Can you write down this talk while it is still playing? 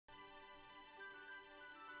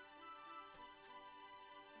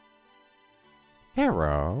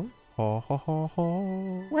Hello. Ho, ho, ho,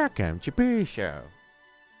 ho. Welcome to Jaboody Show.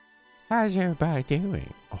 How's everybody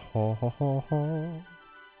doing? Ho, ho, ho, ho.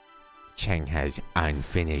 Chang has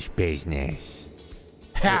unfinished business.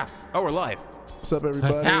 Ha! Oh, we're live. What's up,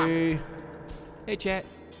 everybody? Hey, chat.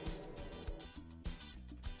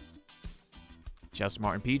 Chelsea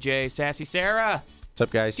Martin, PJ, Sassy Sarah, What's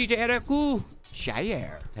up, guys? DJ Edeku,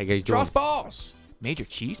 Shire, How you guys doing? Dross Balls, Major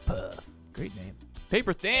Cheese Puff. Great name.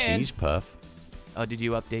 Paper Thin. Cheese Puff. Oh, did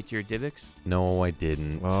you update your Divx? No, I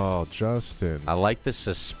didn't. Oh, Justin. I like the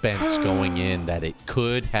suspense going in that it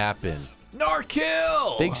could happen.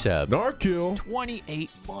 Narkill! Big sub. Narkill. 28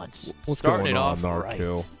 months. What's Starting going it on, off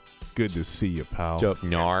Narkill? right. Good to see you, pal. What's up,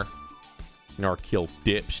 Nar? Narkill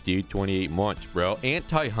dips, dude. 28 months, bro.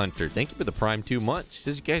 Anti-Hunter. Thank you for the prime 2 months.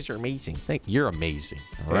 Says you guys are amazing. You're amazing.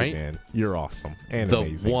 All right? Hey, man. You're awesome. And The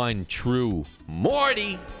amazing. one true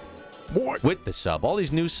Morty with the sub. All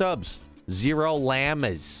these new subs. Zero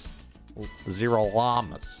llamas. Zero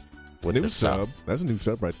llamas. With New the sub. That's a new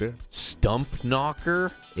sub right there. Stump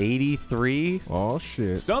Knocker 83. Oh,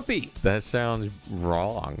 shit. Stumpy. That sounds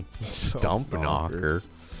wrong. Stump Knocker.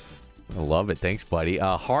 I love it. Thanks, buddy.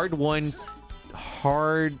 Hard one.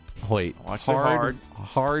 Hard. Wait. Watch the hard.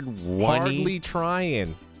 Hard one. Hardly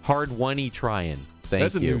trying. Hard one-y trying. Thank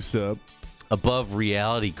That's you. a new sub. Above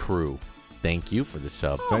Reality Crew. Thank you for the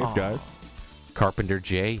sub. Thanks, guys. Carpenter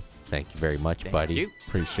J. Thank you very much, buddy. you.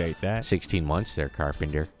 Appreciate that. 16 months there,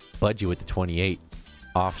 Carpenter. Budgie with the 28.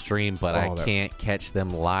 Off stream, but I that- can't catch them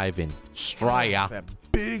live in Straya. That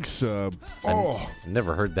big sub. Oh. I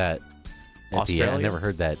never heard that at the end. I Australia? never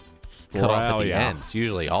heard that cut off at the Australia. end. It's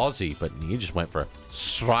usually Aussie, but you just went for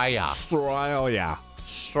Straya. Australia.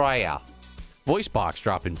 Straya. Voice box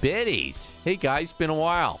dropping biddies. Hey guys, been a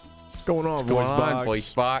while. What's going on, What's going voice on, box?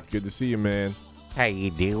 Voice box? Good to see you, man. How you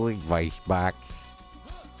doing, Voice box?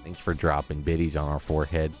 Thanks for dropping biddies on our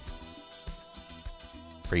forehead.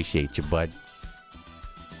 Appreciate you, bud.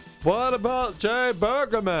 What about Jay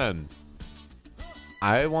Bergerman?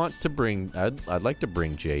 I want to bring. I'd like to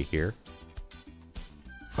bring Jay here.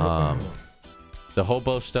 The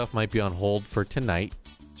hobo stuff might be on hold for tonight.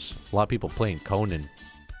 A lot of people playing Conan.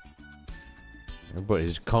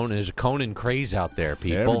 There's a Conan craze out there,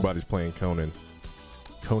 people. Yeah, everybody's playing Conan.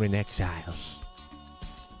 Conan Exiles.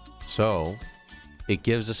 So, it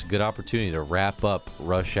gives us a good opportunity to wrap up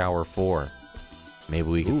Rush Hour 4. Maybe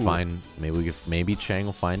we can find. Maybe Chang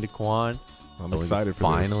will find a Quan. I'm excited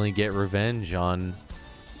for this. Finally get revenge on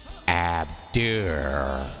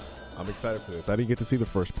Abdur. I'm excited for this. I didn't get to see the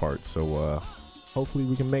first part, so hopefully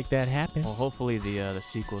we can make that happen. Well, hopefully the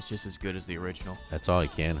sequel is just as good as the original. That's all you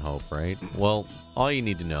can hope, right? Well, all you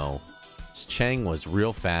need to know is Chang was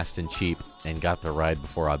real fast and cheap and got the ride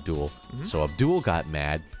before Abdul. So Abdul got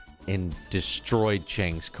mad and destroyed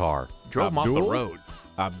Chang's car. Drove him off the Abdul? road.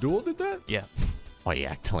 Abdul did that? Yeah. Why you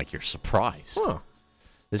acting like you're surprised? Huh.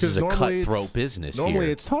 This 'Cause is a normally cutthroat it's- business Normally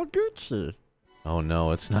here. it's all Gucci. Oh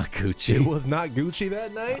no, it's not Gucci. It was not Gucci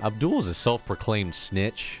that night? Abdul is a self-proclaimed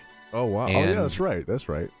snitch, Oh, wow. Oh, And- yeah, that's right. That's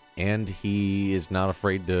right. and he is not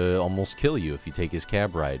afraid to almost kill you if you take his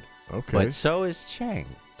cab ride. Okay. But so is Chang.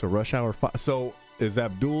 So Rush Hour 5. So is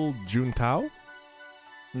Abdul Juntao?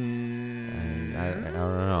 I don't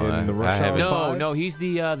know. In the Rush I haven't- Hour No, Five? no, he's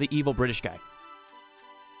the evil British guy.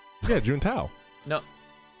 Yeah, Juntao. No.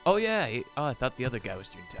 Oh yeah. I thought the other guy was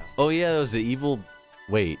Juntao. Oh yeah, that was the evil.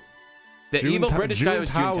 Wait, The evil British guy was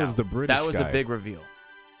Juntao Juntao. was the British That was guy. the big reveal.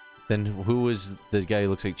 then who was the guy who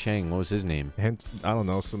looks like Chang? What was his name? I don't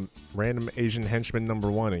know. Some random Asian henchman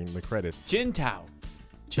 #1 in the credits. Jintao.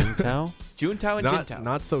 Jintao? Juntao and Jintao.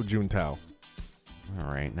 Not so Juntao. All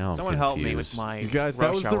right, now Someone I'm help me confused. with my You guys, Rush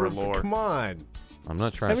that was Hour the lore. Come on. I'm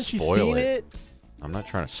not trying Haven't to you spoil seen it? I'm not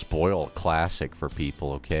trying to spoil a classic for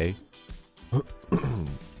people, okay?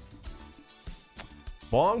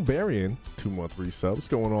 Bongbarian, 2-month resub. What's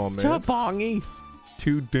going on, man? What's up, Bongy?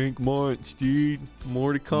 2 dank months, dude.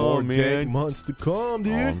 More to come, More man. dank months to come,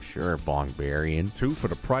 dude. Oh, I'm sure, Bongbarian. 2 for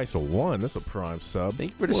the price of 1. That's a prime sub.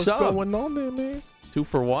 Thank you for the What's sub. going on there, man? 2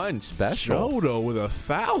 for 1 special. Shodo with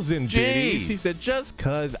 1,000 biddies. Jeez. He said, just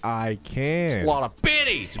cause I can. A lot of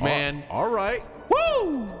biddies, man. All right.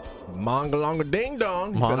 Woo! Mongalonga ding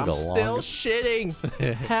dong. He said, I'm still Mongalonga.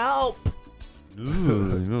 shitting. Help.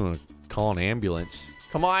 I'm gonna call an ambulance.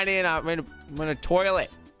 Come on in. I'm in a toilet.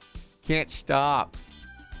 Can't stop.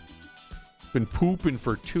 Been pooping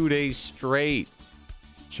for 2 days straight.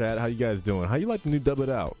 Chad, how you guys doing? How you like the new Dub It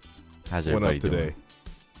Out? How's Went everybody up today. doing?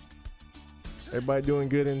 Everybody doing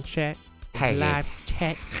good in chat? How's Live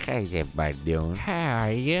chat. How's everybody doing? How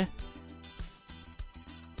are you?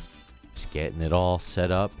 Just getting it all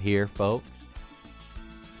set up here, folks.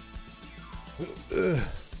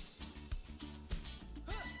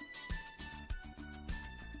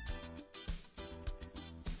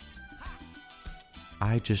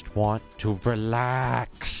 I just want to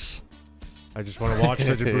relax. I just want to watch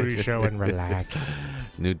the Jaboody show and relax.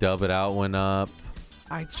 New Dub It Out went up.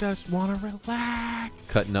 I just want to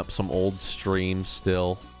relax. Cutting up some old streams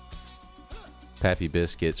still. Pappy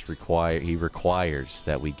Biscuits requires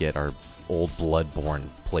that we get our old Bloodborne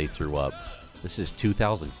playthrough up. This is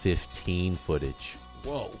 2015 footage.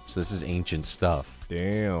 Whoa. So this is ancient stuff.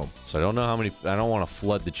 Damn. So I don't know how many. I don't want to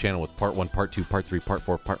flood the channel with part 1, part 2, part 3, part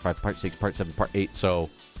 4, part 5, part 6, part 7, part 8. So I'm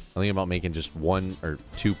thinking about making just 1 or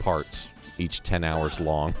 2 parts, each 10 hours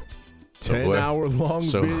long. 10-hour long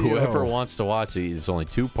so video. whoever wants to watch it, it's only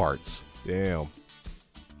 2 parts. Damn. I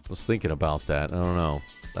was thinking about that. I don't know.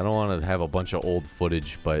 I don't want to have a bunch of old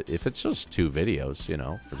footage, but if it's just 2 videos, you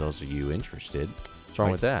know, for those of you interested, what's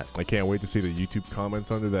wrong with that? I can't wait to see the YouTube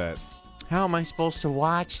comments under that. How am I supposed to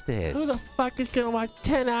watch this? Who the fuck is gonna watch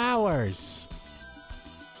 10 hours?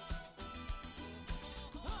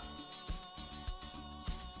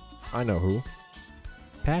 I know who.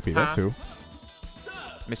 Pappy, that's who.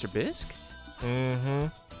 Mr. Bisk? Mm-hmm.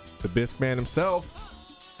 The Bisque Man himself.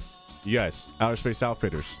 You guys, Outer Space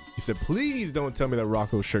Outfitters. He said, please don't tell me that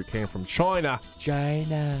Rocco's shirt came from China.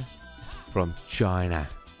 China. From China.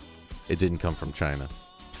 It didn't come from China.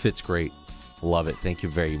 Fits great. Love it. Thank you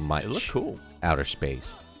very much. It looks cool. Outer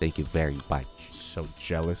Space. Thank you very much. So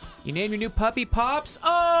jealous. You named your new puppy Pops?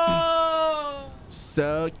 Oh!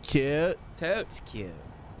 So cute. Totes cute.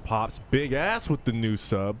 Pop's big ass with the new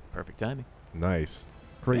sub. Perfect timing. Nice.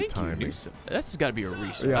 Great Thank you, timing. new sub. That's got to be a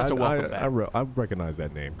resub. Yeah, That's a welcome back. I recognize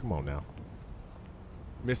that name. Come on now.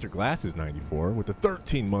 Mr. Glass is 94 with the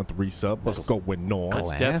 13-month resub. What's going on?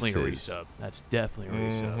 That's definitely a Glasses. resub. That's definitely a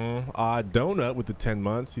resub. Odd Donut with the 10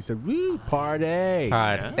 months. He said, woo, party.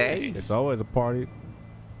 Nice. It's always a party.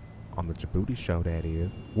 On the Jaboody show, that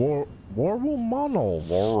is. Warrumonals.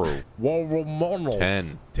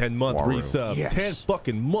 Warrumonals. 10-month Waru. resub. Yes. 10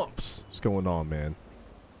 fucking months. What's going on, man?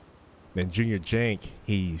 Then Junior Jank,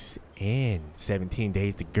 he's in 17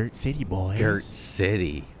 days to Gert City, boys. Gert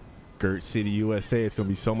City. Gert City, USA. It's going to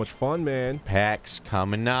be so much fun, man. PAX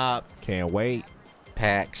coming up. Can't wait.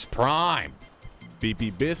 PAX Prime.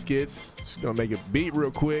 BP Biscuits. Just going to make it beat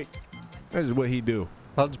real quick. That's just what he do.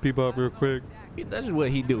 I'll just people up real quick. That's just what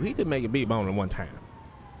he do. He could make it beat only one time.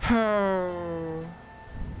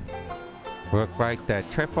 Look like the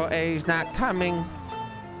AAA's not coming.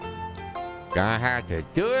 Gonna have to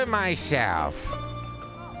do it myself.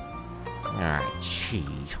 Alright,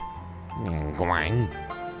 jeez. Gwang.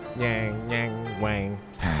 Yang, yang, wang.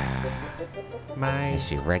 Is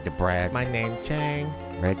she read the brag? My name Chang.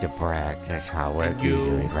 Read the brag. That's how it works You-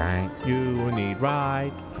 usually, right? You need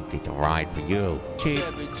ride. Get the ride for you. Cheap.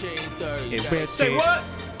 Say what?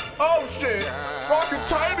 Oh shit! Rocket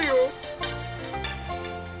Titanium!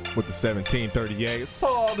 With the 1738.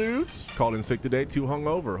 Saw dudes. Called in sick today, too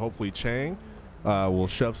hungover. Hopefully Chang will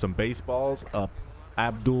shove some baseballs up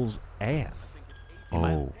Abdul's ass.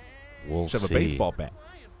 Oh, we'll Shove see. a baseball bat.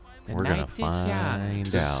 We're gonna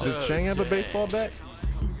find out. Does Chang have a baseball bat?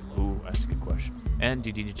 Ooh, that's a good question. And do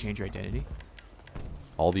you need to change your identity?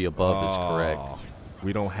 All the above is correct.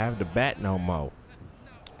 We don't have the bat no more.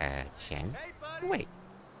 Cheng Wei.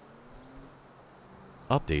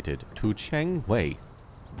 Updated to Cheng Wei.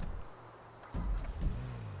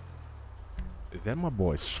 Is that my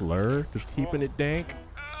boy Slur? Just keeping it dank?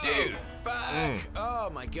 Dude, fuck. Oh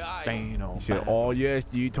my god. Bano. He said, oh yes,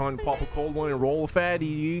 dude, time to pop a cold one and roll a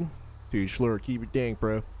fatty, dude. Dude, Slur, keep it dank,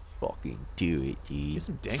 bro. Fucking do it, dude. Get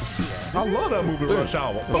some dank. I love that movie, Rush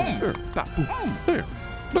Hour.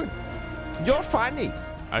 You're funny.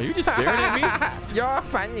 Are you just staring at me? You're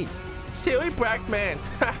funny. Silly black man.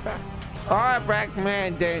 Oh, black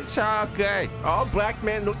man, it's all good. All black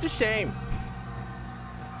men look the same.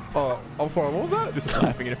 I'm sorry, what was that? Just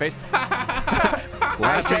laughing in your face.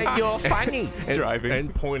 I said you're funny. Driving.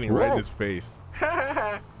 And pointing right in his face.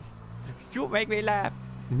 You make me laugh.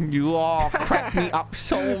 You all crack me up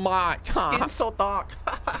so much, huh? Skin so dark.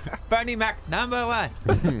 Bernie Mac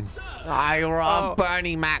 #1. I love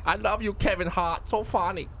Bernie Mac. I love you, Kevin Hart. So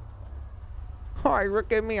funny. Oh,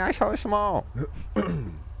 look at me, I'm so small.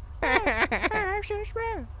 I'm so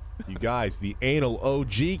small. You guys, the anal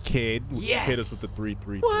OG kid Yes. hit us with the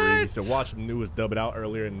 333. He What? said, watch the newest Dub It Out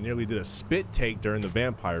earlier and nearly did a spit take during the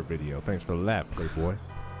vampire video. Thanks for the laugh, Playboy.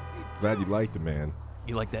 Glad you liked it, man.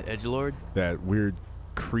 You like that edgelord? That weird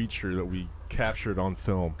creature that we captured on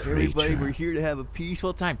film. Everybody, we're here to have a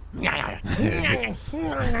peaceful time.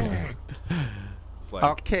 It's like,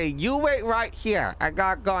 Okay, you wait right here. I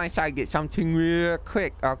gotta go inside and get something real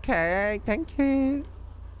quick, okay? Thank you.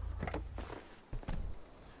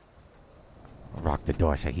 Lock the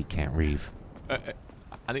door so he can't leave.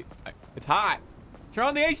 It's hot. Turn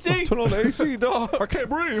on the AC. turn on the AC, dog. I can't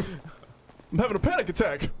breathe. I'm having a panic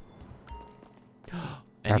attack.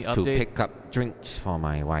 Any Have to update? pick up drinks for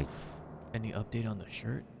my wife. Any update on the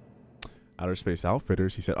shirt? Outer Space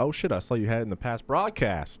Outfitters. He said, "Oh shit, I saw you had it in the past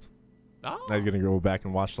broadcast." Oh. Now he's gonna go back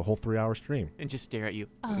and watch the whole 3-hour stream And just stare at you.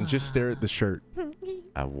 and just stare at the shirt.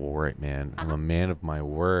 I wore it, man. I'm a man of my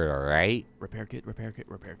word, all right? Repair kit, repair kit,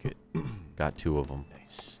 repair kit. Got 2 of them.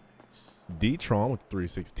 Nice. D-Tron with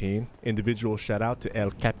 316. Individual shout out to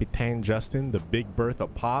El Capitan Justin, the Big Bertha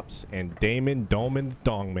Pops, and Damon Doman the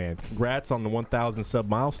Dong Man. Congrats on the 1,000 sub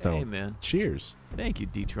milestone. Hey, man. Cheers. Thank you,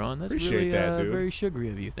 D-Tron. That's Appreciate really that, dude. very sugary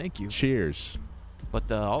of you. Thank you. Cheers. But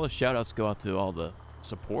all the shout-outs go out to all the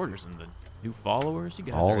supporters and the new followers. You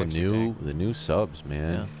guys All are the extra new subs,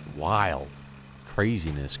 man. Wild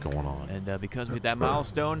craziness going on. And because with that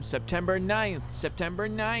milestone, September 9th.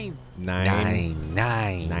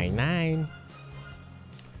 9.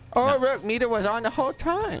 Oh, look, meter was on the whole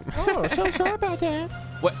time. Oh, so sorry about that.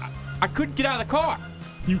 What? I couldn't get out of the car.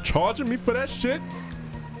 You charging me for that shit?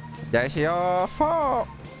 That's your fault.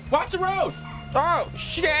 Watch the road. Oh,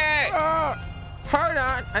 shit! Hold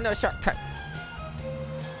on, I know shortcut.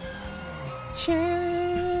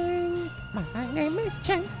 Chang, my name is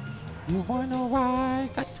Chang. You wanna know why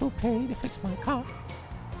I got to pay to fix my car?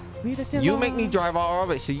 You make me drive all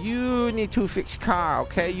of it, so you need to fix car,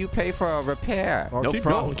 okay? You pay for a repair. Oh, No keep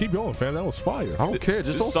problem. going. Keep going, fam. That was fire. I don't care.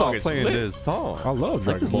 Just This don't song stop is playing lit. this song. I love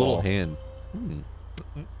Like Dragon this Ball. little hand.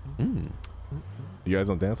 You guys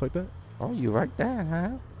don't dance like that? Oh, you like that, huh?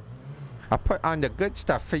 I put on the good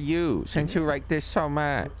stuff for you, since you like this so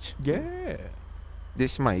much. Yeah.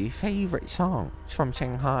 This is my favorite song. It's from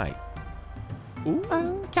Shanghai. Ooh.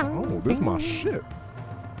 Oh, this is my shit.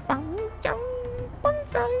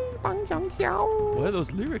 What are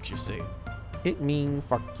those lyrics you're saying? It means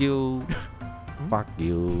fuck you. Fuck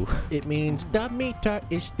you. It means the meter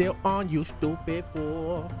is still on, you stupid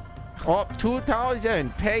fool. Oh,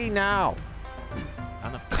 2,000. Pay now. Not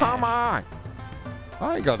enough Come cash. on.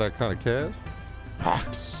 I ain't got that kind of cash.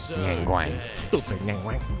 Yang Guang. Stupid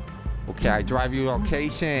Nang. Okay, I drive you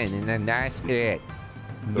location, and then that's it.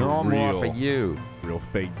 The No more for real- you. Real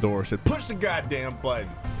fake door said, push the goddamn button.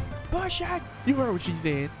 Push it. You heard what she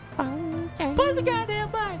said. Push the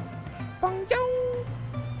goddamn button.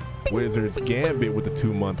 Wizards Gambit with the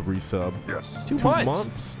 2-month resub. Yes. 2 2 months.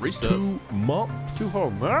 months? Resub. 2 months? 2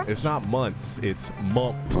 whole months? It's not months, it's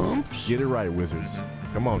months. Get it right, Wizards.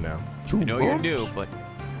 Come on now. I know you're new, but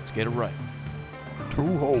let's get it right.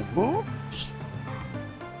 2 whole months?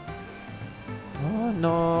 Oh,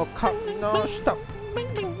 no. Come, no, stop.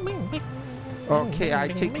 Okay, I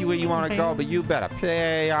take you where you want to go, but you better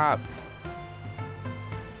pay up.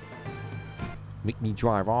 Make me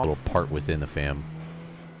drive all. Little part within the fam.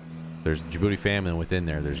 There's Jaboody fam, and within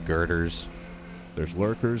there's girders. There's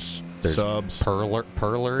lurkers, There's subs, Purlers.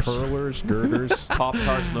 purlers, girders, Pop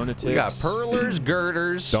Tarts, lunatics. We got purlers,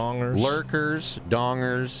 girders, dongers. lurkers,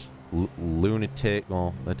 dongers, lunatic.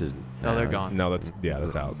 Well, that doesn't. No, they're gone. No, that's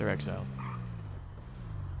out. They're exiled.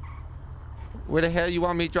 Where the hell you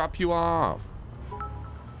want me to drop you off?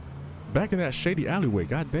 Back in that shady alleyway,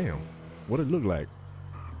 goddamn. What it look like?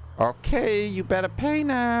 Okay, you better pay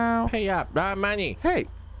now. Pay up, right money. Hey,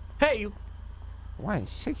 Hey, you.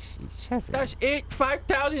 167. That's it.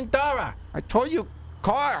 $5,000. I told you,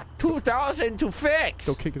 car 2,000 to fix.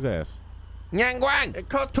 Go kick his ass. Nyang Guang, It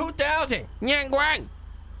cost 2,000. Nyang Guang.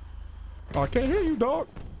 Oh, I can't hear you, dog.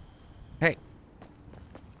 Hey,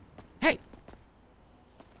 hey,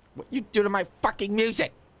 what you do to my fucking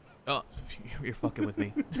music? Oh, you're fucking with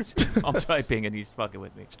me. I'm typing and he's fucking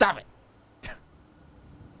with me. Stop it.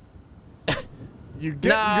 You're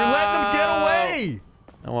letting them get away.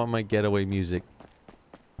 I want my getaway music.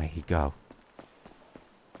 Where he go?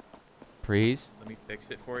 Please, Let me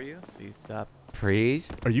fix it for you so you stop. please.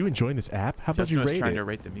 Are you enjoying this app? How about Justin you was rate trying it? to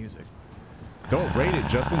rate the music. Don't rate it,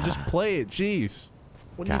 Justin. Just play it. Jeez.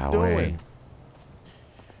 What are Got you away. doing?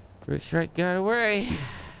 Rich right got away.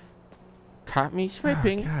 Caught me Oh,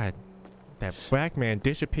 slipping. God. That black man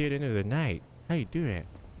disappeared into the night. How you do that?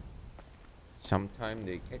 Sometime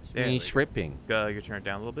they catch There me we go. slipping. You turn it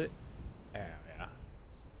down a little bit. Yeah.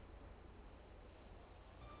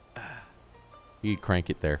 You crank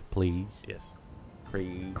it there, please. Yes.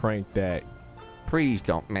 Please, Crank that. please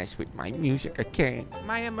don't mess with my music again.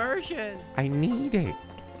 My immersion. I need it.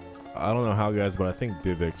 I don't know how, guys, but I think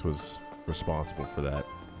Divx was responsible for that.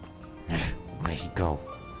 Where he go?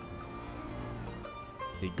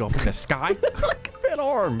 He go up in the sky. Look at that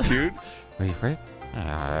arm, dude. Can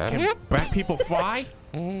black people fly?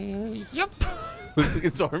 Yep.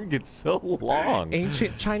 His arm gets so long.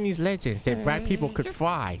 Ancient Chinese legends said black people could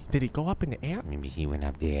fly. Did he go up in the air? Maybe he went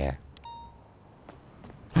up there.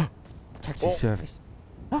 Taxi service.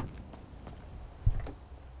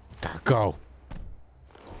 Gotta go.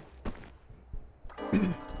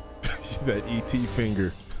 That ET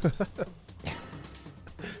finger.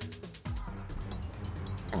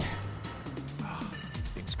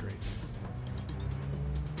 This thing's great.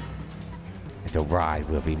 The ride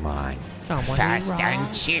will be mine. Fast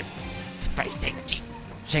and cheap. Fast and cheap.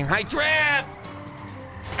 Shanghai Drift!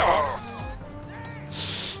 Oh.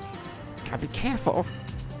 Gotta be careful.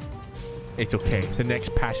 It's okay. The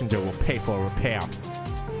next passenger will pay for a repair.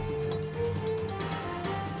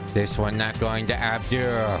 This one not going to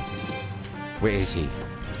Abdul. Where is he?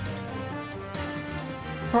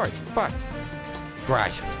 Hurry, fuck.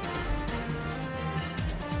 Garage.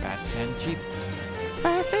 Fast and cheap.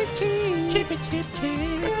 Fast and cheap. Cheap and cheap,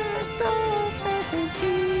 cheap. Go fast and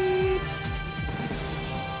cheap.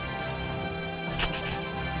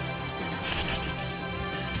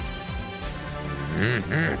 I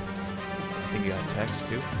think you got a text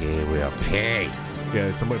too. They will pay. Yeah,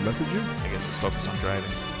 did somebody message you? I guess just focus on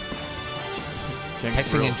driving.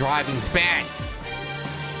 Texting and driving's bad.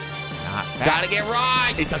 Not fast. Gotta get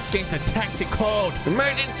right. It's against the taxi code.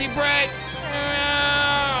 Emergency brake.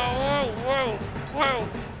 Whoa, whoa, whoa.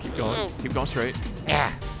 Keep going. Keep going straight.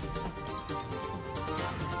 Yeah.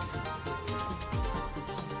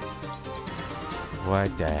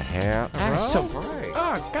 What the hell? That's so great.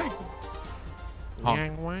 Oh, God.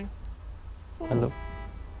 Honk. Hello.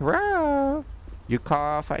 Hello. You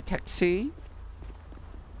call for a taxi?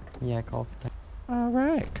 Yeah, I called for All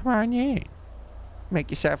right, come on in.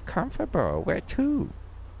 Make yourself comfortable. Where to?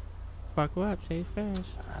 Buckle up, say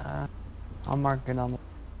fast. I'll mark it on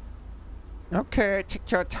the. Okay,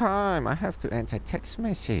 take your time. I have to answer text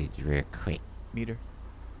message real quick. Meter.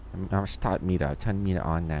 I'll start meter. I'll turn meter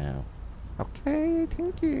on now. Okay,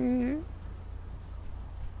 thank you.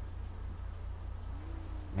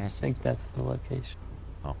 I Message. think that's the location.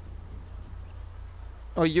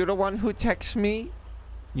 Oh, you're the one who texts me?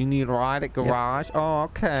 You need a ride at garage? Oh,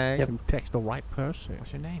 okay. Yep. You text the right person.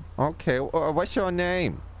 What's your name? Okay, what's your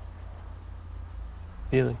name?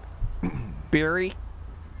 Felix. Barry?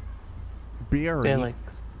 Beer.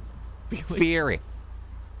 Felix. Fury.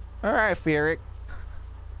 All right, Fury.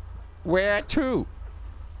 Where to?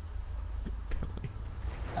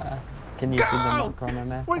 Can you see the marker on my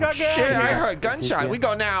map? We got gas. Shit, I here. heard gunshot. We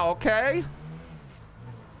go now, okay?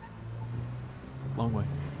 Long way.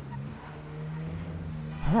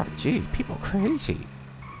 Oh, geez, people crazy.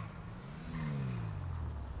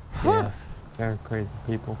 Yeah. Very crazy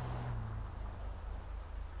people.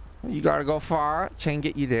 You gotta go far. Chang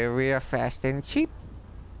get you there real fast and cheap.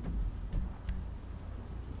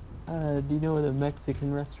 Do you know where the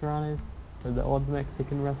Mexican restaurant is? Or the old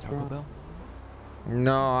Mexican Taco restaurant? Bell.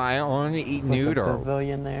 No, I only eat It's like a noodle.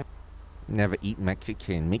 pavilion there. Never eat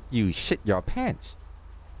Mexican. Make you shit your pants.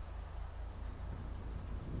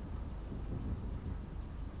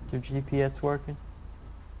 Is your GPS working?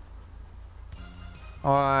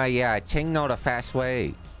 Oh, yeah. Chang know the fast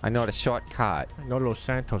way. I know the shortcut. I know Los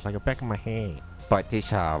Santos like the back of my hand. But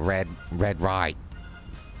this red right.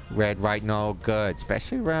 Red right no good.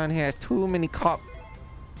 Especially around here. Too many cops.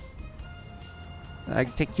 I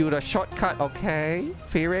take you the shortcut, okay?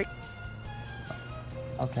 Felix?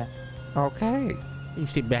 Okay. Okay. You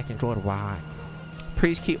sit back and enjoy the ride.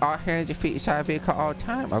 Please keep all hands and feet inside the vehicle all the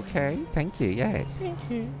time, okay? Thank you, yes.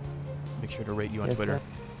 Make sure to rate you on Yes, Twitter. sir.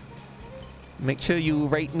 Make sure you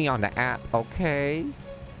rate me on the app, okay?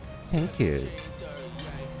 Thank you.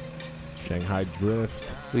 Shanghai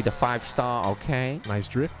Drift. With the 5-star, okay? Nice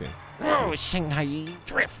drifting. Oh, Shanghai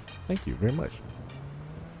Drift. Thank you very much.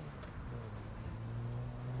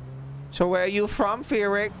 So where are you from,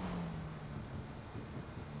 Felix?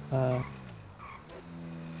 Left.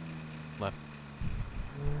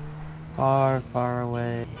 Far, far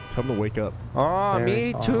away. Tell them to wake up. Oh, Very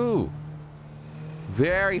me far. too.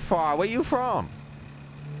 Very far. Where you from?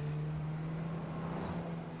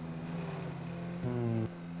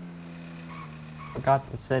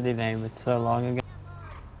 Forgot the city name. It's so long ago.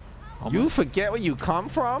 You Almost. forget where you come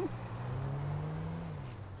from?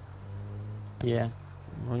 Yeah.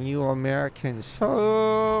 Well, you Americans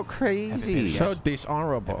so crazy. Yes. So Happy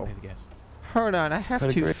dishonorable. to guess. Hold on, I have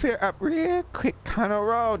What a to great- fill up real quick kind of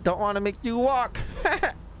road. Don't want to make you walk.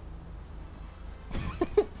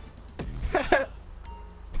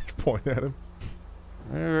 Point at him.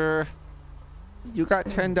 You got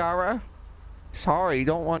 $10? Sorry,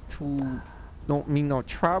 don't mean no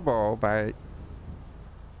trouble, but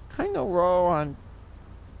kind of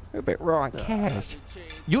a bit low on cash.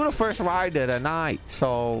 You're the first rider tonight,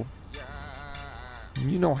 so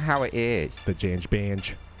you know how it is. The Jange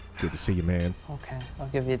Bange. Good to see you, man. Okay, I'll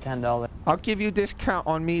give you $10. I'll give you a discount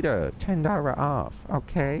on meter, $10 off.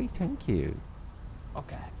 Okay, thank you.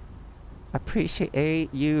 Okay.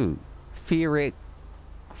 Appreciate you. Fear it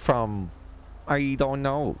from I don't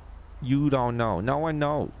know. You don't know. No one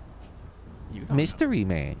knows. You don't Mystery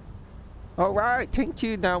man. Alright, thank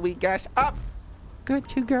you. Now we gas up. Good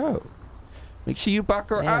to go. Make sure you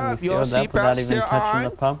buckle Damn, up. you Your filled up seatbelt without even still touching the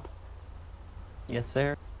on. pump? Yes,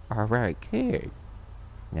 sir. Alright, good.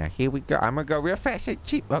 Now here we go. I'm gonna go real fast and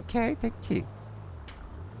cheap, okay? Thank you.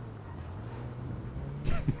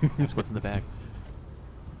 That's what's in the bag.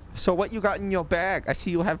 So what you got in your bag? I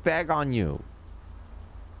see you have bag on you.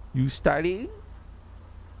 You study?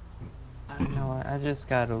 No, I just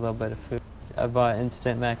got a little bit of food. I bought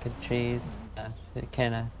instant mac and cheese, a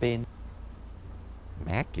can of beans.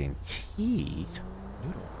 Mac and cheese?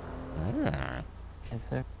 Ah. Yes,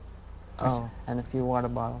 sir. Oh, and a few water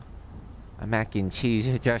bottles. A mac and cheese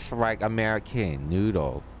is just like American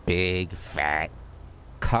noodle. Big, fat,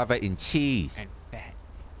 covered in cheese. And fat.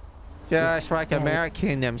 Just like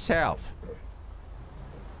American themselves.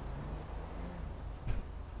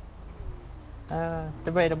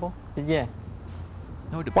 Debatable. But yeah.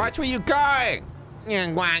 No debate. Watch where you going!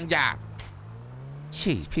 Guangda.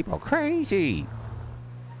 Jeez, people are crazy.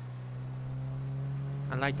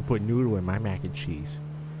 I like to put noodle in my mac and cheese.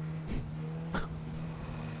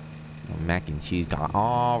 Mac and cheese got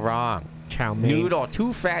all wrong. Chow mein. Noodle,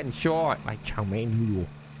 too fat and short. Like chow mein noodle.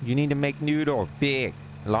 You need to make noodle big,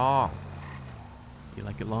 long. You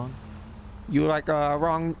like it long? You like a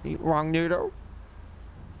wrong noodle?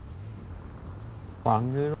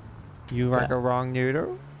 Long noodle? You What's like that? a wrong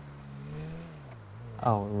noodle?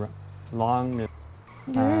 Oh, long noodle.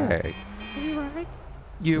 Yeah.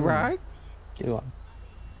 You right? Do I?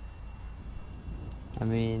 I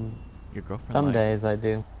mean, Your girlfriend some like days I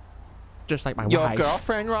do. Just like my Your wife.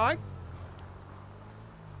 girlfriend right?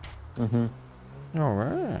 Mm-hmm.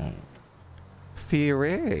 Alright. Fear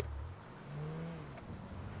it.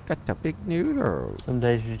 Got the big noodles. Some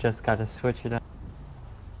days you just gotta switch it up.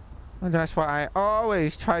 And that's why I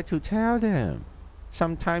always try to tell them.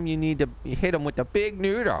 Sometimes you need to hit them with the big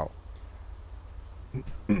noodle.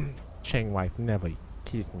 Chang wife never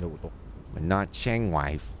kid noodle. But not Chang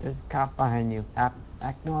wife. There's a cop behind you. Act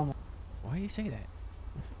normal. Why do you say that?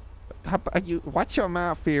 How about you watch your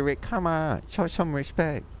mouth, Fear it. Come on. Show some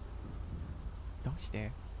respect. Don't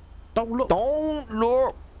stare. Don't look. Don't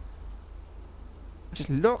look. Just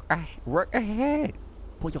look. Work ahead.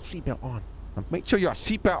 Put your seatbelt on. Make sure your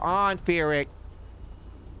seatbelt on, Fear it.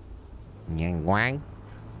 Yang Wang.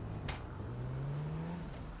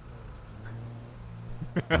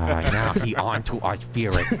 Now he on to us,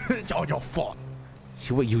 Fear it. It's all your fault.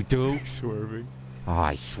 See what you do? Swerving. Oh,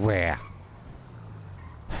 I swear.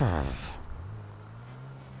 I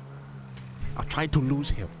tried to lose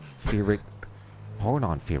him. Fear it. Hold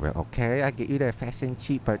on, Fear it, okay? I get you there fast and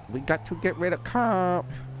cheap, but we got to get rid of cop.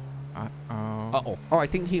 Uh-oh. Uh-oh. Oh, I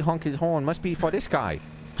think he honked his horn. Must be for this guy.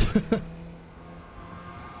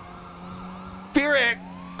 Fear it!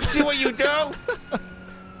 See what you do?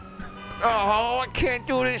 Oh, I can't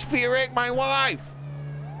do this, Fear it. My wife.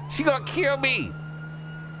 She gonna kill me.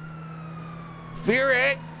 Fear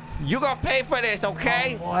it. You gonna pay for this,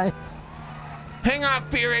 okay? Oh, boy. Hang on,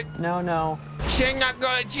 Fear it. No. Chang not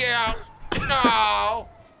going to jail. No.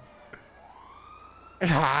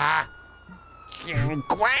 Ah.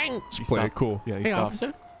 Quang. He Play it stopped. cool. Yeah, he Hey, stopped.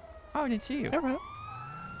 officer. Oh, I didn't see you.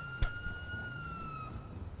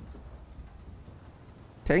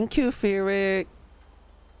 Thank you, Fear it.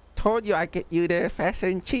 Told you I'd get you there fast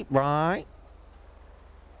and cheap, right?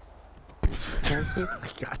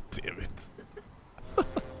 God damn it.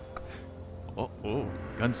 Oh,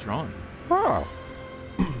 gun's drawn. Oh.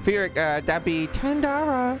 Fear it, that'd be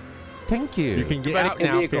 $10. Thank you. You can get Everybody out in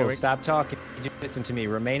the now, vehicle, Ferric. stop talking. Just listen to me.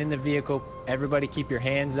 Remain in the vehicle. Everybody keep your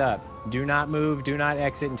hands up. Do not move. Do not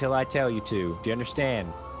exit until I tell you to. Do you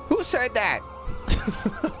understand? Who said that?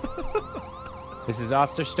 This is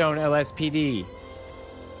Officer Stone, LSPD.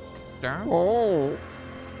 Oh.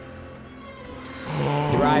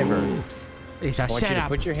 Driver, It's a I want you to setup.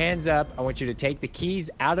 put your hands up. I want you to take the keys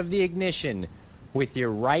out of the ignition. With your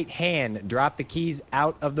right hand, drop the keys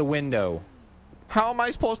out of the window. How am I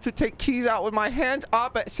supposed to take keys out with my hands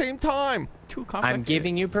up at the same time? Too complicated. I'm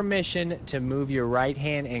giving you permission to move your right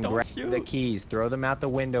hand and Don't grab the shoot. keys. Throw them out the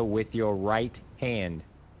window with your right hand.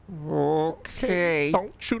 Okay.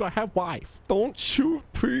 Don't shoot. I have wife. Don't shoot,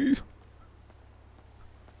 please.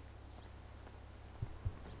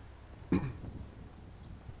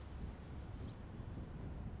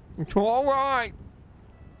 It's all right.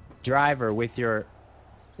 Driver, with your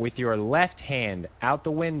left hand out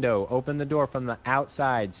the window, open the door from the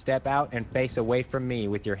outside, step out and face away from me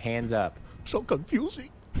with your hands up. So confusing.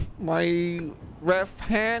 My left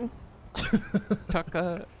hand.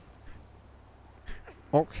 Tucker,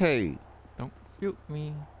 Okay. don't shoot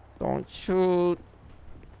me. Don't shoot.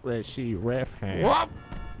 Let's see, ref hand. Whoop.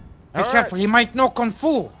 Be All right. careful, he might know Kung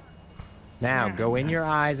Fu. Now, go in your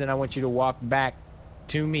eyes and I want you to walk back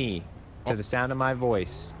to me, to the sound of my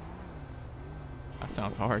voice. That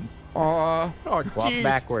sounds hard. Oh, Walk jeez.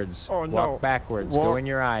 backwards. Oh, no. Walk backwards. Walk- Go in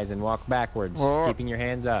your eyes and walk backwards, Walk- keeping your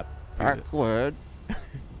hands up. Backward.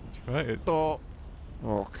 Try it. Oh,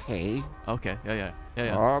 Okay. Okay, yeah.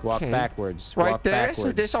 Okay. Walk backwards. Right Walk there? So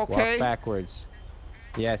backwards. this okay? Walk backwards.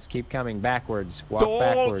 Yes, keep coming backwards. Walk Don't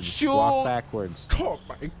backwards. shoot. Walk backwards. oh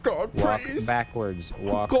my God, Walk please. backwards.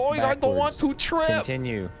 Walk Going. I backwards. don't want to trip.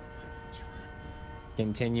 Continue.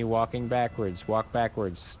 Continue walking backwards. Walk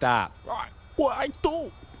backwards. Stop. What I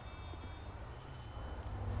do?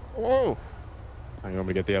 Whoa. You want me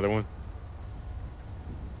to get the other one?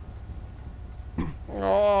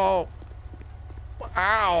 Oh.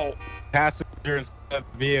 Ow. Passenger inside the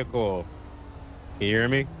vehicle. Can you hear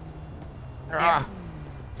me? Ah.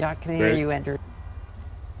 Yeah, I can hear Great. you, Andrew.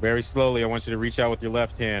 Very slowly, I want you to reach out with your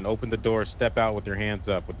left hand, open the door, step out with your hands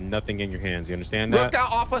up, with nothing in your hands. You understand that? Look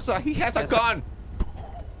out, officer. He has a gun.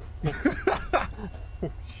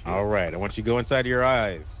 All right. I want you to go inside of your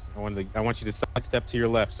eyes. I want you to sidestep to your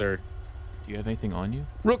left, sir. Do you have anything on you?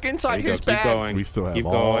 Look There inside you go. his Keep bag. going. We still have Keep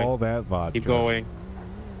all going. that vodka. Keep going.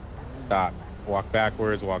 Stop. Walk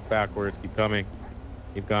backwards. Walk backwards. Keep coming.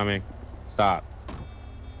 Keep coming. Stop.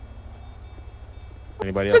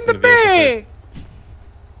 Anybody else in the vehicle?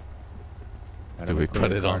 sir? Do we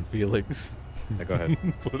put it on Felix? Yeah, go ahead.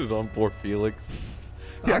 Put it on poor Felix.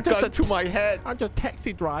 Yeah, gun to my head. I'm just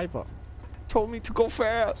taxi driver. Told me to go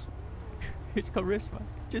fast. It's charisma.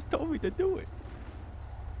 Just told me to do it.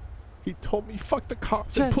 He told me fuck the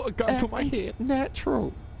cops and put a gun to my head.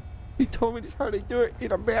 Natural. He told me this is how they do it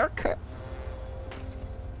in America.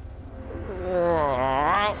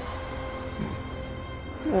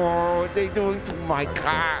 What are they doing to my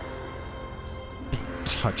car?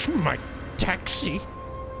 Touch my taxi.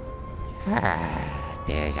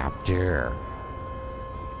 There's up there.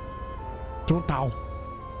 Don't down.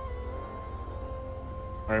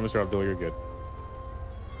 All right, Mr. Abdul, you're good.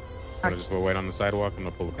 I'm gonna just go wait on the sidewalk. I'm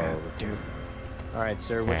gonna pull the car over. All right,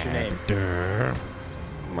 sir. What's your name?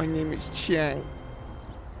 My name is Chang.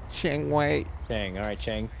 Chang Wei. Chang. All right,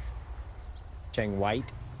 Chang. Chang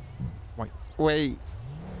White. Wait.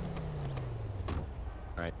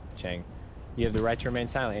 All right, Chang. You have the right to remain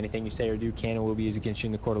silent. Anything you say or do can and will be used against you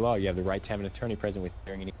in the court of law. You have the right to have an attorney present with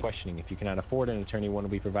during any questioning. If you cannot afford an attorney, one will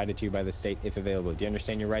be provided to you by the state if available. Do you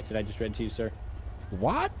understand your rights that I just read to you, sir?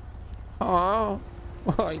 What? I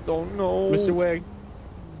don't know. Mr. Wei,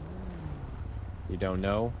 You don't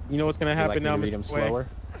know? you know what's gonna Would you like happen me now, to read them Mr. Wei? slower?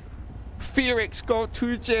 Felix go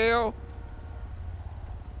to jail.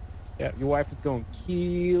 Yeah, your wife is gonna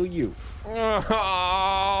kill you.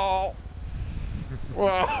 Oh.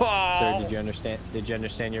 Sir, did you understand? Did you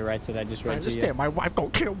understand your rights that I just I read to you? understand. My wife gonna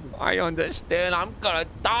kill me. I understand. I'm gonna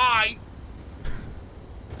die.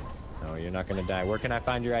 No, you're not gonna die. Where can I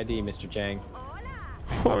find your ID, Mr. Chang?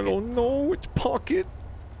 I don't know which pocket.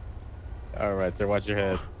 All right, sir, watch your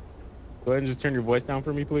head. Go ahead and just turn your voice down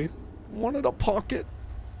for me, please. One of the pocket.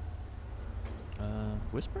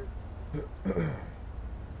 Whisper?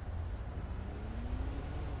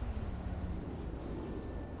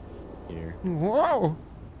 Here. Whoa.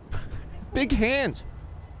 Big hands.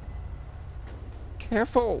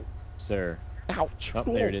 Careful. Sir. Ouch. Oh,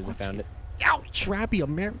 there it is. I found it. Ouch. Grabby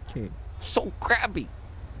American. So crabby.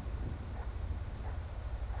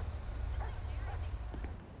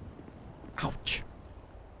 Ouch.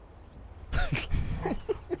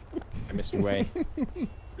 Mr. Wei.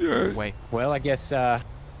 Wait. Well, I guess the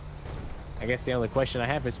only question I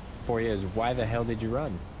have is for you is why the hell did you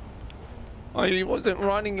run? I wasn't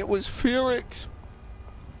running. It was Felix.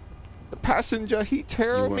 The passenger, he You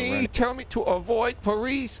tell weren't me, running. tell me to avoid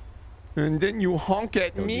police. And then you honk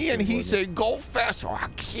at Told me you and to he avoid said, go fast or I'll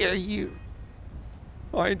kill you.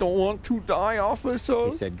 I don't want to die, officer.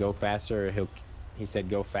 He said go faster or he said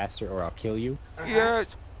go faster or I'll kill you.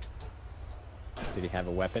 Yes. Did he have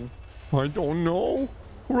a weapon? I don't know.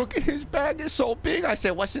 Look at his bag, it's so big. I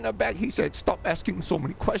said, what's in the bag? He said, stop asking so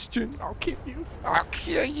many questions. I'll kill you. I'll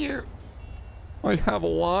kill you. I have a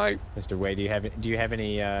wife. Mr. Wade, do you have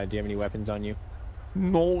any weapons on you?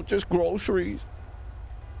 No, just groceries.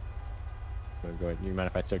 Go ahead. You mind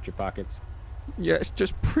if I search your pockets? Yes,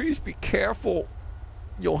 just please be careful.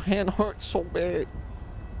 Your hand hurts so bad.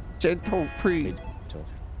 Gentle, Be please. gentle.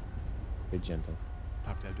 Be gentle.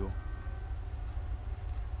 Talk to Abdul.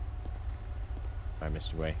 All right,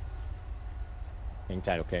 Mr. Wade. Hang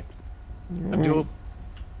tight, okay? Abdul.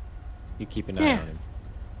 You keep an eye on him.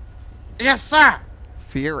 Yes, sir.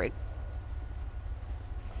 Fear it.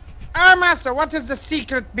 Master, what is the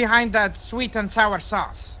secret behind that sweet and sour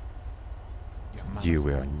sauce? You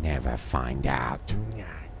will never find out.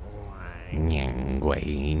 年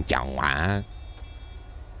鬼讲完。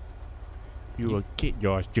 You will get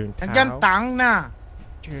yours, Juntao. 跟党呢？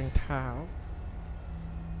 Juntao.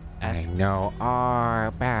 I know all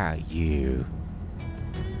about you.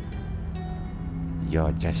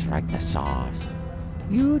 You're just like the sauce.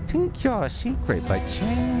 You think you're a secret, but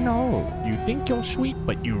Chang knows. You think you're sweet,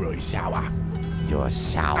 but you're really sour. You're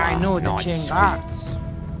sour, I know the not Chang sweet. arts.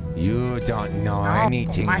 You don't know No,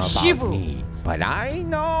 anything my about shivu. me, but I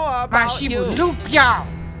know My about Shifu you. Lu Piao.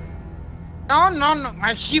 No.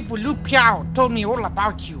 My Shifu Lu Piao told me all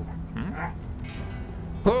about you.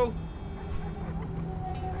 Who?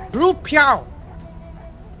 Lu Piao.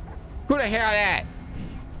 Who the hell that?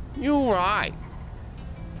 You right.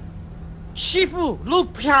 Shifu Lu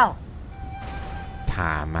Piao.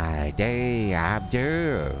 Time of day,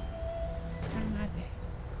 Abdul.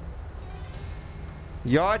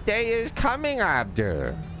 Your day is coming,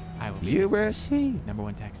 Abdul. I will be You will see.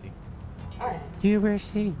 #1 taxi. You will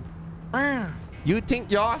see. Ah, You think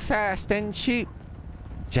you're fast and cheap?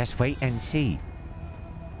 Just wait and see.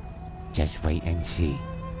 Just wait and see.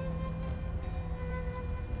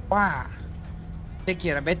 wow. Think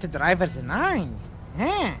you're a better driver than I.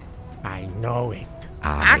 Huh? I know it.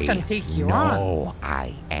 I can take you on. know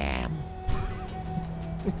I am.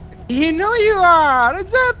 You know you are.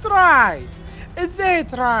 Is that right? Is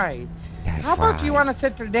that right? That's How about you right. want to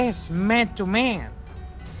settle this man to man?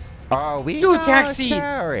 Oh, we Two gonna taxis.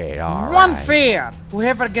 share it, all One right. fare.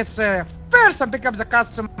 Whoever gets first and becomes a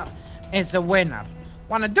customer is the winner.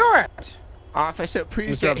 Wanna do it? Officer,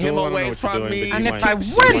 please Mr. get him Abdul, I don't know away what you're from doing, me. but And you if might I keep win,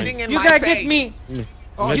 spitting in you my gotta face. get me.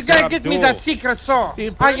 Mr. You gotta get me Abdul. that secret sauce.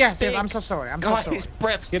 His Oh breath yes, stink. I'm so sorry. I'm so God, sorry. his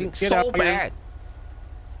breath Get- stinks get so out here. bad.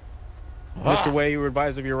 Mr. Way, you were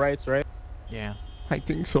advised of your rights, right? Yeah. I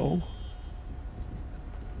think so.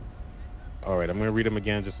 All right, I'm going to read them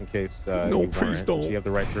again just in case No, you please weren't. don't. You have the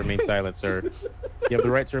right to remain silent, sir. You have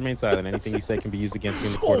the right to remain silent. Anything you say can be used against you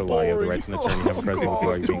in the So court of law. You have the boring. right to an attorney. You have a president with you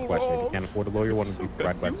while you're being too questioned. If you long. can't afford a lawyer, one will be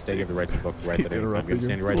provided by the state. You have the right to invoke the rights at any time. You Interrupting understand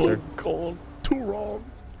you. your rights, sir? God, too wrong.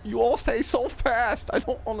 You all say so fast. I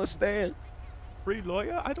don't understand. Free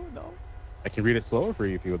lawyer? I don't know. I can read it slower for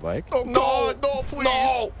you if you would like. Oh, no, please.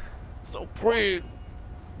 No. So Please.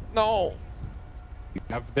 No. You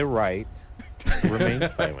have the right to remain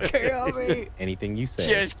silent. Kill me. Anything you say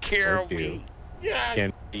Just or kill do me. Yeah.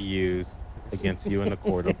 can be used against you in the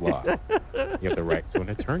court of law. You have the right to an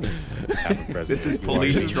attorney. You have a president This is with you while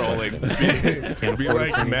police you're being trolling. questioned. You can't Be afford an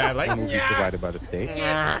like attorney. mad, like, One will be provided by the state. You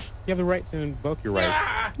have the right to invoke your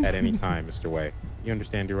rights at any time, Mr. Way. You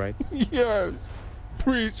understand your rights? Yes.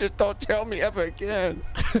 Please just don't tell me ever again.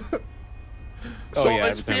 Oh, So yeah,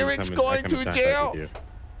 is every time I Felix come in- I going come in to contact jail? with you.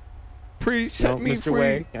 Please set No, me Mr. free.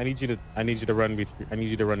 Way, I need you to run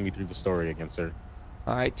me through the story again, sir.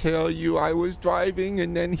 I tell you, I was driving,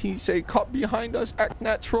 and then he say, "Cut behind us, act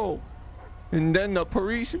natural." And then the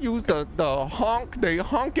police use the honk. They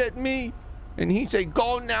honk at me, and he say,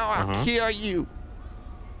 "Go now, I'll Uh-huh. kill you."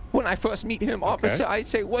 When I first meet him, officer, I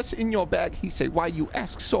say, "What's in your bag?" He say, "Why you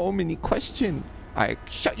ask so many questions? I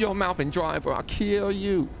shut your mouth and drive, or I'll kill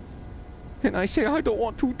you." And I say, "I don't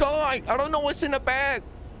want to die. I don't know what's in the bag."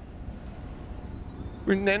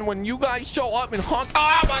 And then when you guys show up and honk,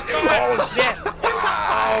 oh my god! Oh shit!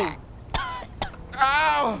 Ow!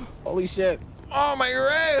 Ow! Holy shit! Oh my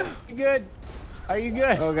leg! You good? Are you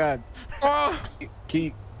good? Oh god! Oh, Can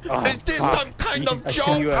you, oh, is this fuck. some kind of Can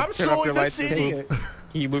joke? you, I'm turn off suing your the lights and city. move-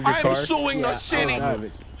 Can you move your I'm car? suing the city.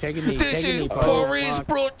 Take a knee. This take a is knee, police fuck.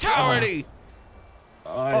 brutality.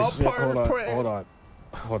 Oh, shit. Hold on, Pray.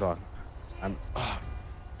 hold on. I'm. Oh,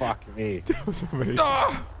 fuck me. That was amazing.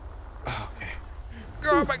 Oh, Oh, okay.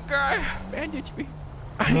 oh my god. bandage me.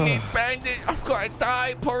 I need bandage. I'm gonna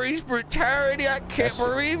die. Police brutality. I can't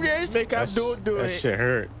believe this. Make Abdul do That it. shit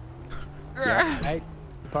hurt. Hey,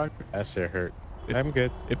 That shit hurt. I'm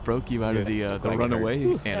good. It broke you out of the Like it runaway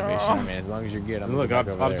oh, animation. man, as long as you're good, I'm Look, gonna go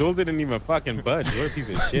back over Abdul didn't even fucking budge. What a piece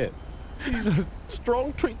of shit. He's a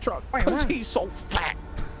strong tree truck. Wait, Cause what? he's so fat.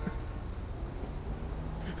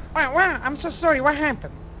 What? I'm so sorry. What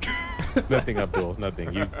happened? Nothing, Abdul.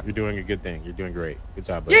 Nothing. You're doing a good thing. You're doing great. Good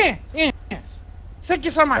job, buddy. Yeah. Thank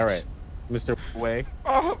you so much. All right, Mr. Way.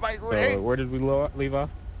 Oh, my leg. So where did we leave off?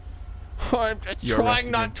 I'm just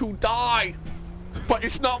trying not to die, but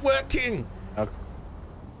it's not working. Okay.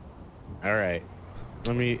 All right.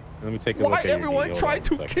 Let me take a look Why at your everyone knee. tried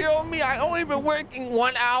to kill me? I only been working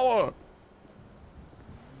 1 hour.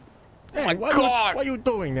 Oh my God! What are you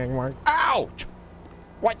doing, then, Mark? Ouch!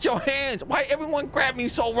 Watch your hands! Why everyone grab me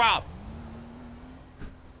so rough?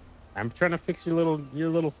 I'm trying to fix your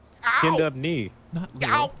little skinned up knee.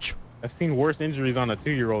 Ouch! I've seen worse injuries on a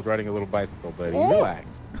 2-year-old riding a little bicycle, buddy.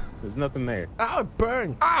 Relax. There's nothing there. Ow,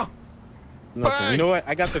 burn. Ow! Nothing. Burn. You know what?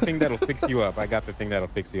 I got the thing that'll fix you up.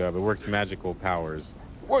 It works magical powers.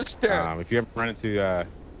 What's that? If you ever run into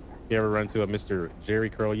a Mr. Jerry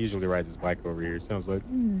Curl, he usually rides his bike over here. Sounds like,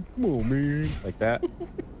 come on, man, like that.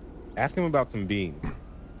 Ask him about some beans.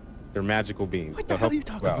 They're magical beans. What the hell are you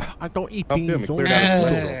talking about? I don't eat Help beans. him and clear only out his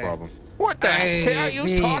noodles. noodle problem. What the hell are you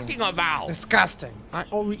beans. talking about? Disgusting. I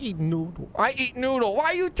only eat noodles. I eat noodle. Why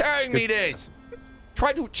are you telling me this?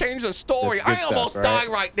 Try to change the story. That's good I almost stuff, right? died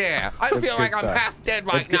right there. I That's feel like good I'm stuff. half dead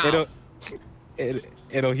right That's good. now.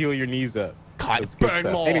 It'll heal your knees up. God, That's good burn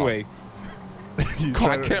stuff. more. Anyway,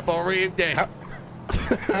 God, I can't believe this.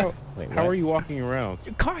 how are you walking around?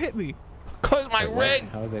 Your car hit me. Cause my leg.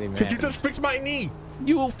 How is that even Could you happening? just fix my knee?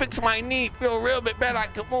 You fix my knee. Feel a real bit better. I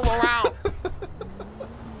can move around.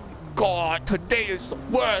 God, today is the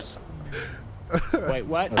worst. Wait,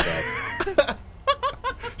 what? Okay.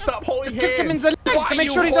 Stop holding Kick him in hands. the leg Why to are make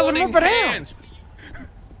you sure he doesn't holding move around. hands?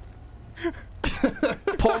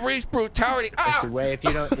 Police brutality. Mr. Ah! Way, if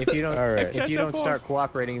you don't All right. if you don't start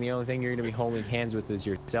cooperating, the only thing you're gonna be holding hands with is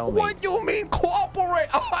your cellmate. What do you mean cooperate?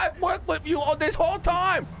 I've worked with you all this whole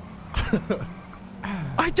time.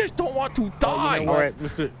 I just don't want to die. you know All right,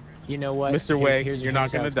 Mr. You know what? Mr. Way, Here's you're how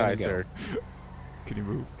not gonna it's die, go. sir. Can you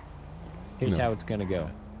move? Here's how it's gonna go.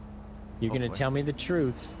 You're gonna boy. tell me the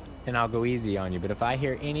truth, and I'll go easy on you. But if I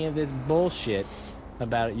hear any of this bullshit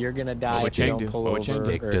about you're gonna die would if you Chang don't do? pull What would over, Chang do?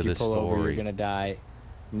 Stick or to if you the pull over, you're story. gonna die,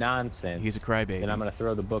 nonsense. He's a crybaby. Then I'm gonna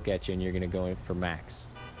throw the book at you, and you're gonna go in for max.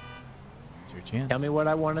 It's your chance. Tell me what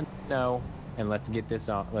I want to know, and let's get this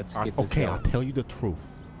on. Let's get this Okay, going. I'll tell you the truth.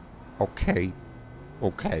 Okay.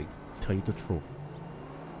 Okay. Tell you the truth.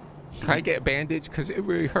 Can I get a bandage? Because it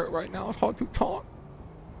really hurt right now. It's hard to talk.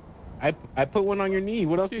 I put one on your knee.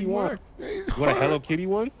 What else do you want? It's You want a hurt. Hello Kitty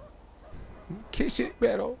one? Kiss it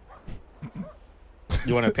better.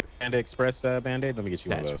 You want a Panda Express Band-Aid? Let me get you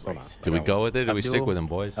one of That's those. Hold on. racist. Do we go with it or do we stick Abdul? with him,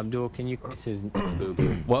 boys? Abdul, can you kiss his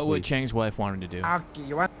boo-boo? What would please? Chang's wife want him to do? Okay,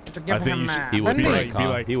 you want to I give think him you should- a He would Be bandage? break, like- be huh?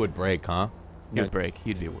 like- He would break, huh? He'd break.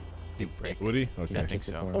 He'd break. Would he? I Okay. think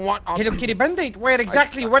so. What? Hello Kitty Band-Aid. Where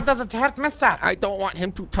exactly? Where does it hurt, mister? I don't want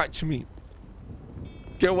him to touch me.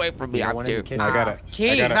 Get away from me You don't out want him there. to kiss I him? got it.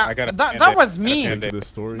 Okay, I got a that Band-Aid. was I got a mean. Band-Aid. This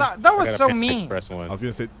story. That I was got a so Panda mean. Express one. I was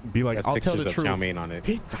gonna say, be like, Has I'll tell the pictures of truth. chow mein on it.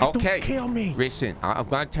 Hey, Okay. don't kill me. Listen, I'm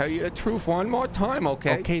going to tell you the truth one more time,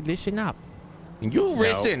 okay? Okay, listen up. You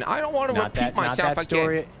listen. I don't want to Not repeat that, not myself that again.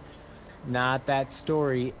 story. Not that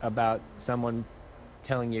story about someone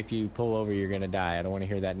telling you if you pull over you're gonna die. I don't want to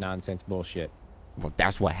hear that nonsense bullshit. Well,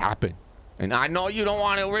 that's what happened. And I know you don't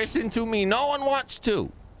want to listen to me. No one wants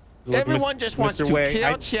to. Look, Everyone just wants Mr. to Way, kill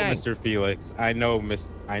I know Chang. Mr. Felix. I know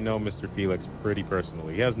Mr. Felix pretty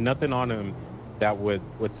personally. He has nothing on him that would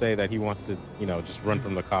say that he wants to, just run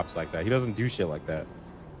from the cops like that. He doesn't do shit like that.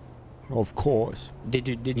 Of course. Did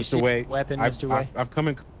you Mr. see Way, the weapon, I've, Mr. Way? I've come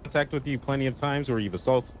in contact with you plenty of times where you've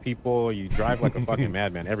assaulted people. You drive like a fucking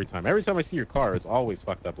madman every time. Every time I see your car, it's always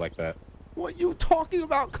fucked up like that. What you talking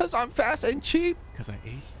about? Because I'm fast and cheap? Because I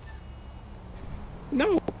ate.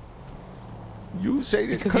 No, You say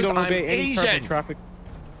this because you because don't I'm obey any type Asian. of traffic.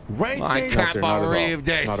 Racing. I No, can't sir, not at all. believe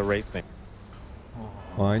this. Not a race thing.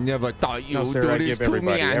 I never thought you No, would sir, do I this give to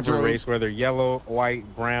everybody, me, every Andrews. race, whether yellow, white,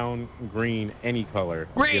 brown, green, any color,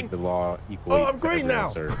 I Green. give the law equally. Oh, I'm to green everyone, now.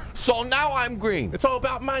 Sir. So now I'm green. It's all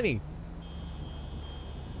about money.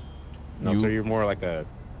 No, You- sir, you're more like a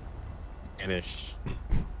tannish,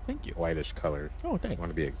 Thank you. whitish color. Oh, I thank want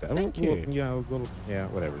to be exact. Thank Well, you. Yeah, a little. Yeah,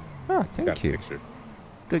 whatever. Oh, Got thank the you. picture.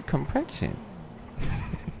 Good complexion.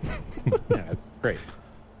 Yeah, it's great.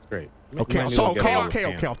 It's great. Okay, Might need so to get a little okay.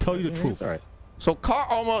 tan. I'll tell you the Yeah, truth. It's all right. So car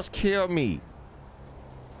almost killed me.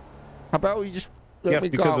 How about we just let Yes, me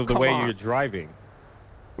because go? of the Come way on. you're driving.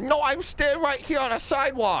 No, I'm standing right here on a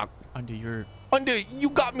sidewalk. Under your. You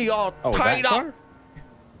got me all Oh, tied that up. car?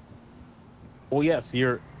 Well, yes,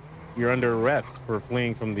 you're under arrest for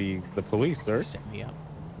fleeing from the police, sir. Set me up.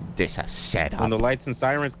 This a setup. When the lights and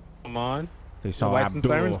sirens come on, They the saw lights and Abdul.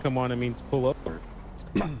 sirens come on, it means pull over.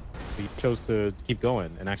 chose to keep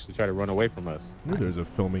going and actually try to run away from us. Knew there's a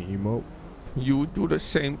filming emote. You would do the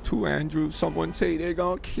same too, Andrew. Someone say they're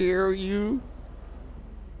gonna kill you.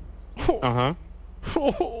 Uh-huh.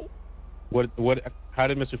 What? How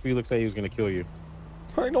did Mr. Felix say he was gonna kill you?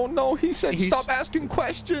 I don't know. He said stop asking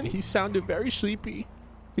questions. He sounded very sleepy.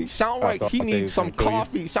 He sound like so he I'll say needs he's some gonna kill you.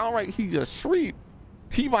 coffee. Sound like he's asleep.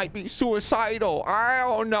 He might be suicidal. I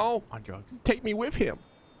don't know. On drugs. Take me with him.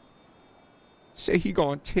 Say he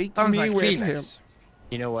gonna take Sounds me like with Felix.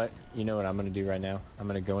 You know what? You know what I'm gonna do right now? I'm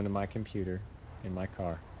gonna go into my computer in my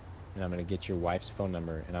car, and I'm gonna get your wife's phone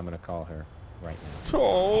number, and I'm gonna call her right now. him.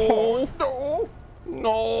 Oh no,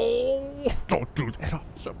 no! Don't do that,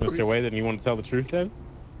 officer. Mr. Way, then you want to tell the truth then?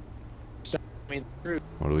 I mean, the truth.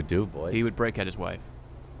 What do we do, boy? He would break at his wife.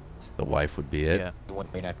 The wife would be it. Yeah. The one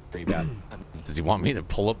thing I have to worry about. Does he want me to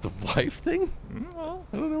pull up the wife thing? Well,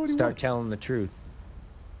 I don't know what he Start telling the truth.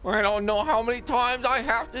 I don't know how many times I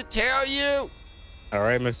have to tell you. All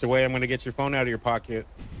right, Mr. Way, I'm gonna get your phone out of your pocket.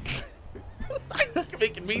 It's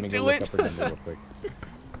making me Let me go do look it. up her number real quick.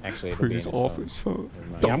 Actually, it'll be in his Please, phone. officer.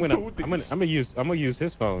 Never mind. Yeah, I'm gonna use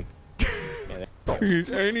his phone. Yeah,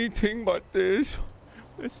 Please, anything but this.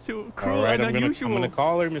 it's too All cruel right, and I'm unusual. gonna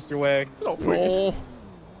call her, Mr. Way. No, please.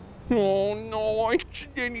 Oh no, I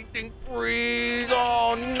anything, please.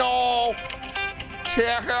 Oh no.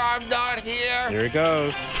 Tell her I'm not here. Here it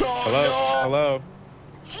goes. Oh, Hello, no. hello,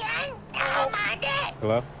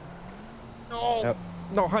 hello. No. Yep.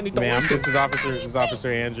 No, honey, don't Ma'am, listen. this is Officer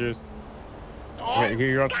Andrews. Here,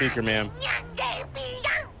 you're on speaker, ma'am.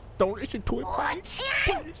 Don't listen to it, please.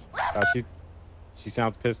 Please. She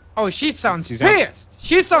sounds pissed. Oh, she sounds She's out. pissed.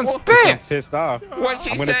 She sounds She sounds pissed. pissed off. What'd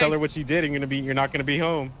she I'm gonna say? tell her what you did. And you're not gonna be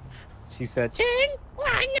home. She said,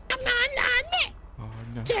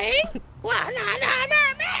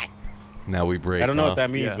 Now we break. I don't know huh? what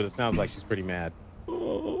that means, Yeah. but it sounds like she's pretty mad.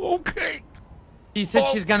 Okay. She said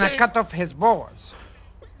she's gonna Okay. cut off his balls.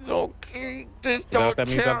 Okay. Just that what don't that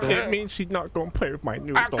means, tell Abdul? It her. means she's not gonna play with my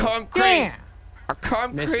new I dog. concrete. Yeah. I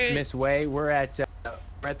concrete. Miss Way, we're at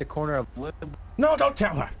the corner of. No, don't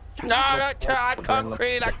tell her. No, don't tell her. I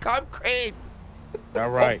concrete. I concrete. All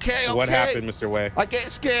right. Okay, What okay. happened, Mr. Way? I get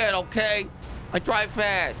scared, okay? I drive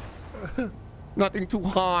fast. Nothing to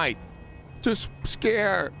hide. Just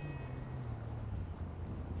scared.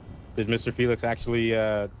 Did Mr. Felix actually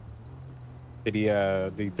did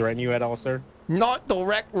he threaten you at all, sir? Not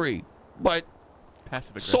directly, but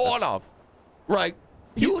Passive aggressive. sort of. Right.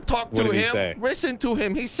 You talk to What did he him, say? listen to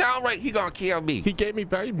him. He sound like he gonna kill me. He gave me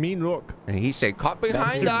very mean look. And he said, "Cut That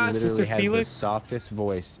behind dude us." literally Mr. has the Felix? softest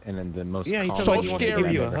voice and then the most Yeah, he calm sounds So like he wants to scary.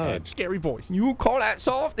 give you a I've ever hug. had. Scary voice. You call that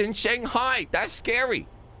soft in Shanghai? That's scary.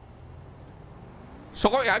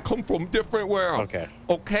 Sorry, I come from different world. Okay.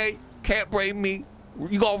 Okay? Can't blame me.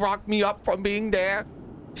 You gonna rock me up from being there?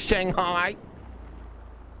 Shanghai?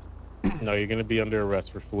 No, you're gonna be under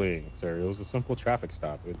arrest for fleeing, sir. It was a simple traffic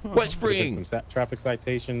stop. What's Could've been freeing? some traffic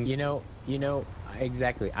citations. You know,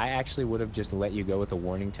 exactly. I actually would have just let you go with a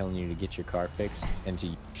warning telling you to get your car fixed and to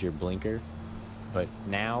use your blinker. But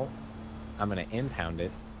now, I'm gonna impound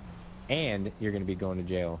it, and you're gonna be going to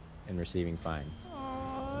jail and receiving fines.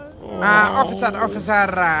 Officer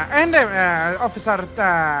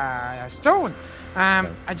Stone.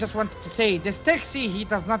 I just wanted to say, this taxi he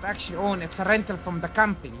does not actually own. It's a rental from the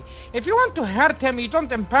company. If you want to hurt him, you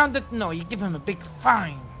don't impound it. No, you give him a big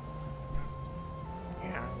fine.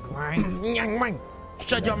 Yang Wang,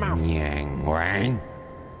 shut your mouth. Yang Wang.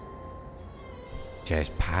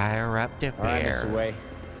 Just fire up the All right, Mr. bear. Way.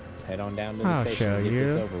 Let's head on down to the I'll station show and get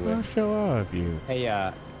this you. over I'll with. show all of you. Hey,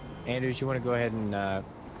 Andrews, you want to go ahead and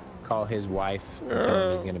call his wife and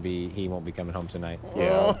tell him he won't be coming home tonight.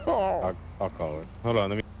 Yeah, I'll call her. Hold on,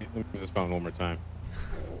 let me use this phone one more time.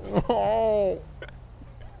 Oh.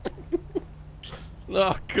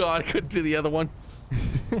 Oh, God. I couldn't do the other one.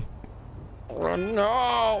 Oh,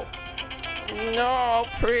 no. No,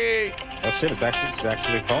 please. Oh shit, she's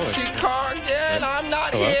actually calling. She called again. I'm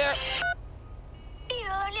not Hello? here.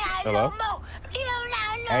 Hello?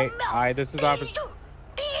 Hey, hi, this is Officer.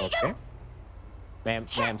 Okay. Ma'am,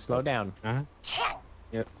 slow down. Uh-huh.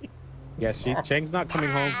 Yep. Yeah, Chang's not coming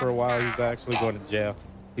home for a while. He's actually going to jail.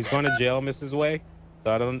 He's going to jail, Mrs. Way.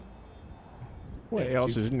 So I don't. What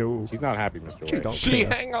else is new? She's not happy, Mr. She Way. don't She care.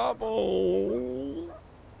 hang up. Oh.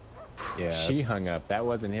 Yeah. She hung up. That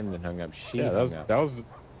wasn't him that hung up. She hung up.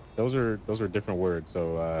 Those are different words.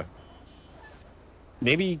 So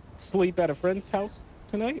maybe sleep at a friend's house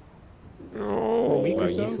tonight. For a week Well,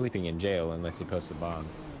 or so. he's sleeping in jail unless he posts a bond.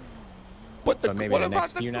 But So maybe what the about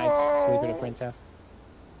next the few nights, sleep at a friend's house.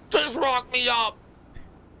 Just rock me up.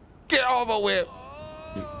 Get over with.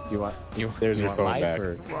 There's your want phone life back.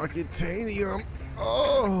 or Rocketanium.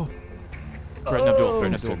 Oh. Threaten Abdul.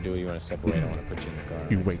 Threaten Mr. Abdul. Abdul, you want to step away? I don't want to put you in the car.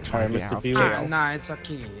 You wait, try Alright, to Mr. get out. Felix. No, it's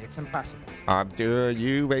okay. It's impossible. Abdul,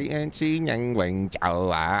 you wait and see. Yang Wing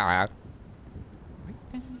Chow.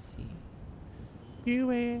 You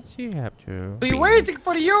wait, you have to. We're waiting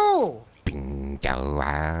for you. Bing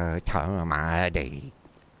Chow Tomadi.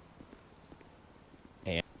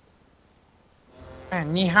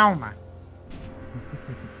 Ni hao, man.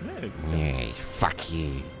 Yes, fuck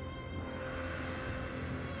you.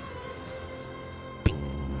 Bing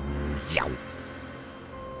Yow.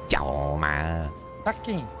 Yow ma.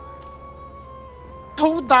 Ducking.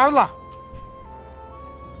 $2.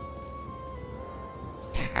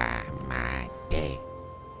 Tamade.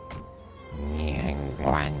 Yang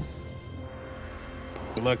Wang.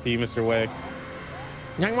 Good luck to you, Mr. Wang.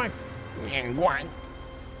 Yang Wang. Yang Wang.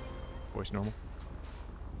 Voice normal.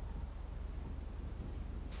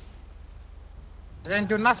 Then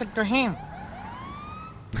do nothing to him.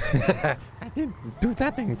 I didn't do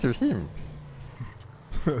nothing to him.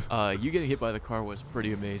 You getting hit by the car was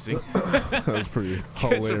pretty amazing. That was pretty It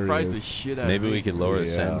hilarious. surprised the shit out Maybe of me. we could lower the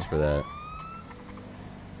Yeah. sentence for that.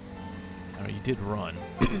 Oh, you did run.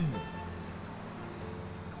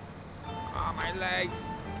 Oh, my leg.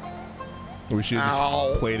 We should have Ow.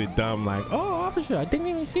 just played it dumb like, Oh, officer, I didn't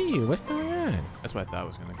even see you. What's going on? That's what I thought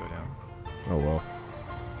was gonna go down. oh well.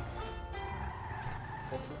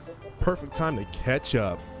 Perfect time to catch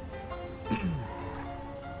up.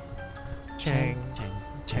 Chang,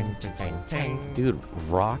 Chang, Chang. Dude,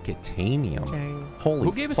 Rocketanium. Chang. Holy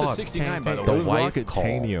Who gave us fuck. a 69 by the The way? Those wife call.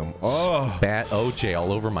 Rocketanium. Oh. Bat OJ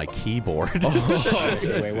all over my keyboard.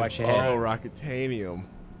 Mr. Wang, watch your head. Oh, Rocketanium.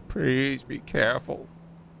 Please be careful.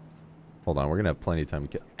 Hold on, we're gonna have plenty of time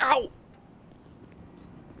to get. Ow!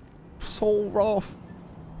 So rough.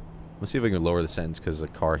 Let's see if I can lower the sentence because the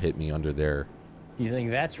car hit me under there. You think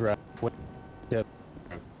that's rough?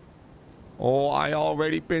 Oh, I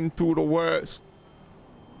already been through the worst.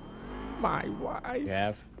 My wife. You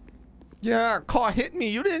have? Yeah, car hit me.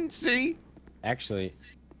 You didn't see. Actually,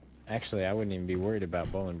 I wouldn't even be worried about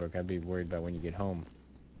Bolingbroke. I'd be worried about when you get home.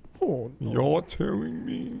 Oh, you're telling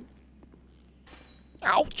me.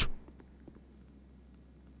 Ouch.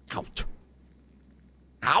 Ouch.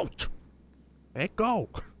 Ouch. Let go.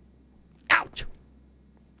 Ouch.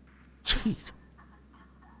 Jeez.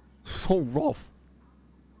 So rough.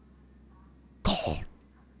 God.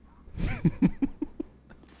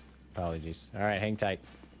 Apologies. All right, hang tight.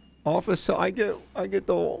 Officer, I get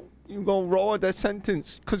the, you gonna roll the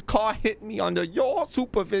sentence, cause car hit me under your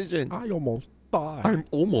supervision. I almost died. I'm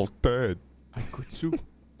almost dead. I could sue.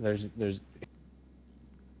 There's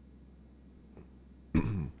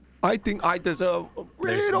I think I deserve a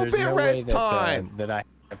there's little bit no way rest that, time. that I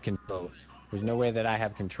have control. There's no way that I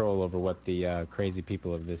have control over what the crazy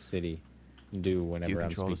people of this city do whenever Do you I'm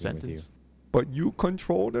control the speaking with you. sentence? But you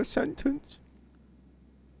control the sentence.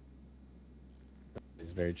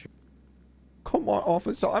 It's very true. Come on,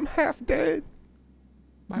 officer, I'm half dead.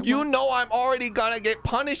 You know I'm already gonna get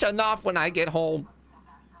punished enough when I get home.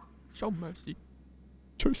 Show mercy.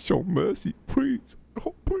 Just show mercy, please.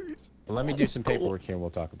 Oh, please. Well, let me do some paperwork here and we'll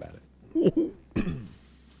talk about it.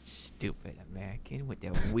 Stupid American with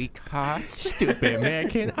their weak heart. Stupid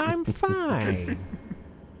American, I'm fine.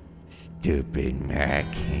 Stupid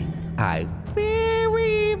American. I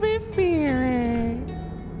Very fearing.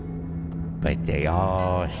 but they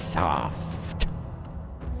all soft.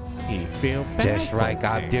 You feel bad Just for like me.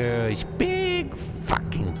 Abdul's big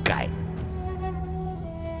fucking gut.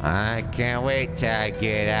 I can't wait till I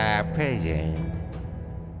get out of prison.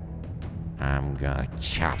 I'm gonna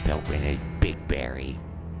chop open his big berry.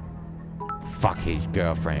 Fuck his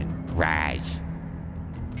girlfriend, Raj.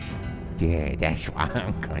 Yeah, that's what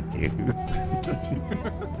I'm gonna do.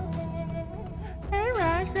 Hey,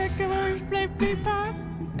 Raj, come on, play pop.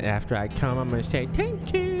 And after I come, I'm gonna say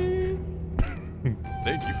thank you.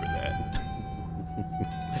 Thank you for that.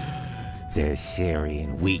 They're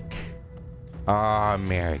Syrian weak. Oh,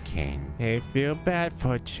 American. I feel bad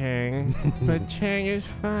for Chang, but Chang is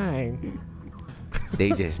fine.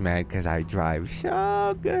 They just mad because I drive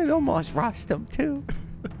so good. Almost rushed them, too.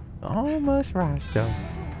 Almost rushed them.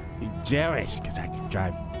 He's jealous because I can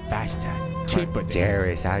drive faster, cheaper than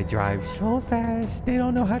Jairus, I drive so fast. They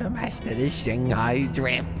don't know how to master this Shanghai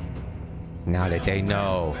drift. Now that they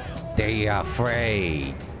know, they are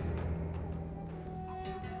afraid.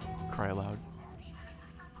 Cry aloud.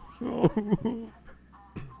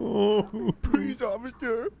 Oh, please,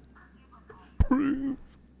 officer. Please.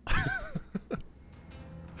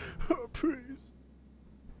 Please.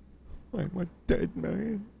 I'm a dead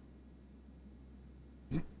man.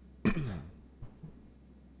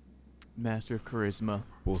 Master of charisma.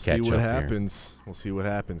 We'll Catch see what up here. happens. We'll see what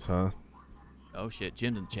happens, huh? Oh shit,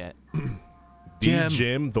 Jim's in the chat.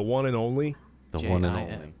 Jim, the one and only. The one and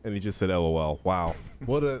J-I-M. only. And he just said LOL. Wow.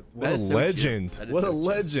 What a That is so legend. chill. That is What a so chill.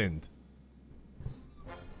 legend.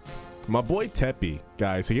 My boy Teppy,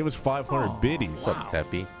 guys, he gave us 500 biddies. What's up,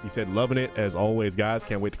 Teppy? He said, loving it as always, guys.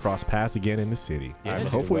 Can't wait to cross paths again in the city. Yeah,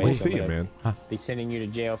 Mr. Hopefully West, we'll see I'm it, gonna man. Be sending you to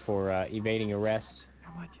jail for evading arrest.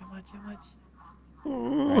 How much?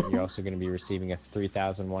 Right, you're also going to be receiving a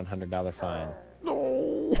 $3,100 fine.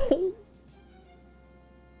 No. It's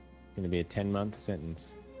going to be a 10-month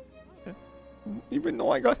sentence. Even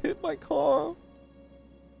though I got hit by car.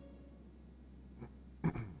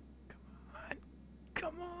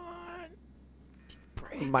 Come on.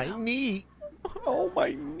 My knee. Oh,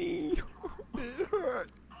 my knee. It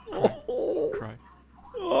hurt. Oh. Cry.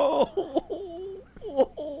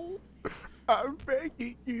 Oh. I'm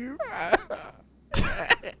begging you.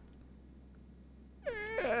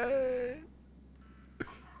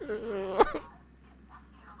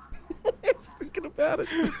 It's thinking about it.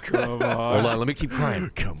 Come on. Hold on, let me keep crying.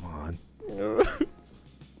 Come on.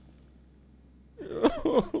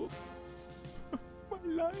 My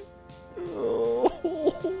life.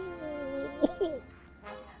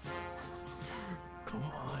 Come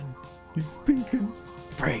on. He's thinking.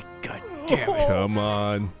 Break. God damn it. Come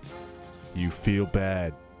on. You feel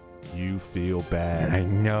bad. You feel bad. I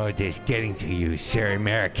know this getting to you, Sir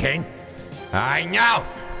American. I know.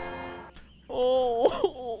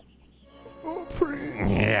 Oh,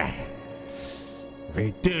 Prince. Yeah.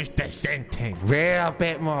 Reduce the sentence. Little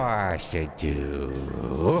bit more should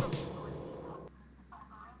do.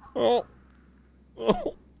 Oh.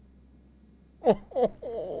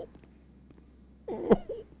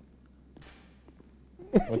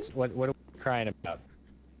 What are we crying about?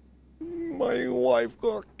 My wife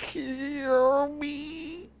got killed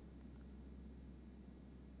me.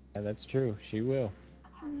 Yeah, that's true. She will.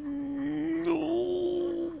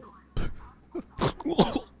 No.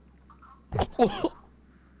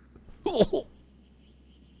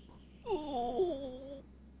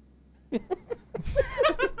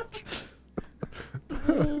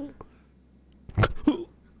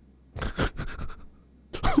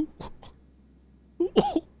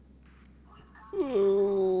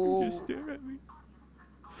 Just stare at me.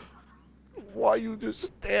 Why you just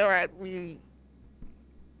stare at me?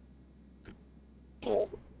 Oh,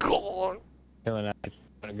 God. Killing out. I'm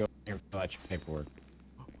going to go here and fill out your paperwork.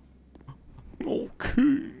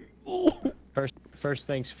 Okay. Oh. First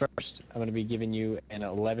things first, I'm going to be giving you an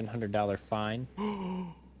 $1,100 fine.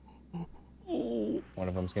 One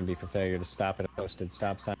of them's going to be for failure to stop at a posted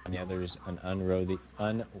stop sign. The other is an unroadworthy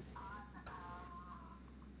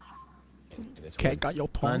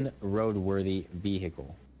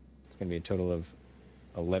vehicle. It's going to be a total of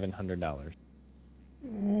 $1,100.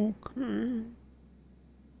 Okay.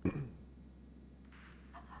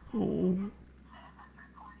 Oh.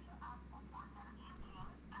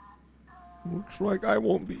 Looks like I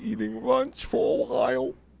won't be eating lunch for a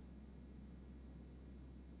while.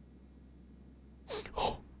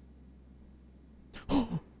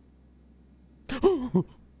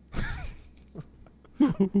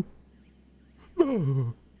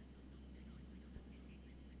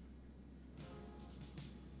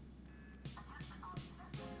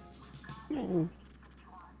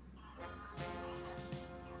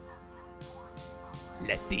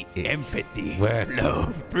 Let the empathy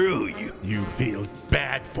flow through you. You feel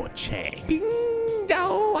bad for Chang.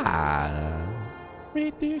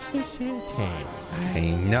 Reduce the sentence. I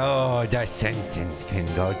know the sentence can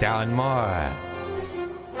go down more.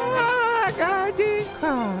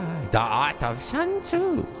 The art of Sun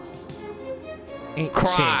Tzu.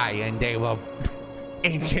 Cry and they will.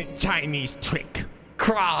 Ancient Chinese trick.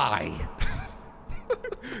 Cry.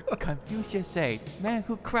 Confucius said, man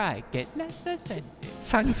who cried get lesser sentence.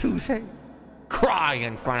 Sun Tzu said, cry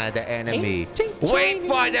in front of the enemy. Wait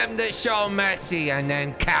for them to show mercy and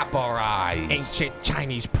then capitalize. Ancient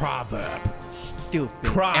Chinese proverb. Stupid.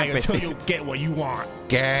 Cry empathy. until you get what you want.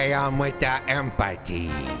 Get on with the empathy.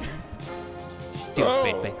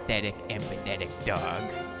 Stupid, pathetic, empathetic dog.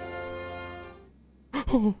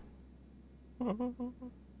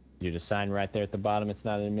 You just sign right there at the bottom. It's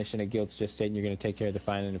not an admission of guilt. It's just stating you're going to take care of the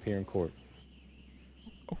fine and appear in court.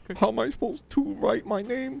 Okay. How am I supposed to write my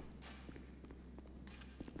name?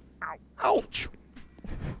 Ow. Ouch!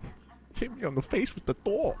 Hit me on the face with the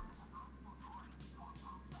door.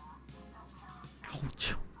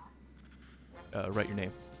 Ouch. Write your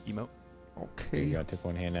name. Emote. Here you Okay. go. I took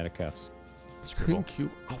one hand out of cuffs. Scribble. Thank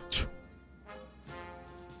you. Ouch.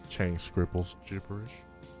 Chang scribbles gibberish.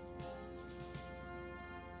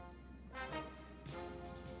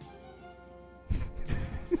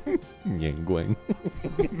 Yang Guang.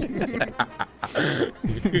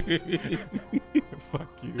 Fuck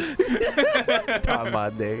you.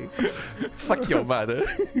 Tamade. Fuck your mother.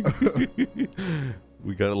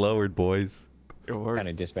 We got it lowered, boys. Kind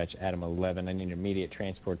of dispatch Adam 11. I need immediate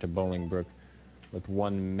transport to Bolingbrook with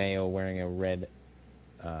one male wearing a red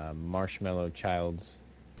marshmallow child's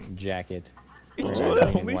jacket. It's wearing the a green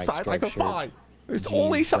and only white size I striped can shirt, find. It's the jeans,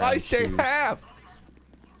 only brown size they shoes. have.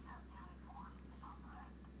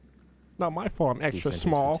 Not my fault. I'm He's extra sentenced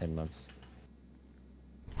small. for 10 months.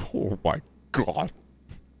 Oh my god.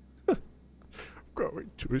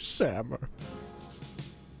 Going to a summer.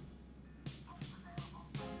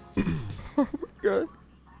 Oh my god.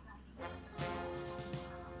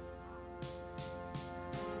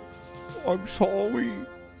 I'm sorry.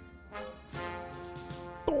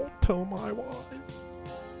 Don't tell my wife.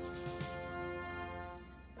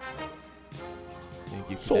 Thank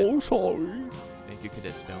you, So Cadet. sorry. Thank you,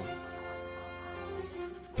 Cadet Stone.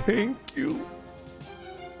 Thank you,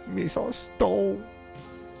 Mr. Stone.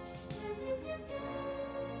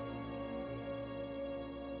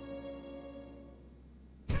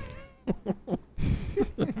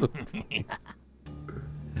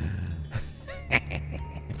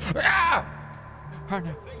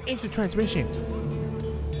 Partner. Instant transmission.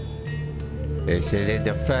 This isn't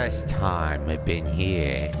the first time I've been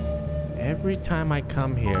here. Every time I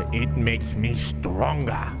come here, it makes me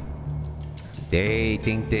stronger. They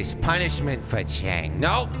think there's punishment for Chang.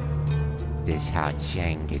 Nope. This is how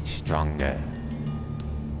Chang gets stronger.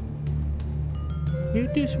 You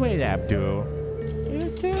just wait, Abdul. You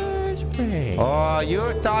just wait. Oh, you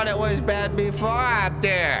thought it was bad before up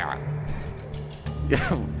there.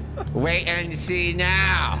 Wait and see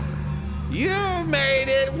now. You made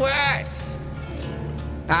it worse.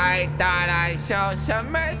 I thought I showed some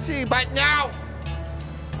mercy, but no.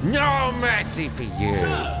 No mercy for you.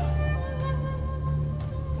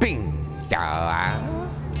 Bingo.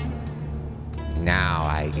 Now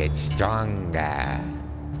I get stronger.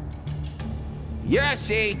 You'll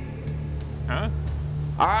see. Huh?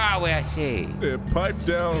 Oh, we'll see. Yeah, pipe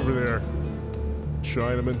down over there,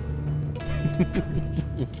 Chinaman.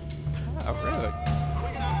 Oh, really?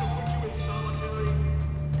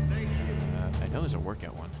 I know there's a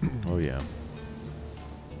workout one. Oh, yeah.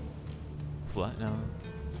 Flat now.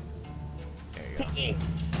 There you go.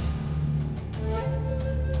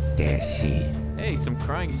 There, see. Hey, some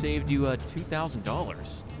crying saved you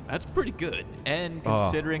 $2,000. That's pretty good. And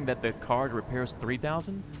considering that the card repairs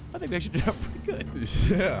 $3,000, I think they should do pretty good.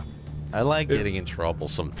 Yeah. I like getting in trouble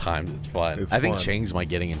sometimes. It's fun. It's I think fun. Chang's my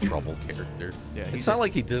getting in trouble character. Yeah, it's he's not a-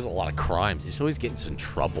 like he does a lot of crimes. He's always getting in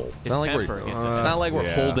trouble. It's His not like temper we're, gets it's not like we're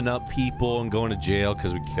Yeah. holding up people and going to jail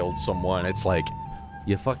because we killed someone. It's like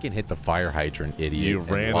you fucking hit the fire hydrant, idiot, You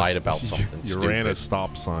ran and lied about something You stupid. ran a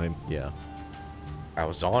stop sign. Yeah. I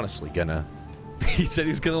was honestly gonna. He said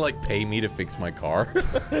he's gonna like pay me to fix my car.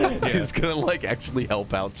 He's gonna like actually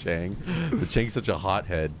help out Chang. But Chang's such a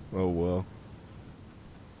hothead. Oh well.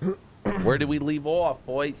 Where did we leave off,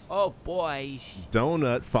 boys? Oh, boys.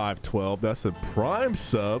 Donut 512. That's a prime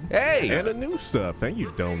sub. Hey! And a new sub. Thank you,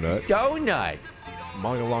 Donut. Donut.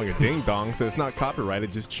 Monga Longa Ding Dong says it's not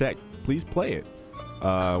copyrighted. Just check. Please play it.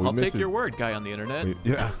 I'll take your word, guy on the internet.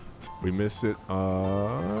 Yeah. We missed it.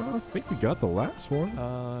 I think we got the last one.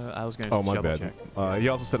 I was gonna. Oh, my double bad. check. He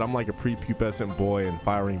also said, I'm like a prepubescent boy and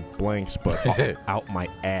firing blanks, but out my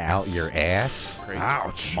ass. Out your ass? Crazy.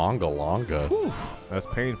 Ouch. Monga longa. Whew. That's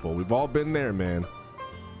painful. We've all been there, man.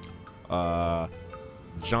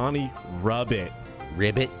 Johnny Rubbit.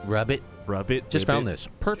 Ribbit, rubbit. Rubbit. Just found this.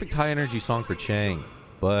 Perfect high energy song for Chang,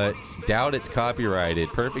 but doubt it's copyrighted.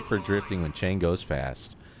 Perfect for drifting when Chang goes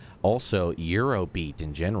fast. Also, Eurobeat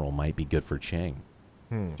in general might be good for Chang.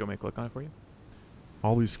 Do you want me to click on it for you?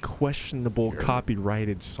 All these questionable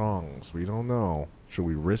copyrighted songs. We don't know. Should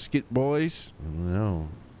we risk it, boys? No.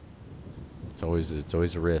 It's always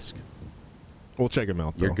a risk. We'll check them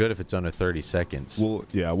out, though. You're good if it's under 30 seconds.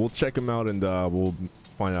 We'll check them out and we'll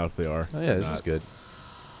find out if they are. Oh yeah, this is good.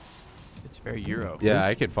 It's very Euro. Yeah,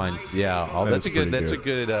 I could find. Yeah, That's that's a good. pretty That's a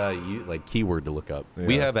good like keyword to look up.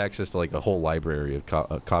 We Yeah. have access to like a whole library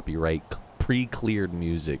of copyright pre-cleared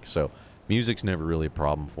music, so music's never really a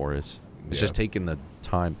problem for us. It's Yeah. just taking the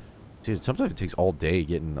time, dude. Sometimes it takes all day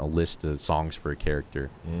getting a list of songs for a character.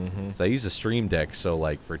 So I use a Stream Deck, so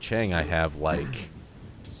like for Chang, I have like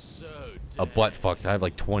a butt fucked. I have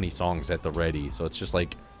like 20 songs at the ready, so it's just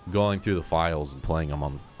like going through the files and playing them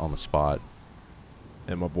on the spot.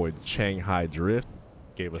 And my boy Shanghai Drift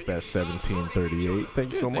gave us that 1738.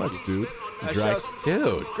 Thank you so much, dude.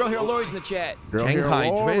 Dude. Girl Hero Lori's in the chat. Girl Shanghai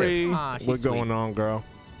Hero Lori. Drift. Ah, she's What's sweet. going on, girl?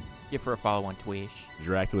 Give her a follow on Twitch.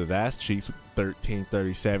 Dracula's ass cheeks with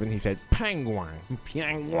 1337. He said, penguin.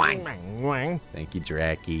 Penguin. Thank you,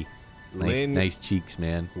 Dracky. Nice, Lynn- nice cheeks,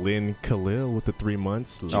 man. Lynn Khalil with the 3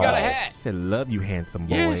 months. She got a hat. She said, love you, handsome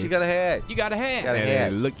boys. Yeah, she got a hat. You got a hat. Got a And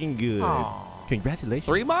hat. looking good. Aw. Congratulations.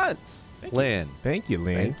 3 months. Lynn. Thank you,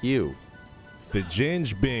 Lynn. Thank you. The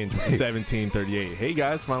Ginge Binge with 1738. Hey,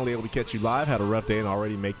 guys. Finally able to catch you live. Had a rough day and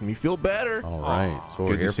already making me feel better. All right. So we're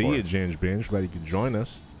Good here to see for you, it. Ginge Binge. Glad you could join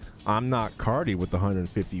us. I'm not Cardi with the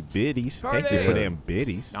 150 biddies. Thank you Cardi. for them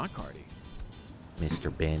biddies. Not Cardi.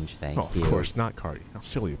 Mr. Binge, thank Oh, you. of course, not Cardi. How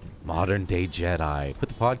silly of me. Modern day Jedi. Put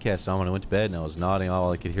the podcast on when I went to bed and I was nodding.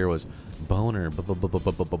 All I could hear was boner,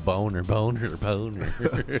 boner, boner, boner.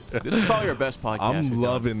 This is probably our best podcast. we've I'm done.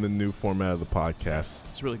 loving the new format of the podcast.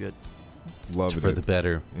 It's really good. Love It's it. for the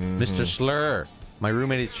better. Mr. Slur. My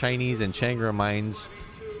roommate is Chinese and Chang reminds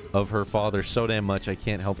of her father so damn much I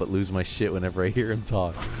can't help but lose my shit whenever I hear him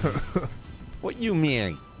talk. What you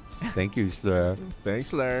mean? Thank you, Slur.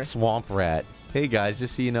 Thanks, Larry. Swamp Rat. Hey guys,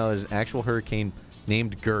 just so you know, there's an actual hurricane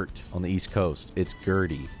named Gert on the East Coast. It's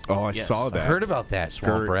Gertie. Oh, I Yes. saw I that. heard about that,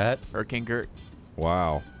 Swamp Gert. Rat. Hurricane Gert.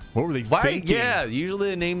 Wow. What were they Why? thinking? Yeah,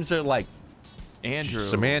 usually the names are like Andrew.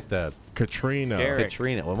 Samantha, Katrina. Derek.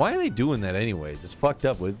 Katrina. Well, why are they doing that anyways? It's fucked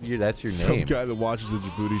up. That's your Some name. guy that watches the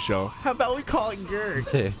Jaboody show. How about we call it Gert?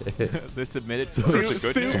 They submitted to the good news.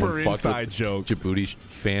 Super Someone fucked inside with joke. Djibouti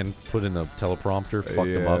fan put in the teleprompter, fucked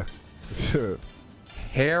him up.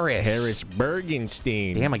 Harris. Harris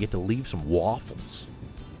Bergenstein. Damn, I get to leave some waffles.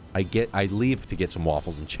 I leave to get some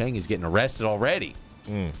waffles, and Chang is getting arrested already.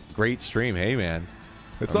 Great stream. Hey, man.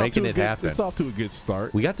 It's We're off making to a it good, happen. It's off to a good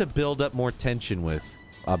start. We got to build up more tension with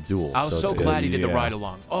Abdul. I was so it's glad good. he did the Yeah. ride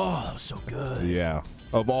along. Oh, that was so good. Yeah.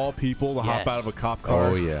 Of all people to hop Yes. out of a cop car,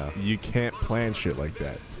 Oh, yeah. you can't plan shit like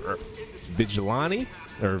that. Vigilante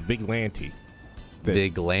or Vigilante?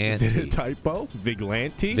 Vigilante. Is it a typo?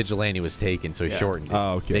 Vigilante? Vigilante was taken, so he shortened it.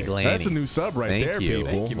 Oh, okay. Vigilante. That's a new sub right Thank there, you.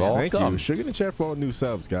 people. Thank you, man. Thank Welcome. you. Sugar in the chat for all the new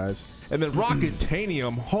subs, guys. And then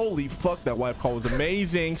Rocketanium. Holy fuck, that wife call was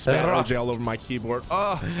amazing. Spat OJ all over my keyboard.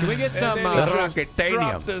 Oh, Can we get some and then he just Rocketanium.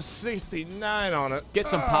 dropped the 69 on it. get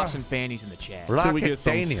some pops and fannies in the chat? Can we get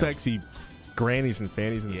some Rocketanium. sexy grannies and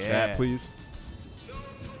fannies in the Yeah. chat, please?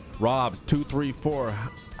 Rob's 234.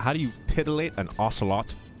 How do you titillate an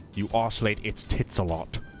ocelot? You oscillate its tits a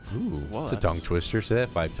lot. Ooh, it's a Was. tongue twister. Say that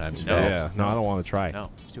 5 times No. fast. Yeah, no, I don't want to try. No,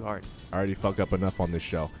 it's too hard. I already fuck up enough on this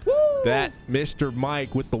show. That Mr.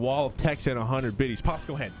 Mike with the wall of text and 100 biddies. Pops,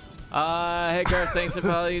 go ahead. Hey guys, thanks for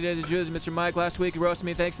following you did Mr. Mike last week. You roasted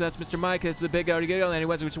me. Thanks. That's Mr. Mike. It's the big already good.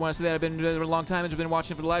 Anyways, we just want to say that I've been doing it for a long time. I've been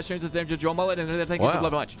watching for the live streams with them, Joe Mullet, and thank you so Wow.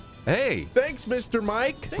 much. Hey, Thanks, Mr.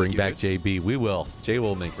 Mike. bring you, back JB. We will. Jay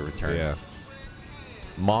will make a return. Yeah.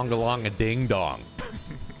 Mongalonga ding dong.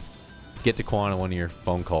 Get to Quan on one of your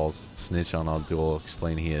phone calls. Snitch on Abdul.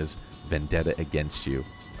 Explain he is vendetta against you.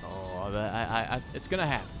 Oh, it's gonna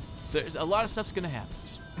happen. So a lot of stuff's gonna happen.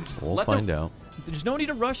 Just We'll let find out. There's no need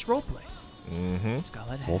to rush roleplay. Mm-hmm. Just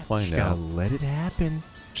gotta let it We'll happen. find Just gotta out. let it happen.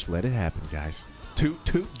 Just let it happen, guys. Toot,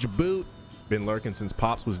 toot, jaboot. Been lurking since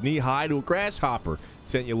Pops was knee-high to a grasshopper.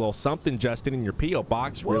 Sent you a little something, Justin, in your P.O.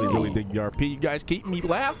 box. Really, Whoa. really dig your RP. You guys keep me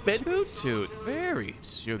laughing. Toot toot. Very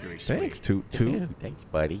sugary sweet. Thanks, Toot, Toot. Dude, thank you,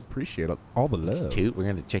 buddy. Appreciate all the love. Toot, we're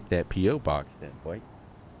gonna check that PO box then, boy.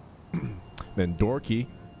 Then Dorky.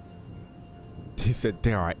 He said,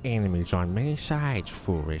 there are enemies on many sides,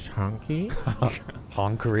 foolish hunky.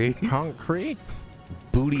 Honkery. Concrete.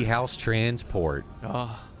 Booty house transport.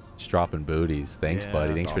 Oh, Just dropping booties. Thanks, Yeah.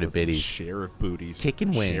 buddy. Thanks for the biddies. Sheriff booties. Kick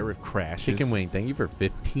and wing. Sheriff crashes. Chicken Wing, thank you for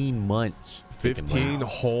 15 months. 15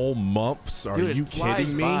 whole months. Are dude, you it flies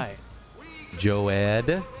kidding me? by.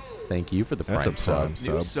 Joed, thank you for the That's Prime a Prime sub.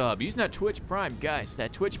 sub. New sub. Using that Twitch Prime, guys.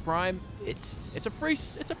 That Twitch Prime, it's a free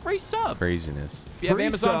sub. Craziness. If you have Free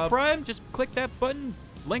Amazon sub. Prime, just click that button,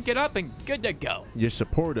 link it up, and good to go. You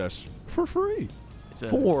support us for free. It's a,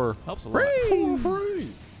 For helps a lot. For free.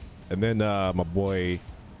 And then my boy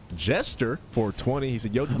Jester, 420, he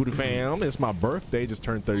said, yo, Jaboody fam, it's my birthday. Just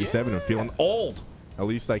turned 37 and feeling old. At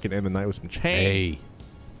least I can end the night with some Chang. Hey,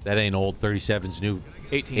 that ain't old. 37's new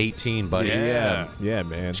 18. buddy. Yeah,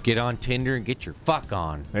 man. Just get on Tinder and get your fuck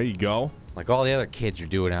on. There you go. Like all the other kids are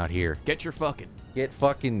doing out here. Get your fucking. Get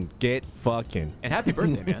fucking. Get fucking. And happy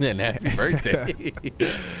birthday, man. And happy birthday.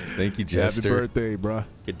 Thank you, Jester. Happy birthday, bruh.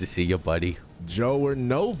 Good to see you, buddy. Joe or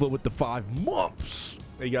Nova with the 5 months.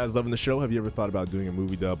 Hey, guys, loving the show. Have you ever thought about doing a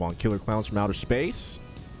movie dub on Killer Clowns from Outer Space?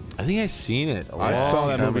 I think I seen it. I saw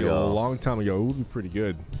that movie ago. a long time ago. It would be pretty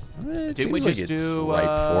good. It Didn't we seems like just it's do?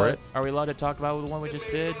 ripe for it. Are we allowed to talk about the one we just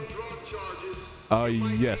did?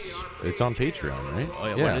 Yes. It's on Patreon, right? Oh,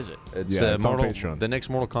 yeah. What is it? It's, Yeah, it's on Mortal, Patreon. the next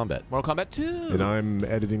Mortal Kombat. Mortal Kombat 2. And I'm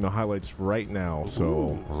editing the highlights right now,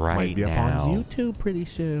 so right might be now. up on YouTube pretty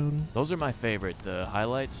soon. Those are my favorite. The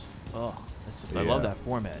highlights. Oh, that's just, I love Yeah. that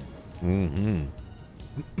format. Mm-hmm.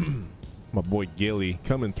 My boy Gilly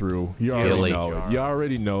coming through. You already Gilly. know it. You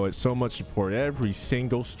already know it. So much support every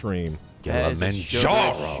single stream. That is a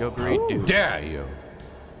Kilimanjaro. sugary dude. Dare you?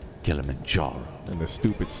 Kilimanjaro. And the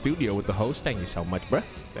stupid studio with the host. Thank you so much, bruh.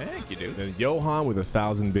 Thank you, dude. Then Johan with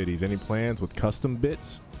 1,000 biddies. Any plans with custom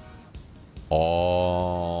bits?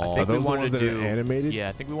 Oh. I Are think we those the wanted ones to that do are animated? Yeah,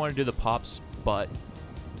 I think we want to do the Pop's butt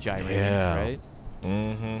gyrating, Yeah. right?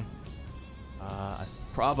 Mm-hmm.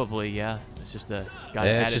 Probably, yeah. It's just a got to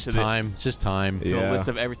Yeah, add it's it just to time. It's just time. the Yeah. list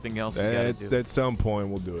of everything else we got to do. At some point,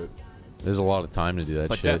 we'll do it. There's a lot of time to do that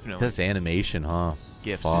But shit. definitely. That's animation, huh?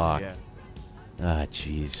 Gifts. Fuck. Yeah. Ah,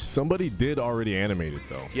 jeez. Somebody did already animate it,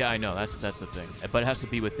 though. Yeah, I know. That's the thing. But it has to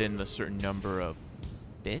be within a certain number of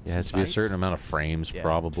bits. It has to be a certain amount of frames, Yeah.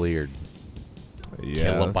 probably, or Yeah, it's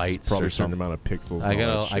Kilobytes probably or a certain something. amount of pixels. I and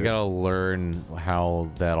all that gotta shit. learn how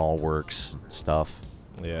that all works. and stuff.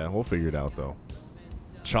 Yeah, we'll figure it out, though.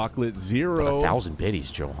 Chocolate But Zero 1,000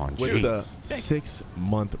 biddies, Johan. with Jeez. the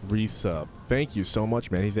 6-month resub. Thank you so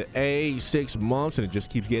much, man. He said, hey, 6 months, and it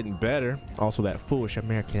just keeps getting better. Also, that foolish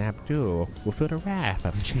American Abdul will feel the wrath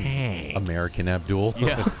of Chang. American Abdul.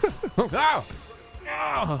 Yeah.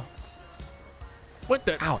 Oh, What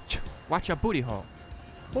the? ouch. Watch your booty hole.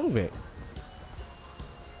 Move it.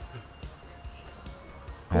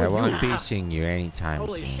 I won't be seeing you anytime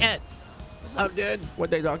Holy soon. shit. What's up, dude?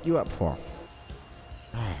 What'd they lock you up for?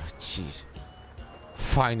 Oh, jeez.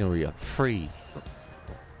 Finally, I'm free.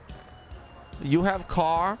 You have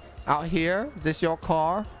car out here? Is this your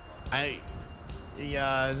car?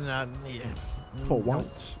 Yeah. For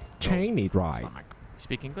once, Chang need ride.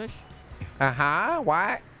 Speak English? Uh-huh.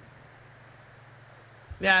 What?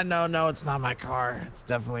 Yeah, no, it's not my car. It's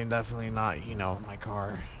definitely not, my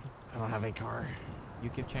car. I don't have a car, You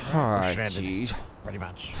give Chang Oh, stranded. jeez. pretty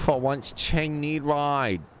much. For once, Chang need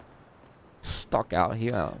ride. Stuck out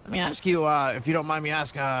here. Let me ask you, if you don't mind me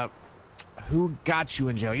asking, who got you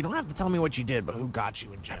in jail? You don't have to tell me what you did, but who got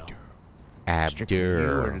you in jail? Strictly you,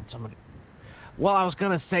 or Abdur. did somebody? Well, I was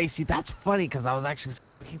gonna say, see, that's funny because I was actually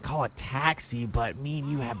we can call it Taxi, but me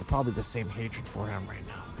and you have probably the same hatred for him right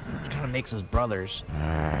now, which kind of makes us brothers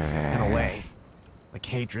in a way, like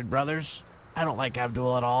hatred brothers. I don't like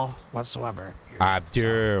Abdul at all whatsoever.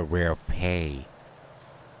 Abdur will pay.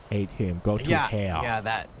 Hate him. Go to hell. Yeah,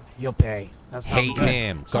 that you'll pay. That's Hate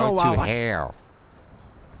him. So, Go to like- hell.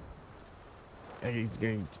 He's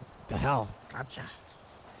going to hell. Gotcha.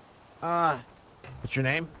 What's your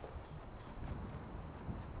name?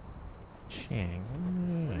 Chang.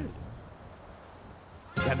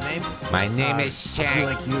 You got a name? My name is I feel Chang.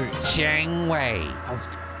 like you're Chang Wei.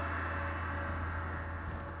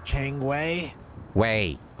 Chang Wei,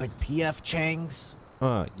 Wei. like PF Chang's.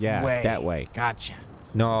 Yeah, Wei. that way. Gotcha.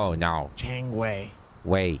 No. Chang Wei.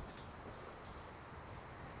 Wei.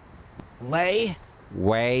 Lei.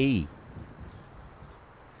 Wei.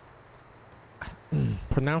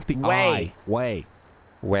 Pronounce the Way. I. Way.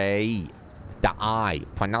 Wei. The I.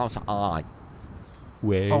 Pronounce I.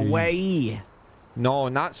 Way. Or Wei. No,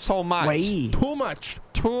 not so much. Wei. Too much.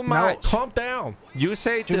 Too much. Calm down. You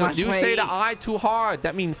say Too much you say the Wei. I too hard.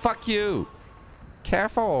 That means fuck you.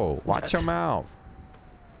 Careful. Watch your mouth.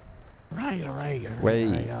 Right.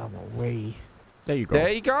 Wei. Wei. There you go.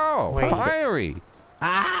 There you go. Wei. Fiery.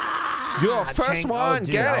 Ah! You're the first Chang- one.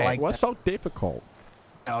 dude, Get I it. like What's so difficult?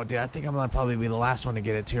 Oh, dude, I think I'm gonna probably be the last one to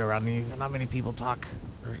get it too around these. Not many people talk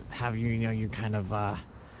or have your kind of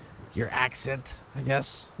your accent, I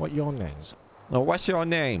guess. What your name? Well, what's your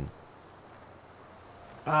name?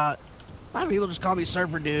 A lot of people just call me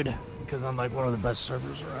Surfer Dude because I'm like one of the best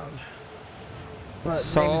surfers around. But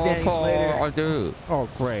So maybe Danny for Slater. dude. Oh,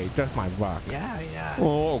 great. That's my rock. Yeah.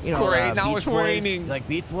 Oh, You know, great. Now Beach it's Boys, raining. Like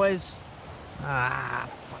Beach Boys.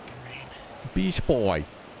 Fucking rain. Beach Boy.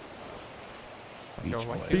 Beach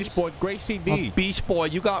Boys. Beach Boys, great CD. Beach Boy.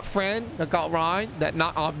 You got friend that got ride that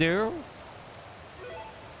not up there?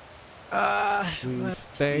 Let's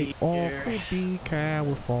Stay see off here. the beach,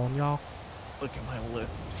 California. Look at my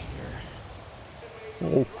lips here.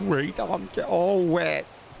 Oh, great. I'm all wet.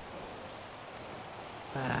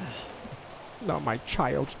 Not my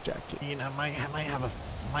child's jacket. I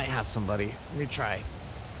might have somebody. Let me try.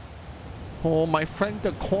 Oh, my friend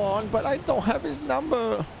Daquan, but I don't have his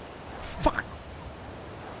number. Fuck.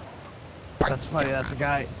 That's funny. That's the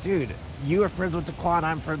guy, dude. You are friends with Daquan.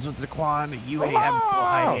 I'm friends with Daquan. You hate Abdul.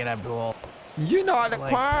 I hate Abdul. You know Like,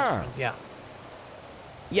 Daquan. yeah.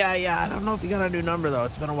 Yeah, I don't know if he got a new number, though.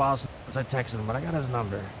 It's been a while since I texted him, but I got his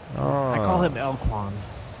number. Oh. I call him El Quan.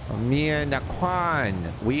 Me and Quan,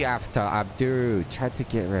 we after Abdul try to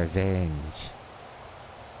get revenge.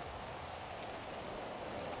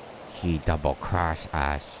 He double-crossed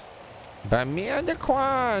us. But me and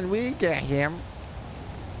Quan, we get him.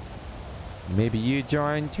 Maybe you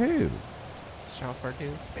join too. Chauffeur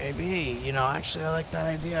dude. Maybe. You know, actually, I like that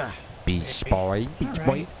idea. Beach boy. Beach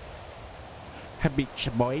boy. Beach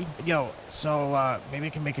boy. Yo, so maybe I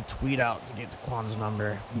can make a tweet out to get the Quan's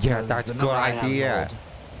number. Yeah, because that's the a good number I have is idea. old.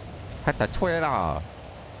 Hit the Twitter.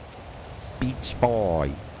 Beach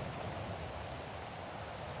boy.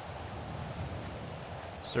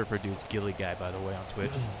 Surfer dude's Gilly guy, by the way, on Twitch.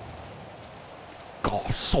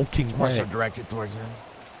 God, soaking More so wet. directed towards him.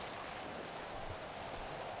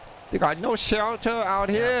 They got no shelter out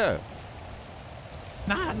here.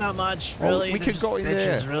 Nah, not much, Oh, really. we They're could just go in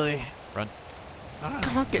bitches, there. really. Run.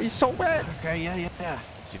 God, getting so wet. Okay, yeah. Did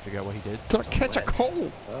you figure out what he did? Gonna catch a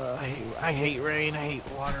cold. I hate rain. I hate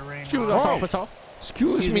water rain. Excuse Oh, us, officer.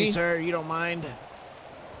 Excuse me. sir. You don't mind?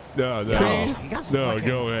 No, no. Please? You got some No, fucking-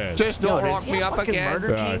 go ahead. Just Yo, don't does lock he me have up fucking again.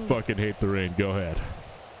 Murder I King? fucking hate the rain. Go ahead.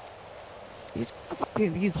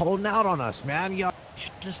 He's holding out on us, man. Yo,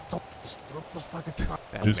 just throw those fucking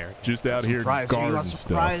Bad Just, American. just out here fries. You guarding want some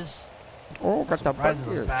stuff. fries? Oh, got the Some fries in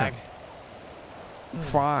this burger. bag.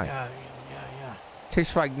 Fine. Yeah.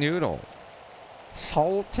 Tastes like noodle.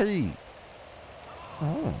 Salty.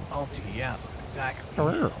 Oh. Salty, yeah, exactly.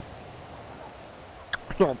 So,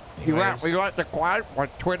 you Anyways. like the quiet on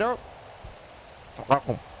Twitter?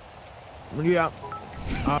 Yeah.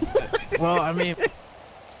 Well, I mean,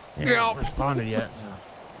 he Yeah. hasn't responded yet.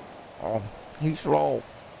 Oh, he's slow.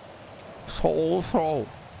 So slow.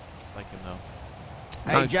 Like him, though.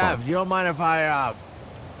 Hey, Nice Jeff, one. you don't mind if I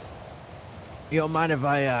you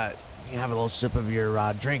have a little sip of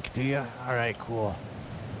your drink, do you? All right, cool.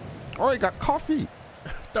 Oh, he got coffee.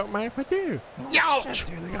 Don't mind if I do. Ouch! Shit,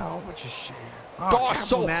 dude, they got a whole bunch of shit. Oh, God, careful,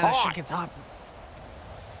 so man. That hot. shit gets hot.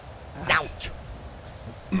 Ouch!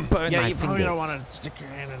 Burn Yeah, my you probably finger. don't want to stick your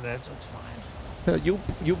hand in there, so it's fine.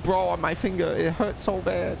 You blow on my finger. It hurts so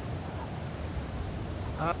bad.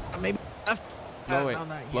 Maybe left. Blow it. No,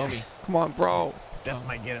 not Blow yet. me. Come on, bro. Jeff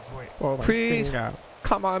might get it for you. Oh, my Please. finger.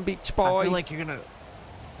 Come on, beach I boy. feel like you're gonna.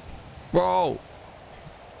 Bro.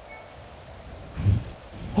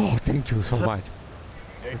 Oh, thank you so much.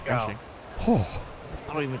 There you Refreshing. go. Oh,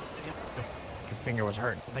 I don't even think your finger was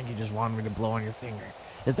hurt. I think you just wanted me to blow on your finger.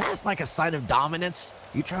 Is that like a sign of dominance?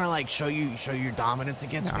 You trying to like show your dominance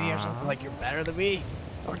against me or something? Like you're better than me? Is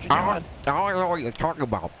that what you're I doing? don't know what you're talking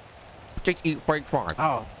about. Just eat french fries.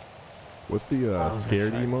 Oh, What's the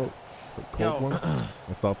scared sorry. emote? The Yo. cold one?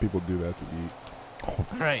 I saw people do that to eat. all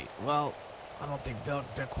right. Well, I don't think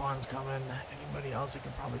Daquan's coming. Anybody else I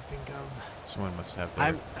could probably think of? Someone must have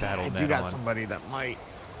I their battle do net got on. somebody that might.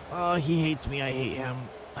 Oh, he hates me. I hate him.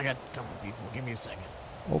 I got a couple people. Give me a second.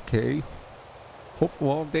 Okay.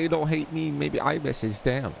 Well, they don't hate me. Maybe I message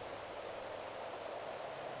them.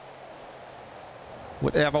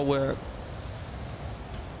 Whatever work.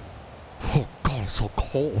 Oh, God, it's so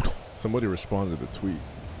cold. Somebody responded to the tweet.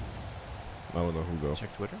 I don't know who though.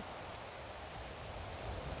 Check Twitter.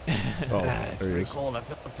 Oh, It's there he pretty is. cold. I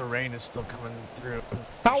feel like the rain is still coming through.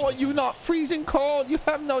 How are you not freezing cold? You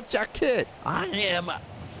have no jacket. I am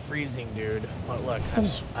freezing, dude. But look,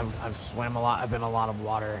 I've swam a lot. I've been in a lot of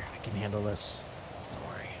water. I can handle this. Don't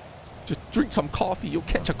worry. Just drink some coffee. You'll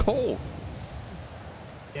catch a cold.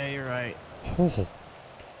 Yeah, you're right. Oh,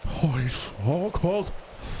 it's so cold.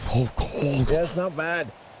 So cold. Yeah, it's not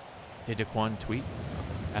bad. Did Daquan tweet?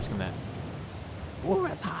 Ask him that. Ooh,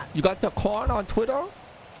 that's hot. You got the corn on Twitter?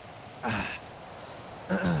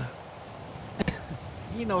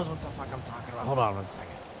 He knows what the fuck I'm talking about. Hold on one second.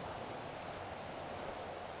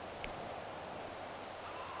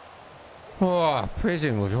 Oh,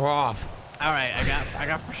 prison was rough. All right, I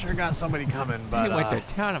got for sure got somebody coming, but He went to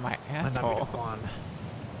town on my might not be asshole. Daquan.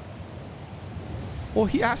 Well,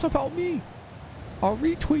 he asked about me. I'll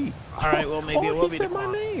retweet. All right, well maybe it will he be said my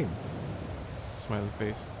Daquan. name. Smiley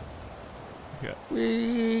face. Yeah.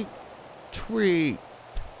 Retweet.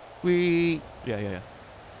 Retweet. Yeah.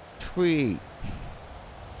 Retweet.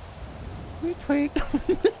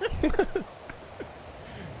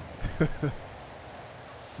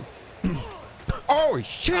 Oh,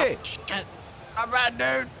 shit. Oh, shit. I'm bad,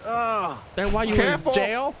 dude. Oh, And why you Careful. in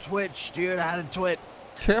jail? Twitch, dude. I had to twit.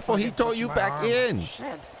 Careful, he Fucking throw touched you my back arm. in.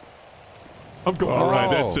 Shit. I'm going. All right,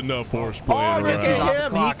 Oh. that's enough horseplay. Oh, look This is off the at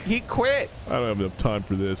him. clock. He quit. I don't have enough time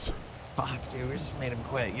for this. Fuck, dude. We just made him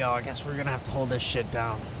quit. Yo, I guess we're gonna have to hold this shit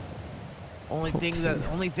down. Only thing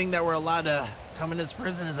that we're allowed to coming to this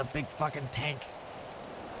prison is a big fucking tank.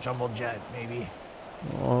 Jumbo jet, maybe.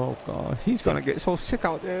 Oh god, he's gonna get so sick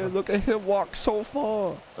out there. Look at him walk so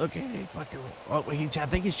far. Okay, fucking. Oh, I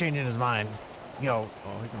think he's changing his mind. Yo.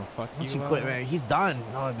 Oh, he's gonna fuck once you he quit, up. man, he's done.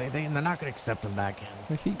 No, they're not gonna accept him back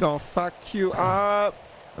in. He gonna fuck you up.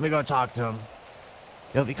 Let me go talk to him.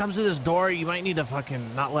 Yo, if he comes through this door, you might need to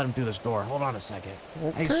fucking not let him through this door. Hold on a second.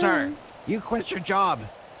 Okay. Hey, sir, you quit your job.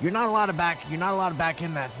 You're not allowed to back. You're not allowed to back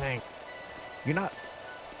in that thing. You're not.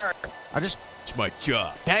 Sir, It's my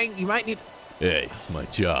job. Dang, you might need. Hey, it's my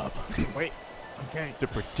job. Wait. Okay. To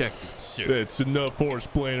protect you, sir. It's enough horse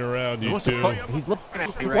playing around, you What's the two. fuck? He's looking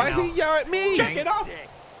at me Why right now. he yell at me? Check it off.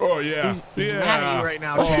 Oh, yeah. He's yeah. mad at you right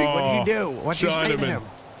now, Chang. What did you do? What did you say to Chinaman. him?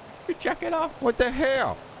 Check it off. What the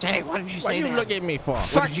hell? Chang, what did you What say you to him? look at me for? What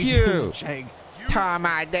Fuck did you. do, Chang?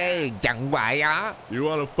 Time day, chẳng vậy á. You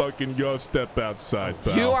want to fucking go step outside,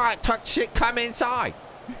 pal? You want to talk shit? Come inside.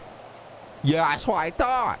 Yeah, that's what I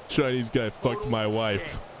thought. Chinese guy fucked my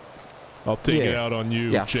wife. I'll take it out on you,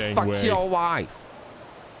 Yeah, Chang fuck Wei. your wife.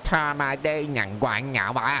 Time day, chẳng quản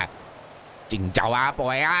ngạo bà. Chỉnh chào á,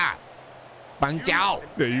 boy á. Bằng chào.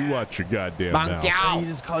 Hey, you watch your goddamn Bằng mouth. chào. He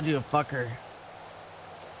just called you a fucker.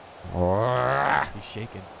 He's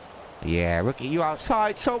shaking. Yeah, look at you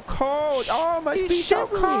outside, so cold. Oh, must be so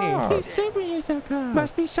cold. He's shivering so cold.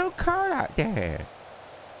 Must be so cold out there.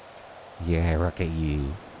 Yeah, look at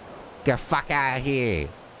you. Get the fuck out of here.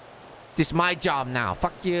 This is my job now.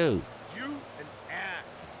 Fuck you. You an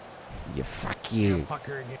ass. Yeah, fuck You you.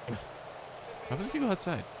 fucker again. How about you go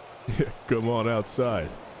outside? Come on outside.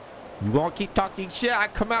 You won't keep talking shit. I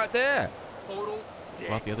come out there. Total dick.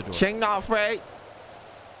 Go out the other door. Chang not afraid.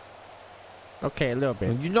 Okay, a little bit.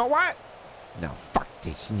 And you know what? Now fuck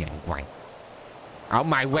this Yang Guan. Out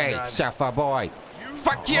my way, God. Surfer boy.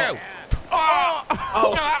 Fuck you.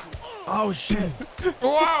 Oh. Oh shit.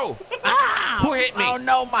 Whoa. Who hit me? Oh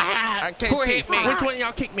no, my hat. I can't Who see. hit me? Which one of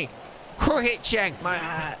y'all kicked me? Who hit Chang? My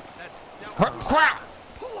hat. Crap.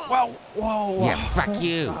 Whoa, whoa. Yeah, fuck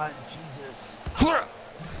you. God, Jesus.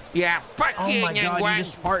 Yeah, fuck Oh you, my Yang God, you Guan.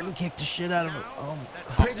 just Spartan kicked the shit out of him. Oh,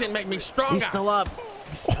 Prison make me stronger. he's still up.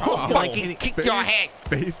 Fucking kick your head.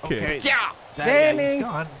 Face kick. Okay. Yeah. Yeah, Danny. he's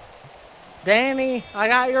gone. Danny, I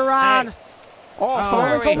got your rod. Hey. Oh, Someone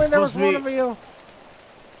sorry. told me there was Supposed one to of you.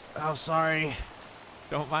 Oh, sorry.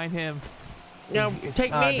 Don't mind him. No,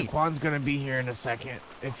 take me. Daquan's gonna be here in a second.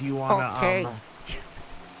 If you wanna, Okay.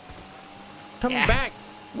 Come back.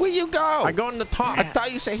 Where you go? I go in the top. I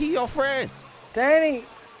thought you said he your friend. Danny,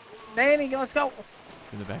 let's go.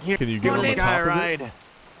 In the back. Here, Can you give get on this the guy top a of it? ride.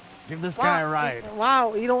 Give this guy a ride.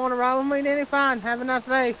 Wow, you don't want to ride with me, Danny? Fine. Have a nice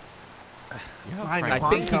day. Yeah, Fine, Frank. I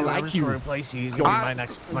think he Daquan's like coming you. to replace you. He's gonna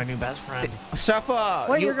be my new best friend. Suffer.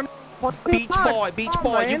 Wait, you, you're gonna. What, Beach come on. boy, beach Come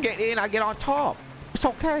boy. on, You man. get in, I get on top. It's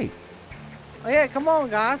okay. Oh, yeah, come on,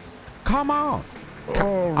 guys. Come on.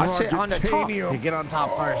 Oh, I'll sit on the top. You get on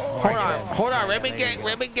top first. Hold on. Let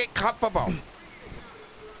me get comfortable.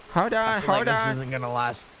 Hold on, Like hold this on. isn't gonna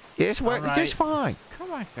last. It's working Alright. just fine.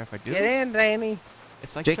 Come on, Surfer, dude. Get in, Danny.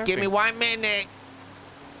 It's like Just give me surfing. 1 minute.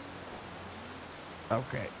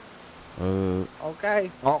 Okay.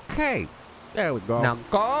 Okay. Okay. There we go. Now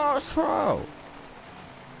go slow.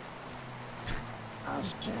 Oh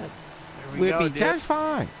shit. There we We'll go, be dude. just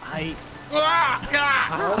fine. I,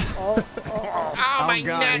 Oh, oh my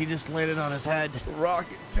god, neck. he just landed on his head.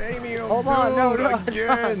 Rocketanium, Hold on, no, dude, no,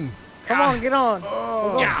 again. Come on, get on. We're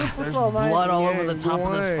going Yeah. super There's slow, man. blood all over the Yang top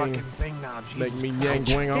of this Guang. fucking thing now. Make Jesus me Christ. yang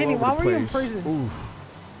gwang all Danny, over why the were you in place. prison? Ooh.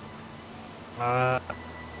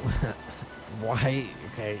 Why?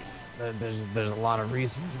 Okay, there's a lot of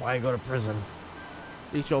reasons why I go to prison.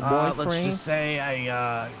 It's your Let's boyfriend. just say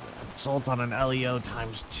I assault on an LEO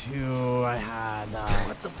 ×2. I had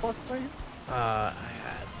What the fuck, man? I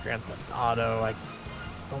had Grand Theft Auto. I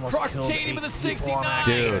almost killed Rocketanium 8 with a people 69. on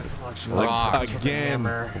Dude, accident. Actually, Rock. with a Again.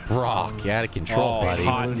 hammer. Rock, you out of control, Oh, buddy.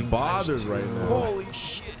 hot Including and bothered ×2. right now. Holy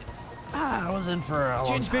shit. I was in for a long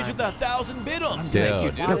Ginge bitch time. with 1,000 bidums. Dude. Thank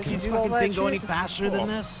you, dude. Why Can did this you do all fucking that thing go any shit? faster than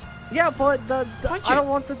this? Yeah, but Punch I it. don't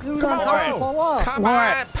want the dude Come on on. top to fall off. Come What?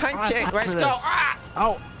 on, punch Alright, it. after Let's this. go. Ah,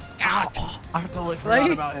 Oh, out, I totally forgot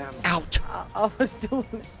Right? about him. out. I was doing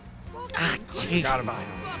it. Ah, jeez. Forgot about him.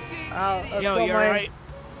 Let's Yo, go, you man. alright?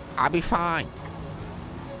 I'll be fine.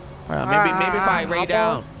 Well, maybe if I lay hop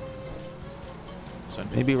down,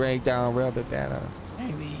 Sunday. maybe lay down a little bit better.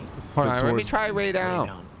 Maybe. Hold on, let me towards- try lay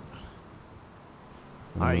down.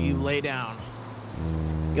 Alright, you lay down.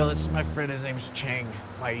 Yo, this is my friend. His name's Chang.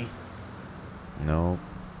 Why? No.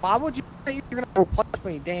 Why would you say you're gonna replace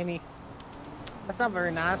me, Danny? That's not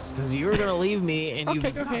very nice. Because you were gonna leave me, and Okay,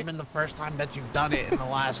 you've okay. been the first time that you've done it in the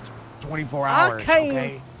last 24 hours. I came.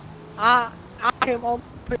 Okay. I I came all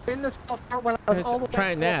in this when I was all the way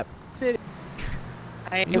Try a nap. city.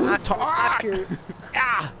 You talk. If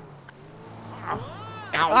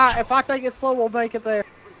I take it slow, we'll make it there.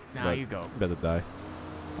 Now you go. Better die.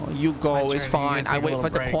 Oh, you go. My It's turn. fine. You I take a wait little for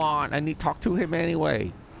the break. Quan. I need to talk to him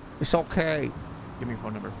anyway. It's okay. Give me your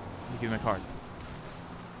phone number. You give me my card.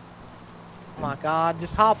 Oh my God,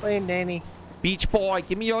 just hop in, Danny. Beach Boy,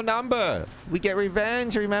 give me your number. We get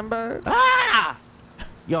revenge, remember? Ah!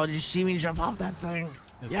 Yo, did you see me jump off that thing?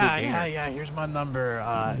 That's Yeah, good yeah, gainer. yeah. Here's my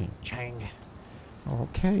number, Chang.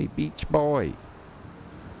 Okay, Beach Boy.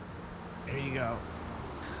 There you go.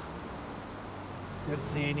 Good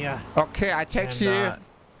seeing ya. Okay, I text And, you.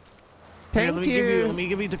 Thank let you. me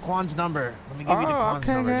give you Daquan's number. Let me give you Oh, Daquan's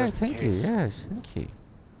okay, number. yeah, just in thank you. case. Yes, thank you.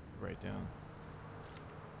 Write down.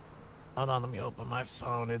 Hold on, let me open my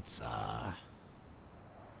phone. It's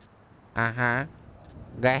Uh-huh.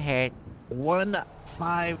 Go ahead.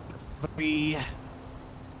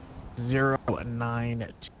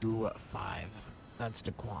 1530925. That's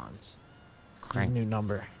Daquan's. His new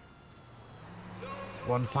number.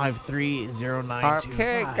 1530925.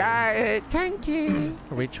 Okay, got it. Thank you.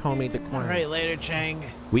 Rich homie All decline. right, later, Chang.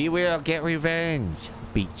 We will get revenge,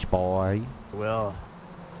 Beach Boy. Will.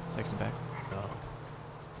 Text him back.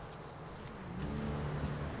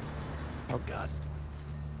 Oh God.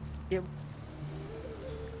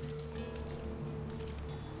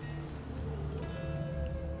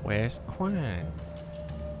 Where's Quan?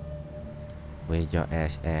 Where's your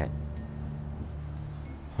ass at?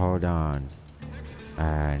 Hold on.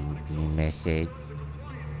 New message.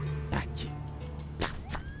 Gotcha.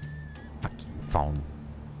 Fucking phone.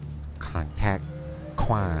 Contact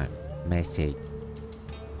Quan. Message.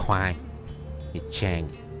 Quan. It's Chang.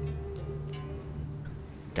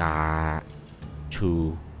 Got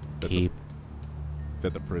to keep It's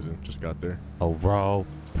at the prison. Just got there. a raw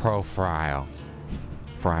profile.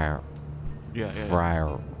 Friar. Yeah.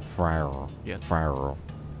 Friar. Yeah. Friar.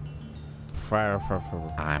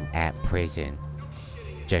 I'm at prison.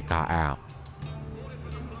 Check her out.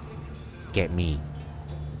 Get me.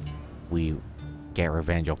 We get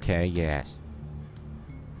revenge, okay? Yes.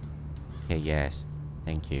 Okay, yes.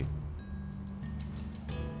 Thank you.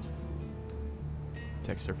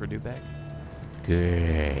 Text her for do back.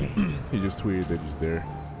 Good. He just tweeted that he's there.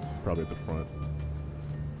 He's probably at the front.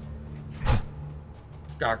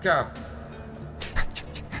 Go.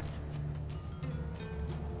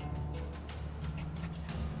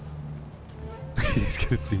 He's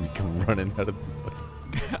gonna see me come running out of the.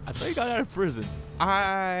 I thought you got out of prison.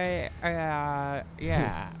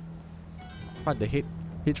 Yeah. What the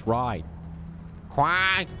hitch ride?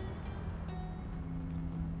 Quan.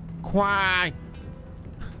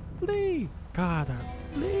 Lee. God,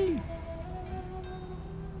 Lee.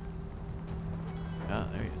 Oh,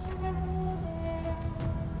 there he is.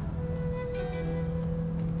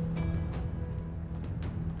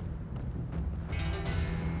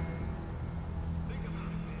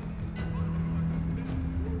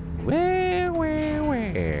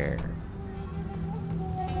 Where?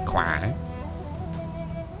 Quan.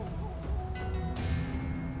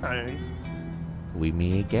 Hey. We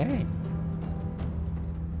meet again.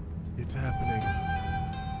 It's happening.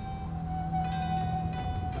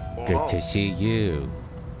 Good to see you.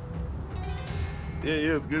 Yeah,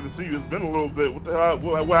 it's good to see you. It's been a little bit. What the hell?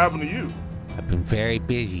 What happened to you? I've been very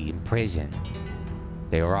busy in prison.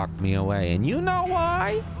 They locked me away, and you know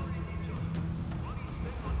why?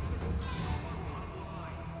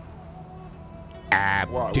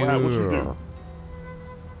 What you do?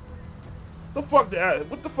 What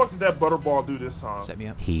the fuck did that butterball do this time? Set me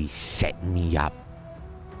up. He set me up.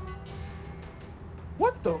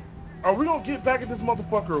 What the? Are we gonna get back at this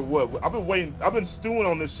motherfucker or what? I've been waiting. I've been stewing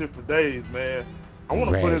on this shit for days, man. I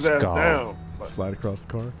want to put his Let's ass go. down. Slide across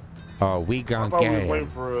the car. Oh, we I gonna thought we get was him. waiting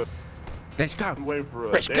for a. Let's go. Waiting for a.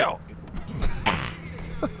 Let's go.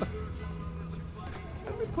 Let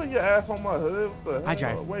me put your ass on my hood. What the hell? I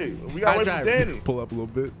drive. Wait, we gotta wait for Danny. Pull up a little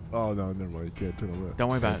bit. Oh no, never mind. You can't turn on left. Don't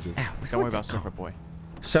worry about it. Gotcha. Don't worry about Surfer Boy.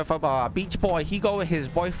 Surfer Beach Boy, he go with his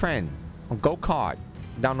boyfriend on go-kart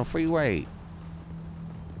down the freeway.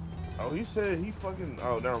 Oh, he said he fucking.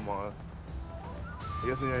 Oh, never mind. I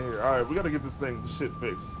guess he ain't here. All right, we gotta get this shit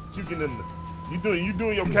fixed. You getting in? You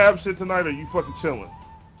doing your cab shit tonight, or you fucking chilling?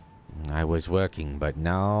 I was working, but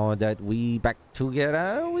now that we back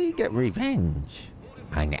together, we get revenge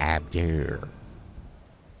on Abdur.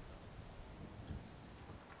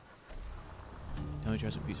 Tell me you're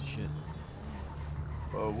a piece of shit.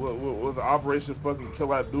 What was the Operation fucking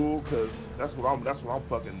Kill Abdul? Cause that's what I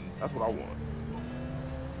want.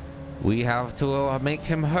 We have to make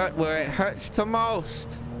him hurt where it hurts the most.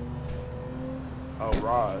 Oh,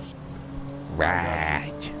 Raj.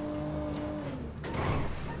 Raj.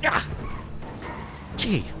 Ah!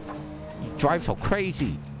 Gee, you drive so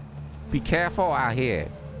crazy. Be careful out here.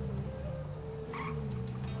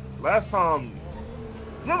 Last time,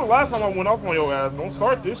 remember last time I went off on your ass? Don't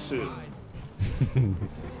start this shit.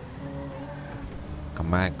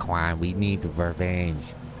 Come on, Quan, we need the revenge.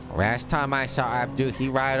 Last time I saw Abdul, he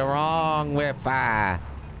ride along with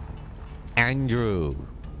Andrew.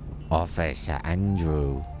 Officer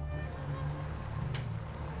Andrew.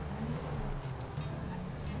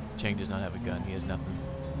 Chang does not have a gun. He has nothing.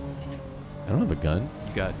 I don't have a gun.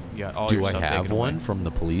 You got all Do your I stuff have taken one away. from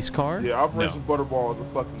the police car? Yeah, Operation Butterball is the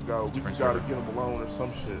fucking go. We just gotta get him alone or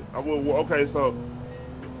some shit. Okay, so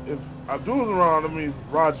if Abdul's around, that means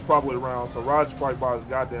Raj is probably around. So Raj is probably by his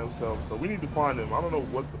goddamn self. So we need to find him. I don't know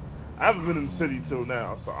what. I haven't been in the city till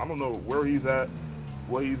now, so I don't know where he's at,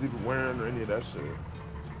 what he's even wearing, or any of that shit.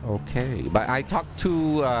 Okay, but I talked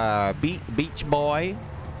to Beach Boy,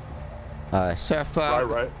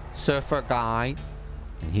 surfer guy,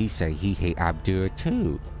 and he said he hate Abdul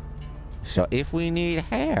too. So if we need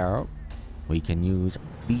help, we can use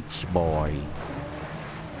Beach Boy.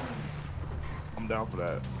 I'm down for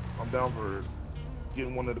that. I'm down for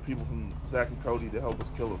getting one of the people from Zach and Cody to help us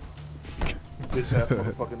kill him. Bitch ass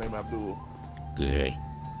motherfucker named Abdul. Good.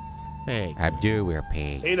 Hey, Abdul will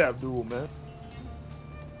pay. Hate Abdul, man.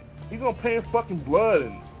 He's gonna pay in fucking blood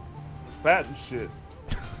and fat and shit.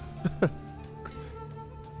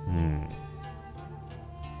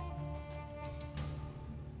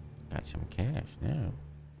 Got some cash now.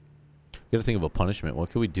 Gotta think of a punishment.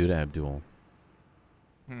 What could we do to Abdul?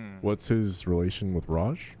 What's his relation with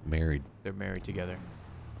Raj? Married. They're married together.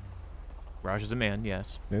 Raj is a man,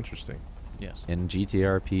 yes. Interesting. Yes. In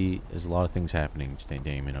GTRP, there's a lot of things happening,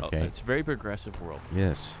 Damon, okay? It's a very progressive world.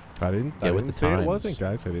 Yes. I didn't say times. it wasn't,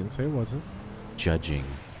 guys. I didn't say it wasn't. Judging.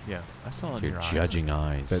 Yeah, I saw it in Your your judging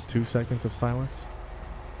eyes. That 2 seconds of silence.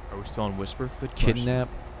 Are we still on Whisper? Good question. Kidnap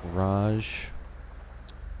Raj.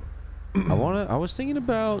 I was thinking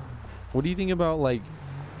about, what do you think about, like,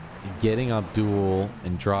 getting Abdul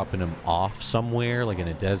and dropping him off somewhere, like in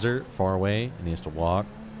a desert, far away, and he has to walk?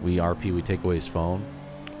 We take away his phone.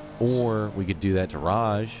 Or we could do that to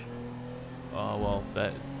Raj. Well,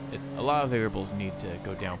 a lot of variables need to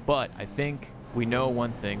go down. But I think we know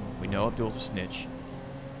one thing. We know Abdul's a snitch,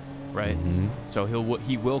 right? Mm-hmm. So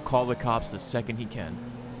he will call the cops the second he can.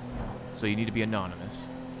 So you need to be anonymous.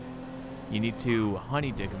 You need to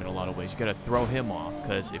honey dick him in a lot of ways. You got to throw him off,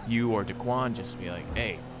 because if you or Daquan just be like,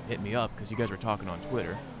 hey, hit me up, because you guys were talking on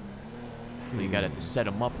Twitter. So you got to set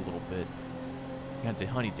him up a little bit. You have to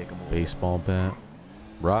honey dick him a little Baseball bat.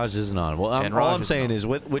 Raj isn't on. Well, And all Raj I'm isn't saying on. is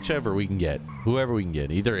whichever we can get, whoever we can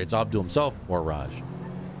get. Either it's Abdul himself or Raj.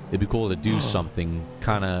 It'd be cool to do something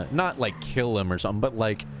kind of, not like kill him or something, but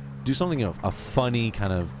like do something of a funny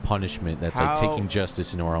kind of punishment that's like taking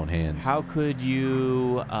justice into our own hands. How could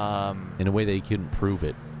you, in a way that he couldn't prove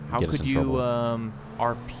it. how get us could in you, trouble.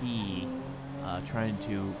 RP trying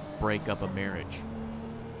to break up a marriage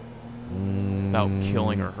without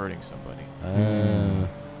killing or hurting somebody?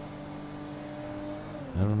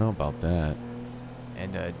 I don't know about that.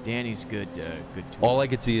 And Danny's good tool. All I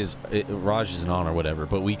could see is Raj isn't on or whatever,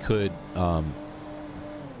 but we could, I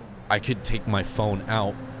could take my phone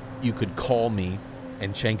out. You could call me,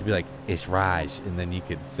 and Chang could be like, "It's Raj," and then you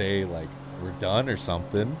could say like, "We're done" or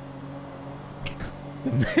something.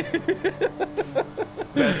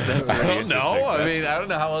 That's I pretty don't know. interesting. I mean, I don't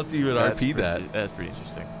know how else you would RP that. That's pretty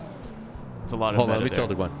interesting. It's a lot of. Hold on, let meta me tell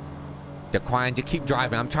there. the one. Daquan, just keep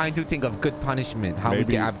driving. I'm trying to think of good punishment. How we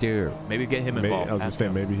Maybe- get Abdul? Maybe get him I involved. was just Ask saying,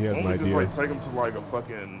 him. maybe he has an Why don't we idea. just like take him to like a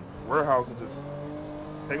fucking warehouse and just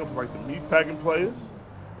take him to like the meat packing place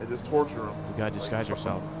and just torture him. We gotta disguise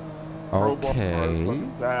ourselves. Okay.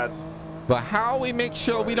 Bad. But how we make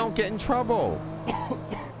sure we don't get in trouble?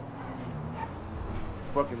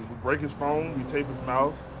 Fucking we break his phone, we tape his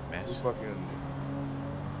mouth. Mess.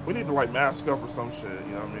 We need to like mask up or some shit,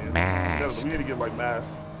 you know what I mean? Mask. We need to get like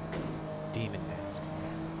masks. Demon mask.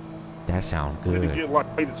 That sounds We need to good. get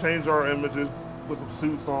like to change our images, put some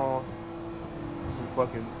suits on, some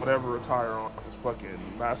fucking whatever attire on, just fucking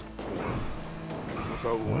mask.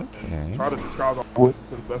 So Okay. try to disguise our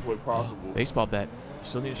voices in the best way possible. Baseball bat. You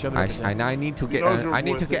still need to shove it up his head. I need to get. knows your I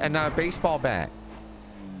need to voice get is- another baseball bat.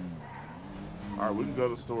 All right, we can go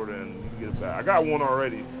to the store then. You can get it back. I got one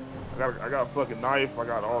already. I got a fucking knife. I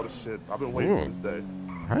got all this shit. I've been waiting for this day.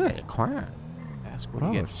 Hey, quiet. Ask where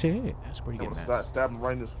you Oh get. shit. Ask where you I'm get gonna mask. stab him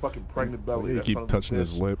right in his fucking pregnant belly. You that keep son of a touching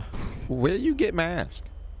his bitch. lip. Where you get masked?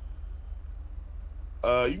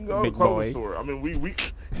 You can go to Big the clothing boy. store. I mean, we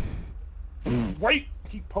Wait,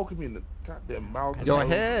 keep poking me in the goddamn mouth. Your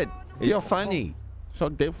head. You're funny. So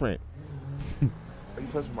different. Are you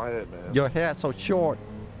touching my head, man? Your hair so short.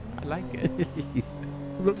 I like it.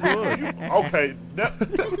 Look good. Okay.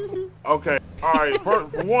 Okay. All right. For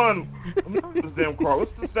one, let me get this damn car.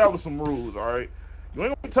 Let's establish some rules. All right. You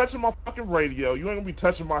ain't gonna be touching my fucking radio. You ain't gonna be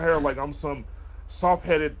touching my hair like I'm some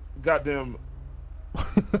soft-headed goddamn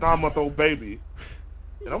 9-month-old baby.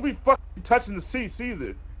 And don't be fucking touching the seats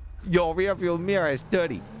either. Your rearview mirror is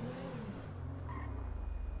dirty.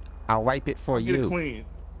 I'll wipe it for you. Get it clean.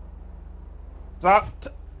 Stop.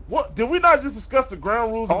 What? Did we not just discuss the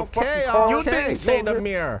ground rules of the fucking car? You didn't say the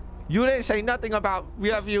mirror. You didn't say nothing about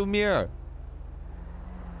rearview mirror.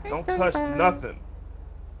 Don't touch nothing.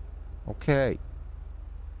 Okay.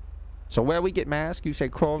 So where we get masks? You say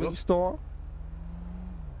clothing store?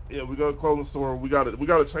 Yeah, we go to the clothing store. We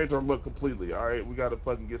gotta change our look completely. All right, we gotta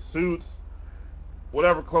fucking get suits,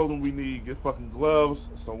 whatever clothing we need. Get fucking gloves,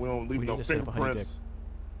 so we don't leave no fingerprints.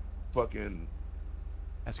 Fucking.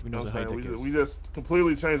 Ask him knows how we just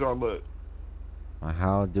completely change our look. Well,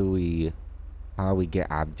 how do we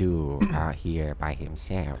get Abdul out here by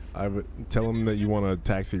himself? I would tell him that you want a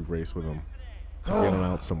taxi race with him to get him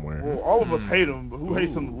out somewhere. Well, all of us hate him, but who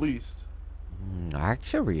hates him the least?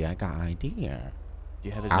 Actually, I got an idea. Do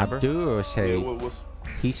you have his number? Abdul say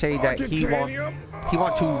he say that he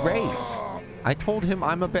want to race. I told him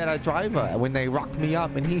I'm a better driver when they rocked me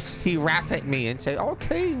up, and he laughed at me and said,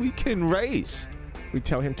 "Okay, we can race." We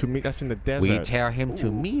tell him to meet us in the desert. We tell him to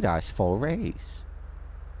meet us for a race.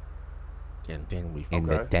 And then we in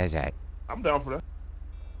the desert. I'm down for that.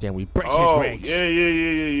 Then we break his legs.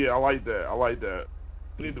 Yeah. I like that.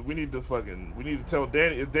 We need to tell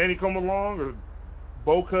Danny. Is Danny coming along or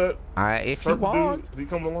Bow Cut? If he wants. Is he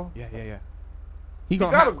coming along? Yeah. He's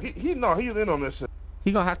in on this shit.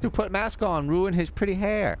 He gonna have to put mask on, ruin his pretty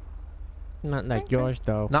hair. Not like yours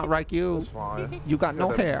though. Not like you. That's fine. You got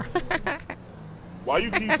no hair. Why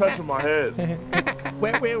you keep touching my head?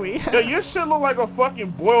 Where we? Yeah, your shit look like a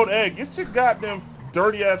fucking boiled egg. Get your goddamn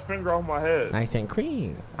dirty ass finger off my head. Nice and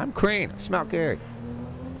clean. I'm clean. Smell good.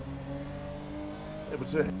 Yeah,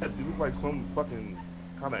 but your head, you look like some fucking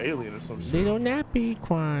kind of alien or some shit. Little nappy,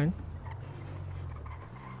 Quan.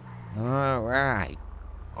 All right.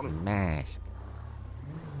 Mask.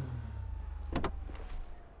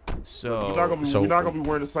 So we're not gonna be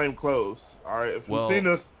wearing the same clothes. All right. If you've seen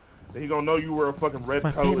us, then he gonna know you wear a fucking red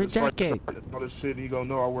coat and jacket and other shit. And he gonna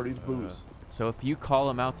know I wear these boots. So if you call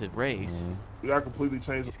him out to race, we gotta completely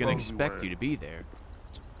change. He's gonna expect you to be there.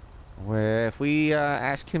 Well, if we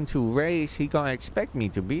ask him to race, he gonna expect me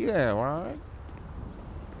to be there, right?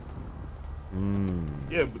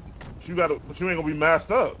 Yeah, but you ain't gonna be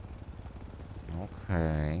masked up.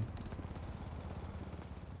 Okay.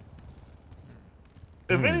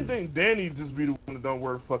 If anything, Danny just be the one that don't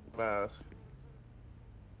wear a fucking mask.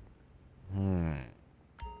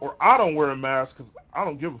 Or I don't wear a mask because I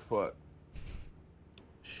don't give a fuck.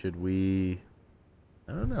 Should we?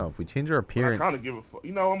 I don't know. If we change our appearance, I kind of give a fuck.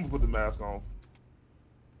 You know, I'm gonna put the mask on.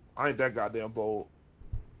 I ain't that goddamn bold.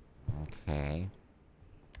 Okay.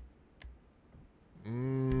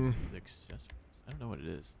 Accessories. I don't know what it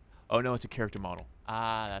is. Oh no, it's a character model.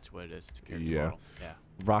 Ah, that's what it is. It's a character model. Yeah.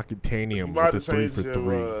 Rocketanium with a 3 for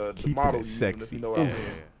 3. Keep it sexy. Character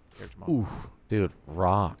model. Oof. Dude,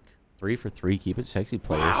 rock. 3 for 3. Keep it sexy,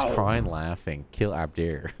 players. Crying, laughing. Kill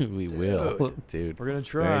Abdir. We will, dude. We're gonna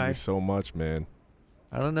try. Thank you so much, man.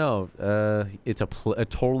 I don't know. It's a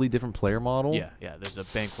totally different player model. Yeah. There's a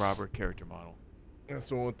bank robber character model. That's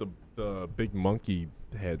the one with the big monkey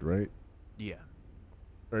head, right? Yeah.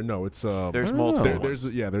 Or no, it's There's multiple. There's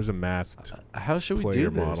a masked. How should we do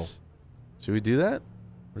this? Model. Should we do that?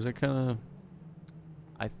 Or is it kind of?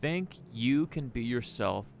 I think you can be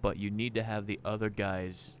yourself, but you need to have the other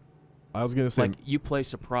guys. I was gonna say, like, you play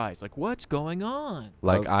surprise. Like, what's going on?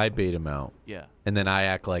 Like, I bait him out. Yeah. And then I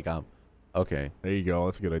act like I'm okay. There you go.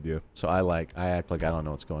 That's a good idea. So I act like I don't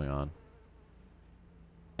know what's going on.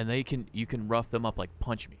 And you can rough them up, like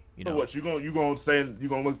punch me. You know So what? You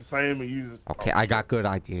gonna look the same and you just Okay, I got good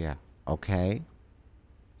idea. Okay.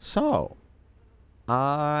 So,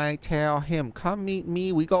 I tell him, come meet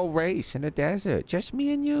me. We go race in the desert. Just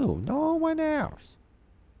me and you. No one else.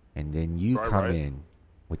 And then you come in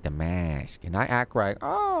with the mask. And I act like,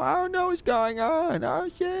 oh, I don't know what's going on. Oh,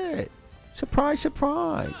 shit. Surprise,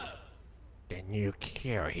 surprise. Then you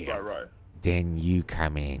kill him. Right. Then you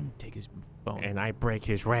come in. Take his phone. And I break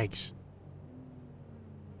his legs.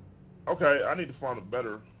 Okay, I need to find a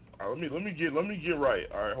better. Let me get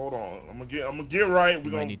right. All right, hold on. I'm gonna get right.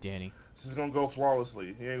 We might need Danny. This is gonna go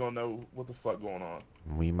flawlessly. He ain't gonna know what the fuck going on.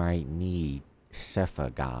 We might need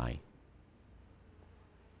Sepha guy.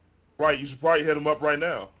 Right, you should probably hit him up right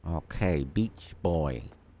now. Okay, Beach Boy.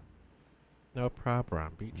 No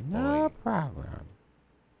problem, Beach Boy. No problem.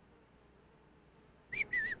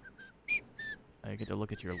 I get to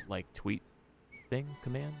look at your like tweet thing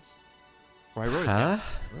commands. Or I wrote it down.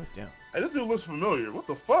 I wrote it down. Hey, this dude looks familiar. What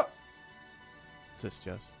the fuck? What's this,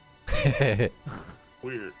 Jess?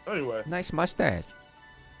 Weird. Anyway. Nice mustache.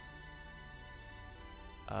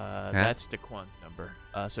 That's Daquan's number.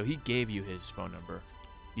 So he gave you his phone number.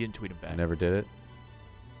 You didn't tweet him back. I never did it.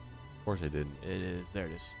 Of course I didn't. It is. There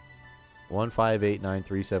it is.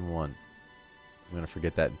 1589371. I'm gonna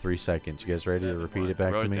forget that in 3 seconds. You guys ready to repeat it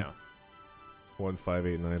back to me?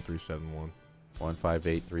 1589371.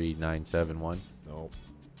 1583971. No.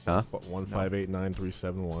 Huh?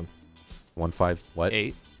 1589371. 15 what?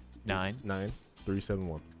 8 9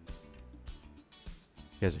 9371.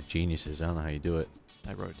 You guys are geniuses. I don't know how you do it.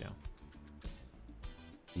 I wrote it down.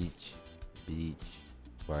 Beach.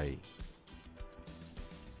 Right.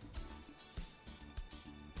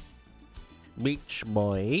 Beach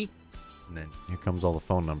Boy. And then here comes all the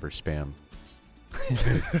phone number spam.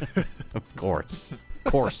 Of course.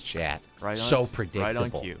 Of course, chat. Right on. So predictable. Right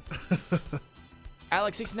on cue.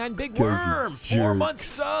 Alex69 Big 'Cause you Worm. 4 jerks. months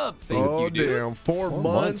sub. Thank Oh, you, dude. damn. 4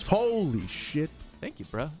 months? Holy shit. Thank you,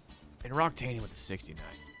 bro. And Rocktanian with the 69.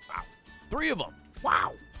 Wow. 3 of them.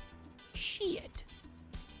 Wow. Shit.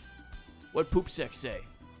 What Poop Sex say?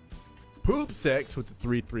 Poop Sex with the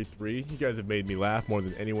 333. You guys have made me laugh more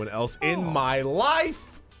than anyone else in my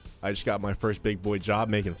life. I just got my first big boy job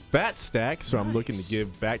making fat stacks, so I'm looking to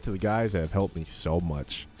give back to the guys that have helped me so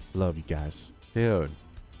much. Love you guys. Dude.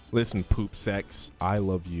 Listen, Poop Sex, I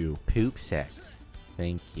love you. Poop Sex.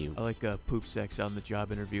 Thank you. I like Poop Sex on the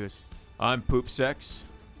job interviews. I'm Poop Sex.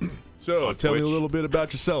 So, On tell me a Twitch. little bit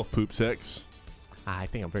about yourself, Poop Sex. I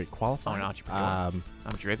think I'm very qualified. I'm an entrepreneur.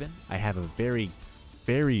 I'm driven. I have a very,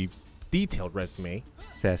 very detailed resume.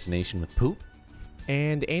 Fascination with poop.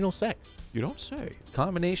 And anal sex. You don't say.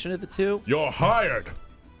 Combination of the two. You're hired.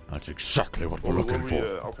 That's exactly what we're What looking we, for.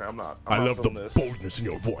 okay, I'm not I love the feeling this. boldness in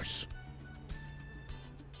your voice.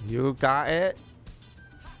 You got it?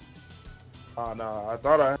 Nah, I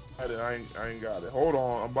thought I had it. I ain't got it. Hold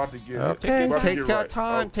on, I'm about to get it. Okay, About to take get your right.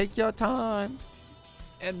 time. Oh, Take your time.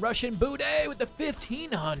 And Russian Booty with the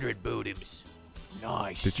 1,500 bootims.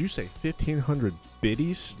 Nice. Did you say 1,500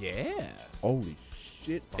 biddies? Yeah. Holy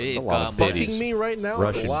shit. Hey, a lot of come on. biddies. Fucking me right now?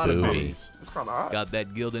 Russian That's a lot of booty. biddies. It's kind of hot. Got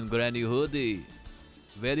that Gildan Granny hoodie.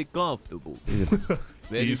 Very comfortable.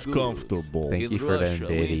 Very He's good. comfortable. Thank In you for them Russia,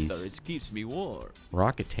 biddies. winter, it keeps me warm.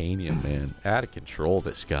 Rocketania, man. Out of control,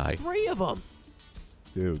 this guy. 3 of them.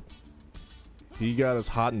 Dude. He got us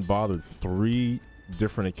hot and bothered 3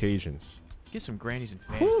 different occasions. Get some grannies and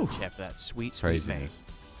fannies in the chat for that sweet, sweet May. Craziness.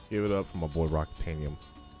 Give it up for my boy Rocketanium.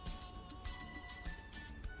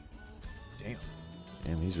 Damn.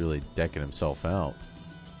 Damn, he's really decking himself out.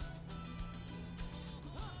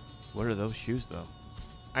 What are those shoes, though?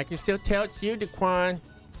 I can still tell it's you, Daquan.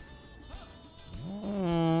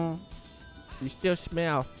 You still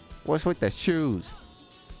smell. What's with the shoes?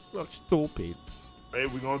 Look stupid. Hey,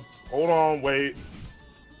 we gonna hold on, wait.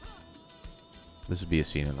 This would be a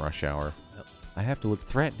scene in Rush Hour. Yep. I have to look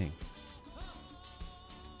threatening.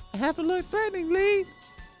 I have to look threatening, Lee.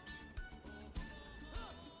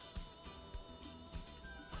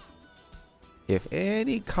 If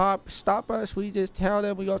any cop stop us, we just tell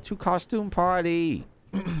them we go to costume party.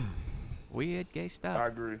 Weird gay I stuff.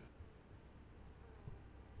 agree.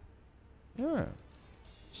 Yeah.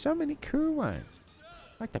 So many cool ones.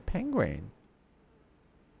 Like the penguin.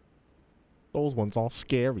 Those ones all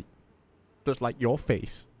scary. Just like your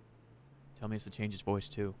face. Tell me it's to change his voice,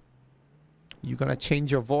 too. You gonna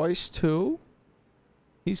change your voice too?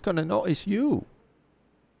 He's gonna notice you.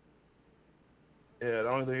 Yeah, the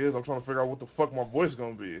only thing is I'm trying to figure out what the fuck my voice is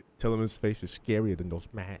gonna be. Tell him his face is scarier than those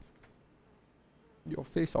masks. Your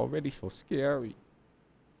face already so scary.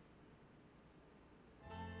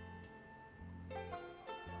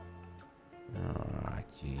 Ah,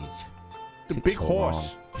 jeez. The Takes big so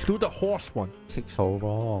horse. Do the horse one. Takes so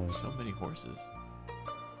long. So many horses.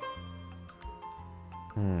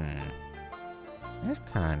 That's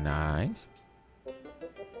kind of nice.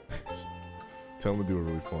 Tell him to do a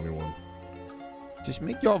really funny one. Just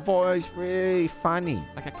make your voice really funny.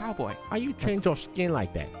 Like a cowboy. Why you change your skin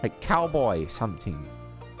like that? Like cowboy something.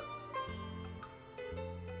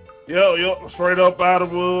 Yo, straight up out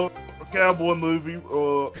of a cowboy movie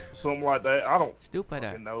or something like that. I don't Stupid.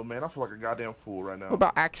 fucking know, man. I feel like a goddamn fool right What now.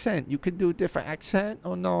 about accent? You can do a different accent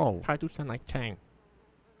or no? Try to sound like Chang.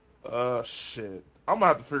 Shit. I'm gonna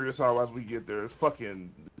have to figure this out as we get there. It's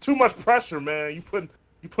fucking too much pressure, man. You putting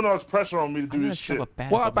You put all this pressure on me to I'm do gonna this shove shit. a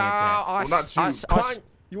bat What up man's ass. about Well, not you.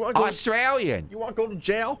 You want to go? Australian? You want to go to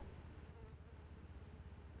jail?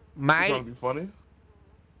 You trying to Mate? be funny?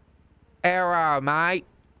 Error, mate.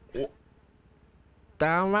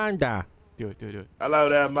 Down under. Do it, do it, do it. Hello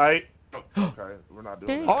there, mate. Okay, we're not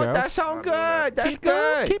doing Oh, that. that sounds Not doing that. good. That's Keep going,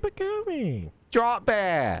 good. keep it going. Drop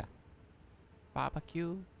bear.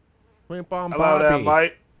 Barbecue. Shrimp on Hello there, Barbie.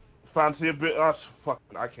 mate. Fancy a bit? Oh, fuck,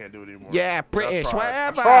 I can't do it anymore. Yeah, British, I tried.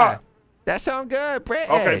 whatever. I tried. That sound good, British.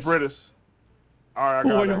 Okay, British. All right, I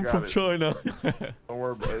got it. I I'm got from it. China. Don't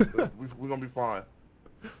worry about it. We're gonna be fine.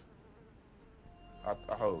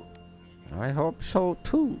 I hope. I hope so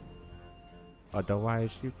too.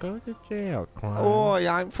 Otherwise, you go to jail, clown. Oh,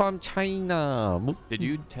 I'm from China. Did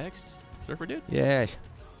you text Surfer Dude? Yes.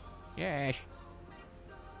 Yes.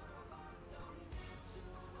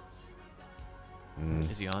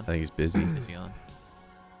 Is he on? I think he's busy. Is he on?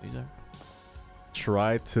 He's there.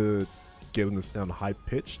 Try to get him to sound high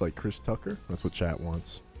pitched like Chris Tucker. That's what chat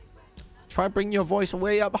wants. Try bring your voice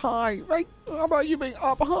way up high. Right? How about you being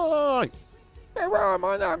up high? Hey, where am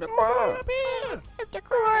I now? Up here. It's the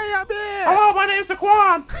way up here. Hello, my name's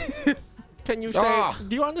Daquan. Can you say? Ah.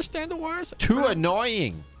 Do you understand the words? Too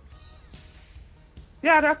annoying.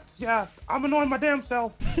 Yeah, I'm annoying my damn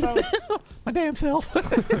self. So. My damn self.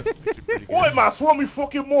 Oi, man, swallow me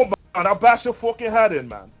fucking more, man. I'll bash your fucking head in,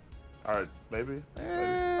 man. All right, maybe.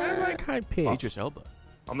 I like high pitch. Idris Elba.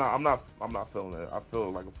 I'm not feeling it. I feel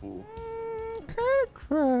like a fool.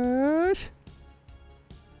 Crush.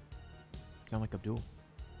 Sound like Abdul.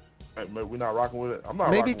 Hey, man, we're not rocking with it. I'm not.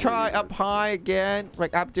 Maybe rocking try with it. up high again,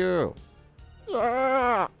 like Abdul.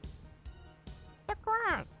 Yeah.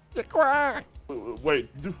 The crack.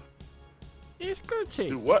 Wait, do It's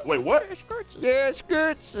Gucci. what? Wait, what? It's Gucci. Yes,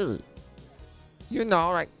 Gucci. You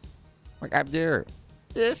know, like Abdul.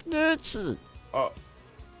 Yes, Gucci.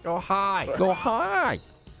 Go high. Go high.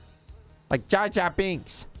 Like Jar Jar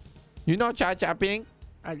Binks. You know Jar Jar Binks?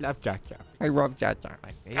 I love Jack Jack. I love Jar Jar.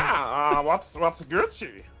 What's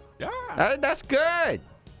Gucci? Yeah. That's good.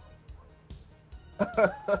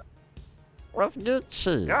 What's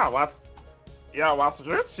Gucci? What's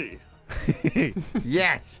Gucci?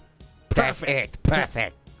 Yes. That's it.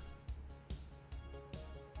 Perfect.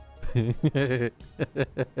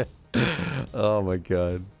 Oh my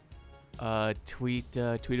god. Tweet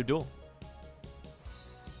Abdul.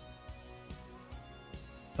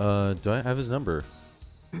 Do I have his number?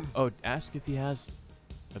 Oh, ask if he has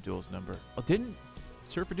Abdul's number. Oh, didn't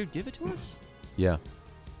Surfer Dude give it to us? Yeah,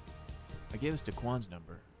 I gave us Daquan's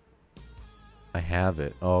number. I have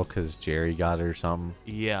it. Oh, because Jerry got it or something.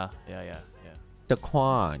 Yeah.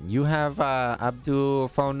 Daquan, you have Abdul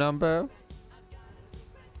phone number?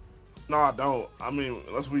 No, I don't. I mean,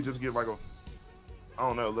 unless we just get like a, I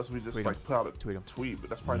don't know. Unless we just Tweet like him. put out a Tweet him. tweet, but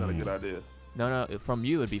that's probably not a good idea. No, from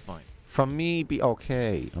you it'd be fine. From me, be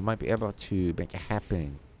okay. I might be able to make it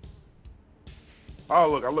happen. Oh,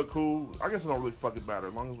 look, I look cool. I guess it don't really fucking matter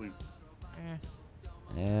as long as we.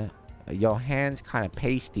 Yeah. Your hand's kind of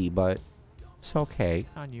pasty, but it's okay.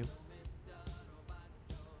 On you.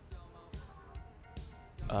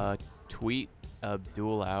 Tweet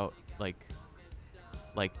Abdul out, like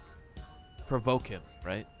provoke him,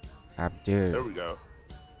 right? There Abdul, we go.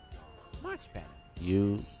 Much better.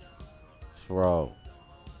 you throw.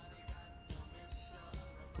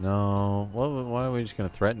 No. Why are we just gonna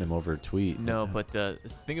threaten him over a tweet? No, but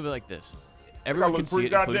think of it like this. I Everyone look can see pretty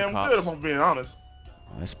it, including goddamn good if cops. I'm being honest.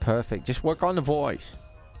 That's perfect. Just work on the voice.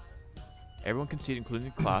 Everyone can see it,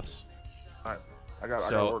 including the cops. I gotta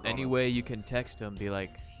So work on any it. way you can text him, be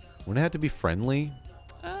like, Wouldn't it have to be friendly?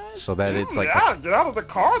 So that it's like. Yeah, get out of the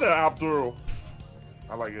car there, Abdul.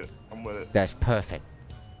 I like it. I'm with it. That's perfect.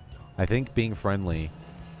 I think being friendly.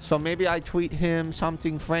 So maybe I tweet him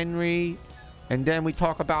something friendly, and then we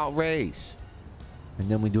talk about race. And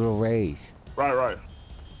then we do a race. Right.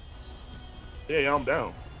 Yeah, I'm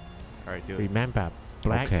down. all right, do it. Remember,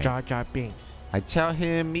 Black Okay. Jar Jar Binks. I tell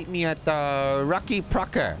him, meet me at the Rocky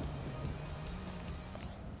Prucker.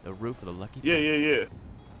 The roof of the Lucky. Yeah.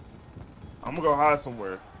 I'm gonna go hide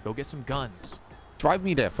somewhere. Go get some guns. Drive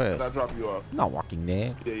me there And first. I'll drop you off. I'm not walking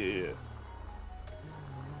there. Yeah.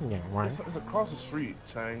 Yeah, right. It's across the street,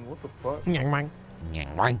 Chang. What the fuck? Yeah,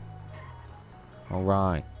 right. All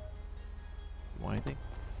right. You want anything?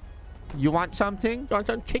 You want something? Want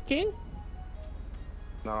some chicken?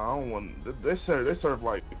 No, I don't want. They serve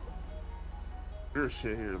like weird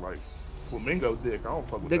shit here, like flamingo dick. I don't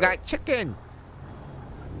fuck with They that. got chicken.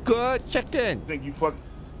 Good chicken. Think you fuck?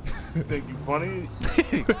 You think you funny?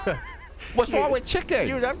 What's wrong with chicken?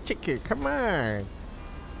 You love chicken. Come on.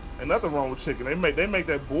 Ain't nothing wrong with chicken. They make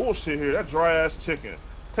that bullshit here. That dry ass chicken.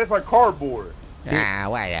 Tastes like cardboard. Ah,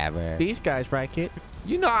 whatever. These guys like it.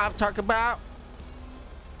 You know what I'm talking about.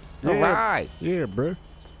 Yeah. All right. Yeah, bro.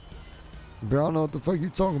 Bro, I don't know what the fuck you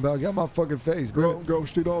talking about. Get out my fucking face, bro. Go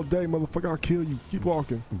shit all day, motherfucker. I'll kill you. Keep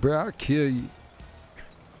walking. Bro, I'll kill you.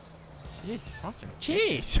 Jesus, want some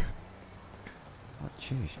cheese? Oh,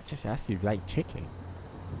 jeez. Just ask you if you like chicken.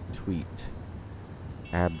 Tweet.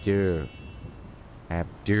 Abdur.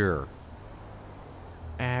 Abdur.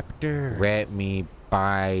 Let me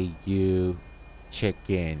buy you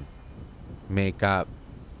chicken. Make up.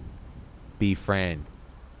 Be friend.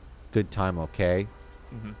 Good time, okay?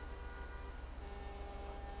 Mm-hmm.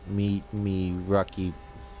 Meet me, Rucky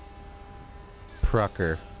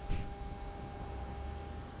Prucker.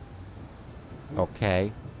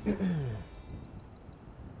 Okay.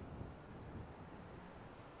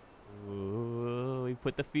 Ooh, we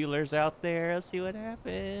put the feelers out there. Let's see what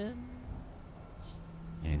happens.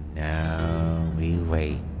 And now we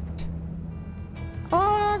wait.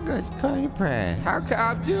 Oh, good plan. How could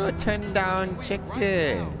Abdul turn down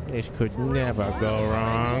chicken? This could never go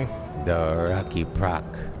wrong. The Rucky Pruck.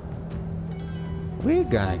 We're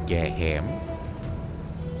gonna get him.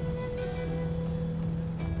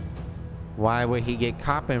 Why would he get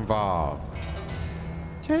cop involved?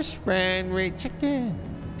 Just friendly chicken.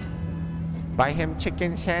 Buy him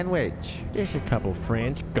chicken sandwich. There's a couple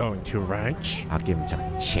friends going to lunch. I'll give him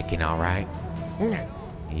some chicken, all right?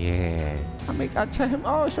 Yeah. I'll tell him,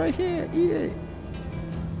 oh, it's right here. Eat it.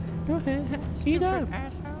 Go ahead, eat up.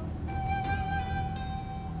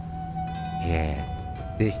 Yeah.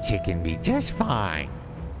 This chicken be just fine.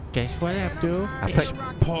 Guess what, Abdul? It's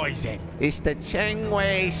poison. It's the Chang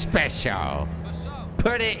Wei special.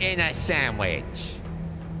 Put it in a sandwich.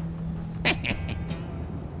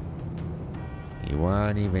 You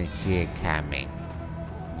won't even see it coming.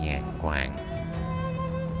 Yan Guang.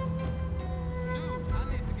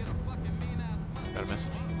 Got a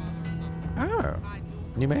message. Oh.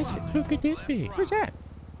 New message. Who could this be? Who's that?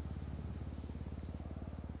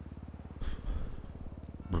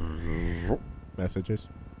 Messages.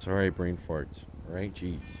 Sorry, brain farts. All right,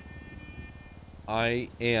 jeez. I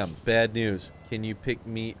am. Bad news. Can you pick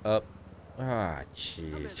me up? Ah,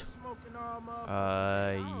 jeez.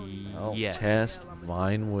 Yes. Test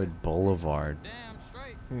Vinewood Boulevard.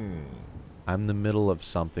 I'm in the middle of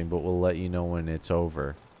something, but we'll let you know when it's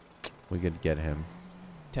over. We could get him.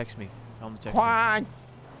 Text me. Tell him to text Quan! me.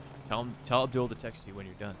 Tell Abdul to text you when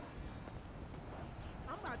you're done.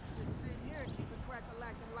 I'm about to just sit here and keep it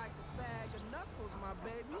crack-a-lacking like a bag of knuckles, my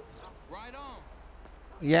baby. Right on.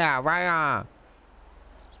 Yeah, right on.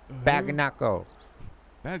 Bag of knuckle.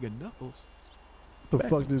 Bag of knuckles? What the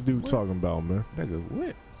fuck this dude talking about, man? Bag of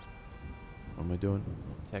what? What am I doing?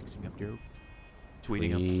 Texting Abdul. Tweeting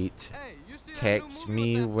him. Tweet. Text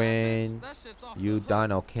me when you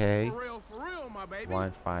done, okay? For real, my baby.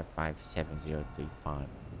 1557035.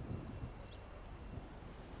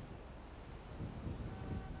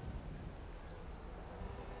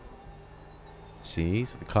 See?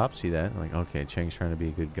 So the cops see that. Like, okay, Chang's trying to be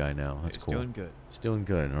a good guy now. That's He's cool. doing good. He's doing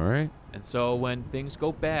good, all right? And so when things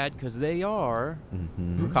go bad, because they are,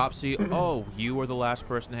 cops see, oh, you were the last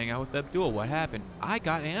person to hang out with Abdul. What happened? I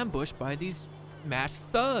got ambushed by these masked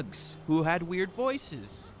thugs who had weird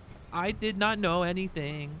voices. I did not know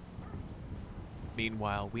anything.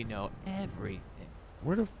 Meanwhile, we know everything.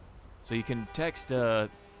 Where the... So you can text, Where'd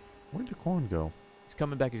Daquan go? he's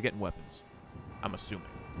coming back, he's getting weapons. I'm assuming.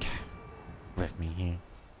 With me here.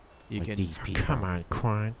 You Like can, these people. Come on,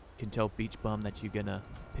 Quan. can tell Beach Bum that you're gonna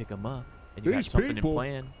pick him up. And you got These something people. in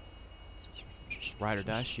plan. Ride or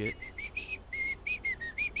die shit.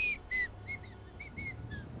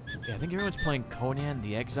 Yeah, I think everyone's playing Conan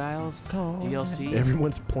the Exiles DLC.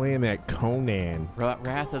 Everyone's playing that Conan.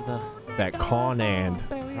 Wrath of the That Conan.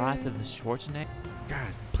 Wrath of the Schwarzenegger. God,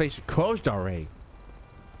 place is closed already.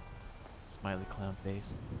 Smiley clown face.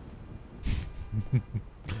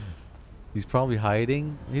 He's probably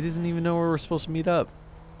hiding. He doesn't even know where we're supposed to meet up.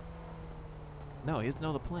 No, he doesn't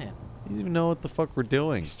know the plan. He doesn't even know what the fuck we're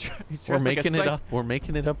doing. He's We're dressed like a making it psych- up. We're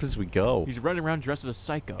making it up as we go. He's running around dressed as a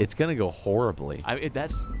psycho. It's gonna go horribly.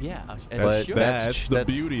 That's yeah. As But it should. that's the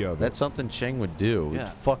beauty of it. That's something Chang would do. He'd Yeah.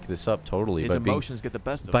 fuck this up totally His by being, emotions get the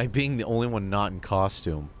best of by him. being the only one not in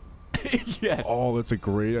costume. Yes. Oh, that's a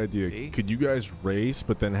great idea. See? Could you guys race,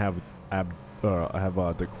 but then have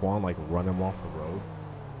Daquan like run him off the road?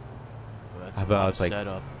 That's How a lot about of it's like-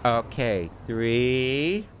 setup. Okay,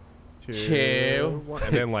 3, 2, one.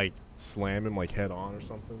 And then like slam him like head on or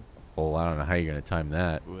something, Well, I don't know how you're gonna time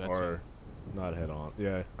that. Ooh, that's or not head on.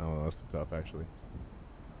 Yeah, I don't know. That's too tough actually.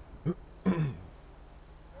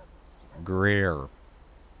 Greer.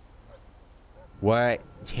 What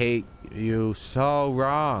take you so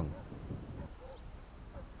wrong?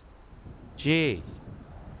 Jeez.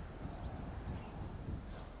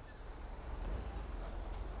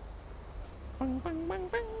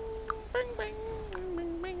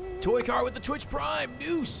 Toy car with the Twitch Prime,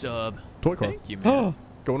 new sub. Toy car. Thank you, man.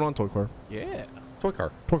 Going on, toy car. Yeah. Toy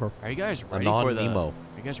car. Toy car. Are you guys ready for the? Are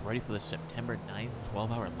you guys ready for the September 9th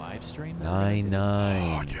 12-hour live stream? 9/9.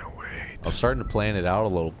 Oh, I can't wait. I'm starting to plan it out a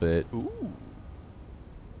little bit. Ooh.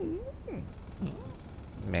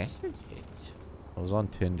 Messages. I was on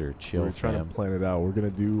Tinder. Chill, We're trying fam. to plan it out. We're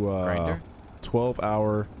gonna do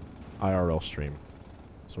 12-hour IRL stream.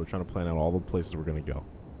 So we're trying to plan out all the places we're gonna go.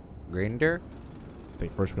 Grinder? I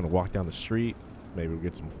think first we're gonna walk down the street. Maybe we'll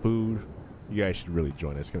get some food. You guys should really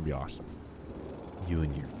join us. It's gonna be awesome. You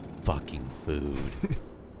and your fucking food.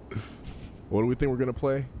 What do we think we're gonna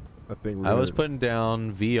play? I think I was putting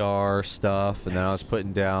down VR stuff, and then I was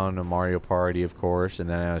putting down a Mario Party, of course, and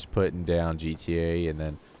then I was putting down GTA, and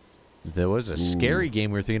then there was a scary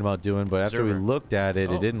game we were thinking about doing, but after we looked at it,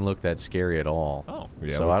 it didn't look that scary at all. Oh.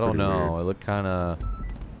 Yeah, so I don't know. weird. It looked kind of,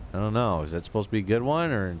 I don't know. Is that supposed to be a good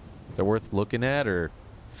one, or is it worth looking at, or?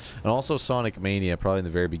 And also Sonic Mania, probably in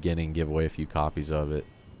the very beginning, give away a few copies of it.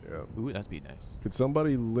 Yeah. Ooh, that'd be nice. Could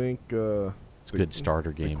somebody link? It's a good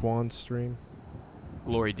starter game. The Quan stream.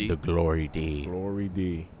 Glory D. The Glory D. Glory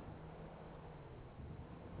D.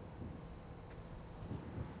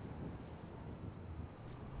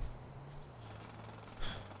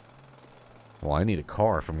 Well, I need a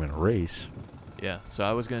car if I'm going to race. Yeah, so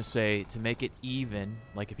I was going to say, to make it even,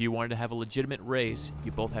 like if you wanted to have a legitimate race,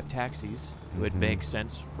 you both have taxis. It would make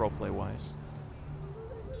sense roleplay-wise.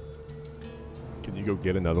 Can you go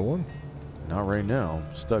get another one? Not right now.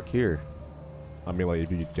 I'm stuck here. I mean, like,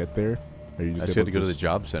 if you could get there, or you I just just able have to go to the just-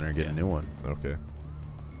 job center and get a new one. Okay.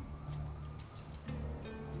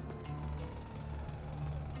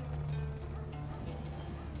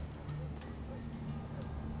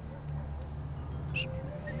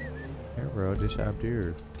 Hey, bro, just out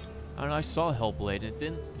here. I don't know, I saw Hellblade, and it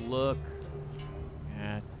didn't look...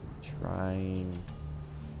 Trying.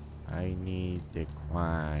 I need the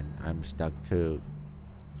Quan. I'm stuck too.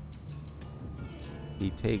 He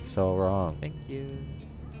takes so wrong. Thank you.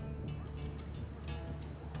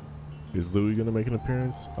 Is Louis gonna make an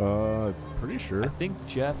appearance? Pretty sure. I think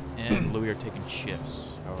Jeff and Louis are taking shifts,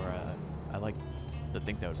 or I like to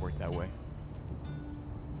think that would work that way.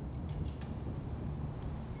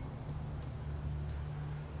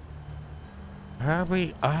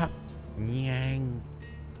 Hurry up, Yang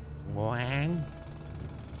Wang.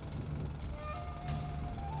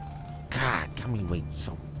 God, got me waiting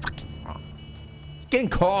so fucking long. It's getting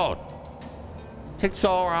cold. Takes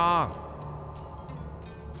so long.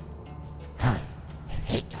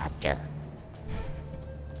 Helicopter.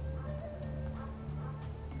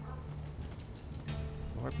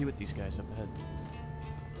 RP with these guys up ahead.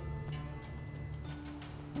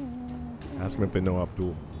 Ask them if they know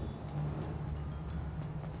Abdul.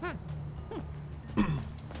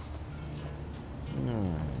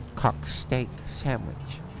 Cock steak sandwich.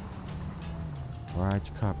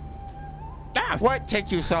 Large cup. Ah, what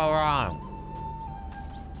take you so long?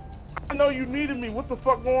 I know you needed me. What the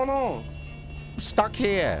fuck going on? I'm stuck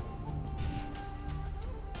here.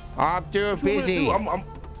 Abdul What you want me to busy. do? I'm all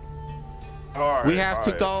right, We have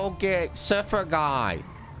to all go get Surfer Guy.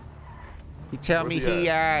 He tell me Where's he he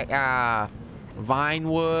at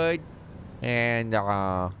Vinewood and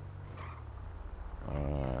At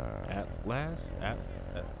last,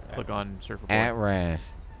 Click on Surfer Boy. at Rest.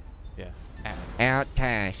 Yeah. At. Out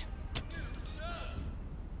Tash.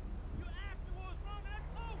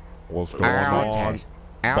 What's going Out on? Tash.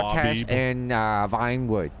 Out Tash Bobby? and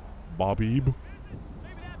Vinewood. Bobby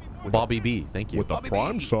Bobby B. Thank you. with the Bobby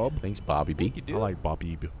prime B. sub. Thanks, Bobby B. You I do. like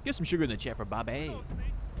Bobby. Get some sugar in the chat for Bobby.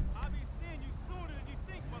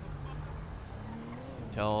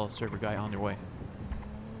 Tell Surfer Guy on their way.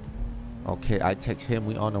 Okay, I text him.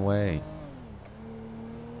 We on the way.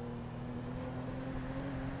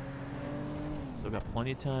 Still got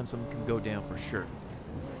plenty of time. Something can go down for sure.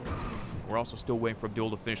 We're also still waiting for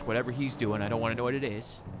Abdul to finish whatever he's doing. I don't want to know what it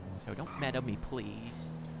is. So don't mad at me, please.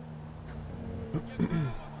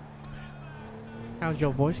 How's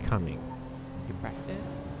your voice coming? You practice?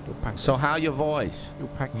 So how your voice?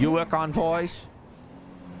 You work on voice?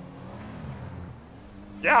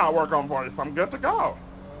 Yeah, I work on voice. I'm good to go.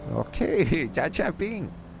 Okay, Cha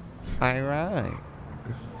Bing. All right.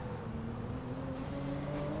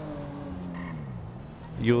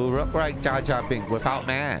 You look like Cha Bing without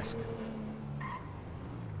mask.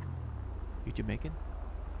 You Jamaican?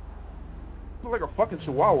 Look like a fucking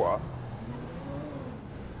chihuahua.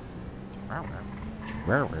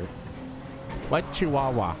 What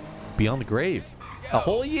Chihuahua? Beyond the grave. A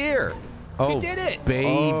whole year. Oh, did it. Baby.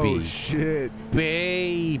 Oh, shit.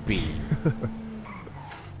 Baby.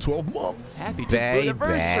 12 months. Happy Baby.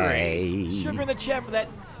 anniversary. Sugar in the chat for that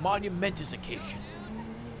monumentous occasion.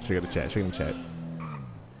 Sugar in the chat. Sugar in the chat.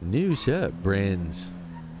 News up, Brens.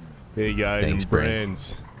 Hey, guys. Thanks, I'm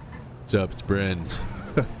Brens. What's up? It's Brens.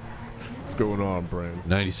 What's going on, Brens?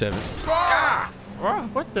 97. Ah!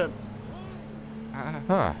 What the?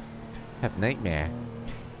 Have nightmare.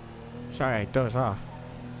 Sorry, I dozed off.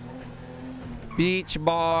 Beach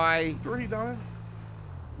boy. Sure he died.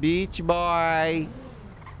 Beach boy.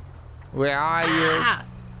 Where are you?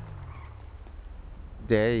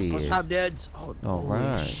 There he What's is. up, dudes? Oh, All holy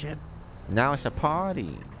right. shit. Now it's a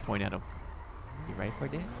party. Point at him. You ready for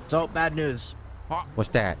this? So, bad news. What's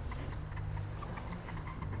that?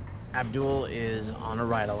 Abdul is on a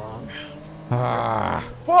ride-along Ah.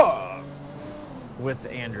 Fuck. with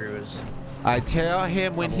Andrews. I tell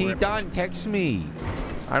him when he done, text me.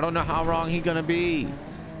 I don't know how wrong he gonna be. You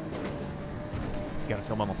gotta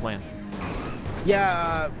film on the plan.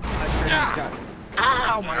 Yeah, my friend just got...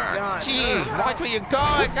 Ow, my God. Jeez, watch where you're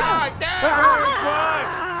going. God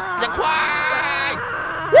damn. The quad.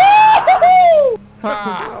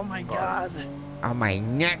 Oh, my God. On my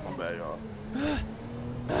neck. I'm bad, y'all.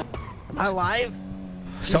 Am I live?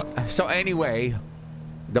 So anyway,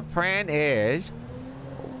 the plan is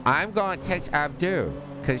I'm gonna text Abdul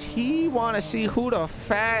because he wanna see who the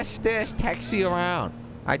fastest taxi around.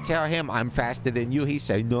 I tell him I'm faster than you. He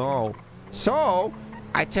say no. So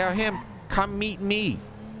I tell him come meet me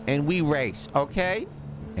and we race, okay?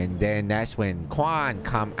 And then that's when Quan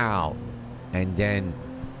come out and then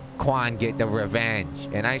Quan get the revenge.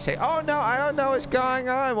 And I say, oh no, I don't know what's going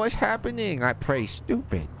on. What's happening? I pray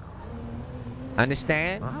stupid.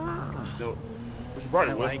 Understand? Yo, it's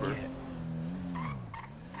probably I like Whisper. it.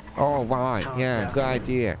 Oh, right. Oh, Yeah, yeah. good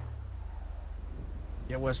idea.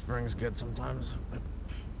 Yeah, whispering's good sometimes.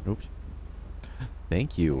 Oops.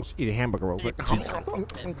 Thank you. Eat a hamburger real quick.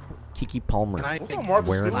 Kiki Palmer. Can I What's up, Marcus?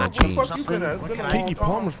 wearing my What the jeans. fuck you been at? It's been a long Kiki time.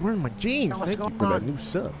 Palmer's wearing my jeans. What's Thank you going for that on? new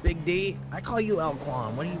sub. Big D, I call you El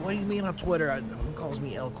Quan. What do you mean on Twitter? Who calls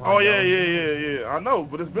me El Quan? Oh yeah. I know,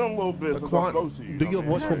 but it's been a little bit since I Quan, spoke to you. do I your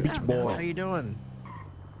mean, voice for hey, Beach How Boy. you doing?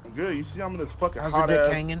 I'm good. You see, I'm in this fucking How's the hot dick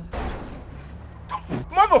ass. hanging?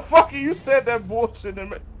 Motherfucker, you said that bullshit.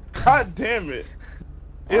 God damn it.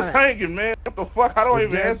 It's What? hanging, man. What the fuck? How do I It's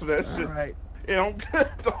even good? answer that shit? All right. Yeah, I'm good.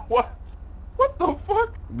 What? What the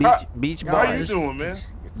fuck? Beach How you Boy. doing, man?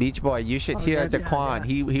 Beach Boy, you should Oh, hear good, Daquan.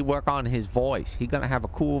 yeah. He work on his voice. He gonna have a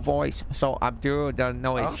cool voice. So Abdul doesn't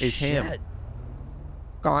know it's him. Shit.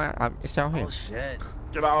 Go on, tell him. Oh shit.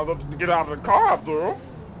 Get out of the car, Abdul.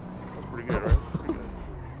 That's pretty good, right?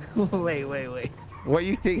 Pretty good. wait. What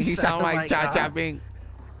you think? He sound like Jar Jar Binks?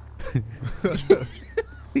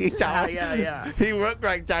 He sound Yeah. He looked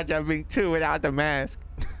like Jar Jar Binks too without the mask.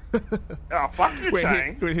 Oh, fuck you,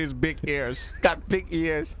 Chang. With his big ears. Got big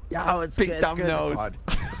ears. Yeah, it's Big good. dumb it's good, nose.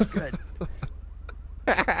 Daquan.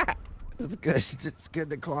 It's good. It's good,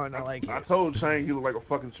 Daquan. I like I it. told Chang he looked like a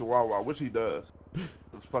fucking chihuahua, which he does.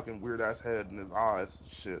 His fucking weird ass head and his eyes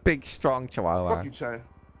and shit. Big strong chihuahua. Fuck you, Chang.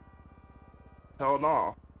 Hell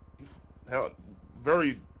no. Hell,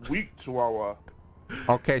 very weak chihuahua.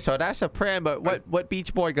 Okay, so that's a plan. But what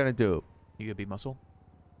Beach Boy gonna do? You gonna be muscle?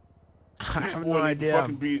 I Beach have Boy no need to idea.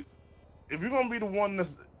 fucking be. If you're gonna be the one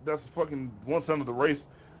that's fucking 1% of the race,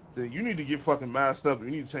 then you need to get fucking masked up.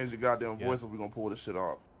 You need to change your goddamn voice if we're gonna pull this shit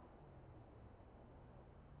off.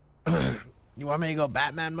 You want me to go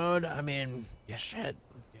Batman mode? I mean, Yeah. shit.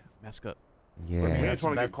 Yeah, mask up. We Yeah. ain't That's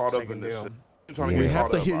trying to the get caught best up I in can this do. shit. Ain't trying to We get have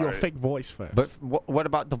caught to up, hear your alright? fake voice first. But what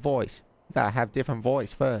about the voice? You gotta have different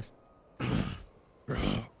voice first.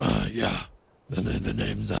 Yeah. The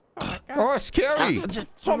name's Oh, scary!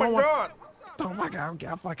 Oh my god! Oh my god!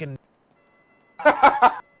 I fucking.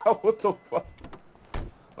 What the fuck?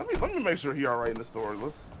 Let me make sure he alright in the story.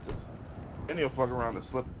 Let's just any fuck around and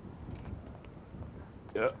slip.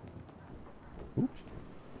 Yep.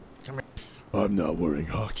 I'm not wearing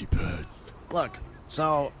hockey pads. Look,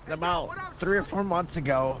 so about 3 or 4 months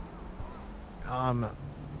ago,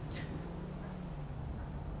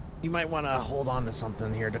 you might want to hold on to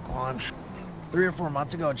something here, Daquan. 3 or 4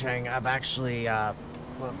 months ago, Chang, I've actually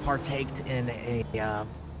partaked in a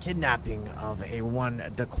kidnapping of a one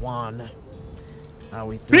Daquan.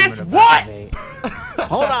 We threw him in the back of a...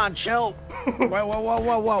 Hold on, chill.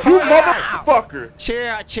 Whoa. You motherfucker!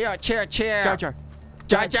 Chill.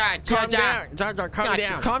 Jar Jar, calm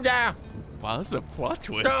down. Calm down. Wow, this is a plot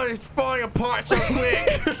twist. it's falling apart so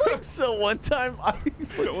quick. So one time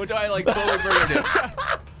So what do I like totally murdered him?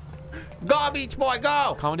 Go, Beach Boy,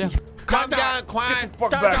 go. Calm down. Calm down, Quan. Get the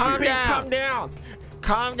fuck back Calm here. down. Calm down.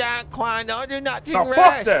 Calm down, Quan. Don't do nothing Now, fuck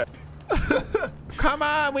rash. that. Come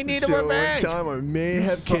on, we need a So, revenge. time I may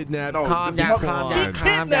have kidnapped. No, Calm this down, fucking- calm He down, calm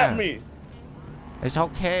kidnapped down. me. It's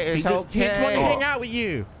okay. It's He just want to okay. hang out with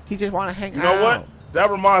you. He just want to hang You out. know what?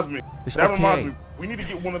 That reminds me. It's That okay. reminds me. We need to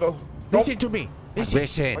get one of those. Listen to me. Why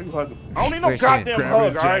Listen. you hugging? I don't need no Listen, goddamn grab hug,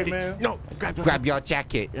 his all right, jacket. man. No, Grab your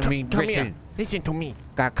jacket. I mean, come listen. here. Listen to me.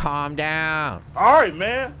 Gotta calm down. All right,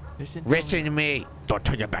 man. Listen to me. Don't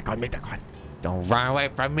turn your back on me, Declan. Don't run away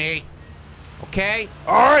from me. Okay?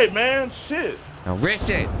 All right, man. Shit. Now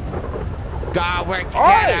listen. Gotta work All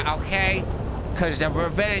together, right. okay? Cause the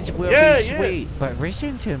revenge will Yeah, be yeah. sweet. But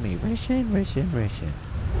listen to me. Listen, listen, listen.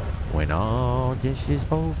 When all this is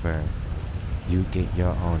over, you get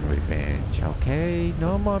your own revenge, okay?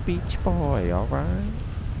 No more Beach Boy, alright?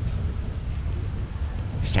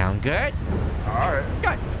 Sound good? All right.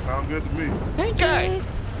 Good. Sound good to me. Good.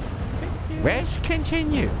 Let's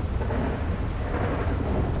continue.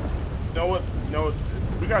 You know what?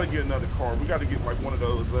 We gotta get another car. We gotta get like one of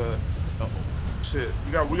those. Shit.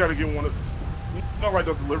 We gotta get one of. You know, like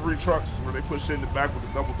those delivery trucks where they put shit in the back with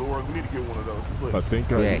the double doors. We need to get one of those. Put I think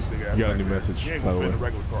Yes. big ass you got a back new there. message, You ain't by the gonna fit in way.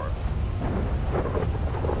 a regular car.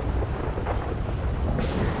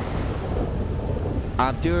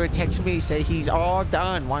 Abdul text me, say he's all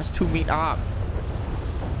done, wants to meet up.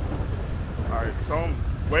 All right. Tell him.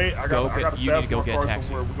 Wait. I Go got. get- I got to you need stash to go my get a car taxi.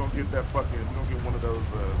 somewhere. We're gonna get that fucking. We're gonna get one of those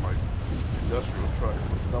like industrial trucks.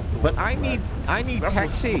 with double doors But in the I back. need That's what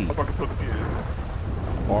taxi. the fucking put in.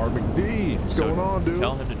 RMD. What's So going on, dude?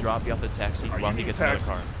 Tell him to drop you off the taxi All right, while you he need gets taxi.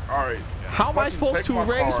 another car. All right. How am I Fucking supposed take to my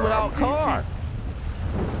race car. without car?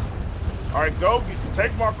 All right,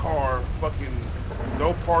 take my car, fucking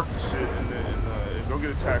go park the shit, and then and go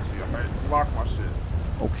get a taxi. All right, just lock my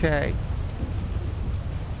shit. Okay.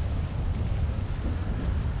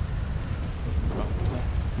 Oh, who's that?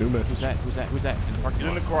 New Who's message. that? Who's that? Who's that? In the parking Get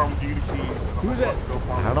in lot. the car. I'm gonna give you the keys. Who's that?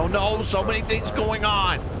 I don't know. So many things going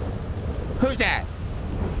on. Who's that?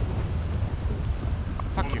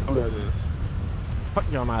 Fuck you. Who that is? Fuck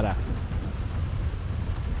your mother.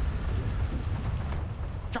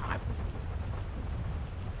 Drive.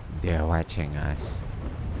 They're watching us.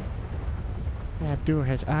 Abdul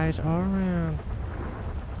has eyes all around.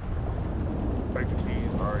 Take the keys.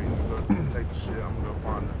 All right, you go take the shit. I'm gonna go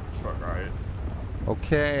find the truck. All right.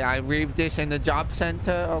 Okay, I leave this in the job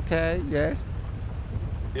center. Okay, yes.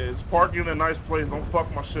 Yeah, it's parking in a nice place. Don't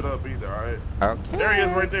fuck my shit up either. All right. Okay. There he is,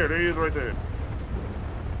 right there. There he is, right there.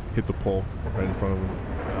 Hit the pole right in front of him.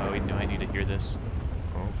 Oh, we know I need to hear this.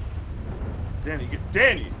 Danny,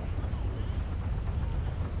 Danny.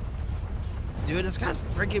 Dude, this guy's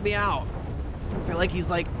freaking me out. I feel like he's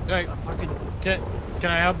like Hey, a fucking. can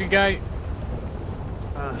I help you, guy?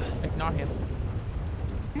 Ignore him.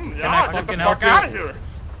 Can I get the fucking fuck help you? out of here.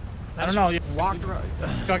 I don't know. You Walked around.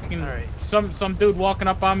 fucking Alright. some dude walking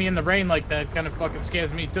up on me in the rain like that kind of fucking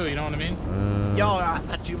scares me too. You know what I mean? Yo, I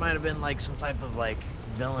thought you might have been like some type of like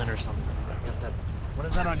villain or something. I got that. What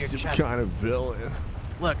is that on your Some chest? kind of villain.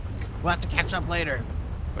 Look, we'll have to catch up later.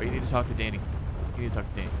 Oh, you need to talk to Danny. You need to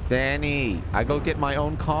talk to Danny. Danny, I go get my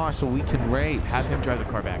own car so we can race. Have him drive the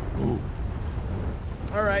car back.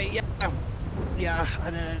 All right, yeah. Yeah, I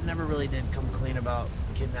never really did come clean about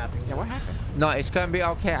kidnapping. Yeah, what happened? No, it's gonna be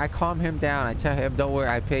okay. I calm him down. I tell him, don't worry,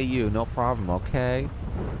 I pay you. No problem, okay?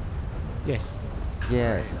 Yes.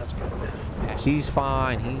 Yes. That's good. He's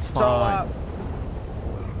fine. He's fine.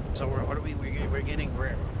 So what are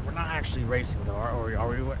we're not actually racing though, are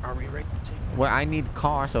we racing? Well, I need a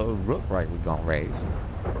car so it'll look right we're gonna race.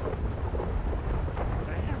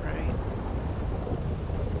 Yeah, right.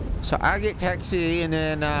 So I get taxi and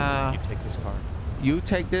then You take this car. you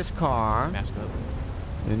take this car Mask up.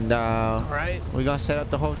 and All right. we're gonna set up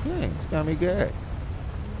the whole thing. It's gonna be good.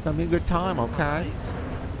 It's gonna be a good time, okay? Nice.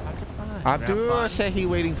 Lots of fun. Abdul said he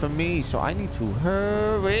waiting for me, so I need to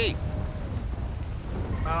hurry.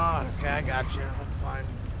 Oh, okay, I got you. That's fine.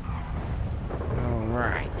 All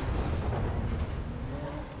right.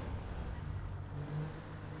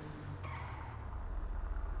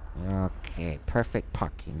 Okay, perfect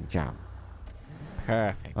parking job.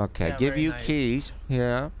 Perfect. Okay, Yeah, give very you nice. keys.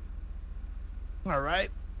 Here. All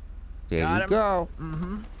right. There Got you him. go.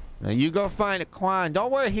 Mm-hmm. Now you go find a Quan.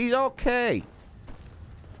 Don't worry, he's okay.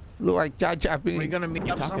 Look like Jaboody. We're gonna meet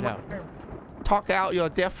up Talk it somewhere. out. Talk out your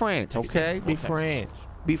difference, okay? Be friends.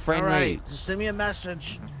 Be All friendly. right. Just send me a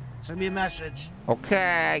message. Send me a message.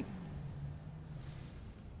 Okay.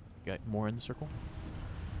 Got more in the circle?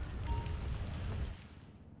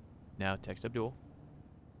 Now text Abdul.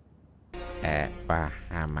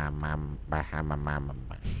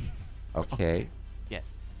 Okay.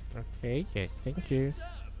 Yes. Okay, yes, thank you.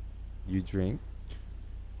 You drink.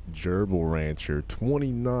 Gerbil Rancher,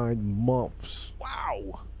 29 months.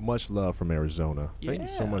 Wow. Much love from Arizona. Thank you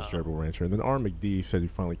so much, Yeah. Gerbil Rancher. And then R. McD said he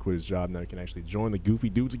finally quit his job. Now he can actually join the Goofy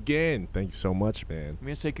Dudes again. Thank you so much, man. I'm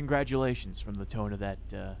gonna say congratulations from the tone of that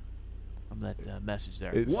message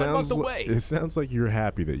there. It 1 month away. It sounds like you're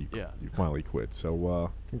happy that you Yeah. you finally quit.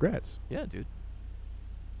 So congrats. Yeah, dude.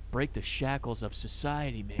 Break the shackles of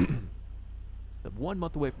society, man. The 1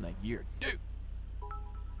 month away from that year, dude.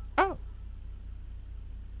 Oh.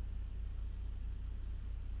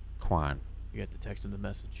 Quan. You got to text him the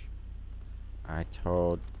message. I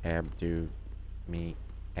told Abdu me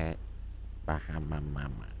at Bahama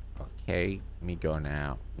Mama. Okay, me go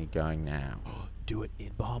now. Me going now. Do it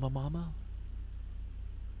in Bahama Mama.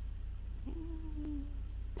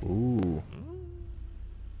 Ooh.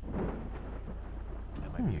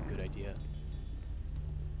 That might be a good idea.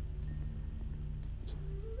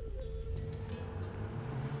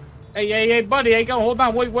 Hey, buddy, hey, go, hold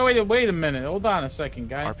on, wait a minute, hold on a second,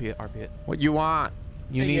 guy. RP it, RP it. What you want?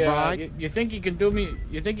 You Hey, need ride? You think you can do me?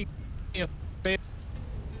 You think you?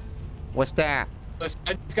 What's that? I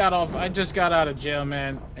just got out of jail,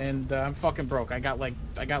 man, and I'm fucking broke. I got like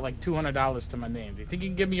 $200 to my name. Do you think you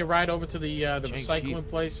can give me a ride over to the recycling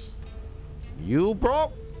place? You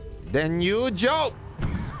broke? Then you joke.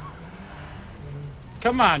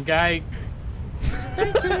 Come on, guy.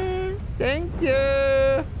 Thank you. Thank you.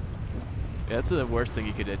 Yeah, that's the worst thing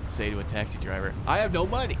you could say to a taxi driver. I have no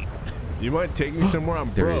money. You might take me somewhere.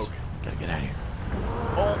 I'm There he broke. is. Gotta get out of here.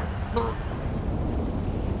 Oh.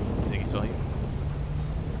 You think he saw you?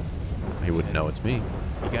 He wouldn't know it's me.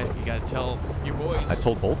 You gotta tell your boys. I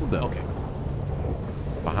told both of them. Okay.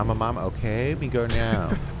 Bahama Mama, okay, me go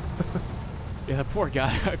now. Yeah, that poor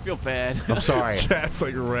guy. I feel bad. I'm sorry. Chat's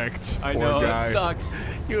like wrecked. I Poor know, guy. it sucks.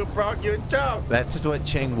 You broke your toe. That's just what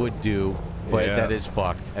Chang would do, but Yeah. that is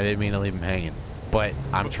fucked. I didn't mean to leave him hanging. But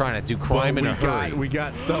I'm trying to do crime in a hurry. We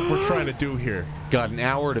got stuff we're trying to do here. Got an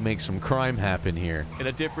hour to make some crime happen here. In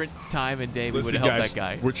a different time and day, we would Listen, have helped guys,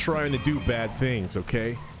 that guy. we're trying to do bad things,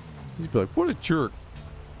 okay? He's be like, what a jerk.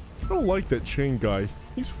 I don't like that Chang guy.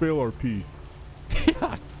 He's fail RP.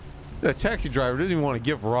 Yeah. The taxi driver didn't even want to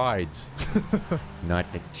give rides.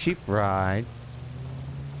 Not the cheap ride.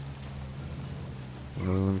 Let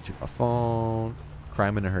me check my phone.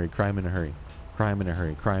 Crime in a hurry, crime in a hurry. Crime in a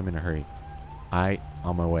hurry, crime in a hurry.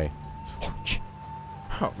 On my way.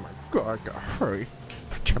 Oh my god, I gotta hurry.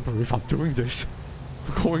 I can't believe I'm doing this.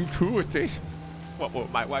 I'm going through with this. What will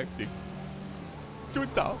my wife think? Do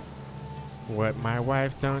it down. What my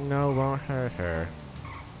wife don't know won't hurt her.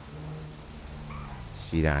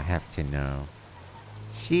 She don't have to know.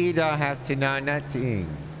 She don't have to know nothing.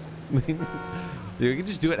 You can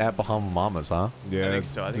just do it at Bahama Mamas, huh? Yeah, I think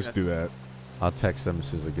so. I think just do that. I'll text them as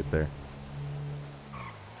soon as I get there.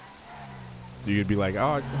 You could be like,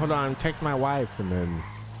 oh, hold on, text my wife, and then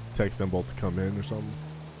text them both to come in or something.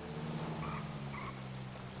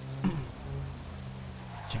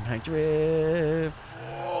 Shanghai Drift.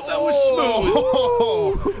 Oh, that was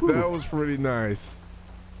smooth. That was pretty nice.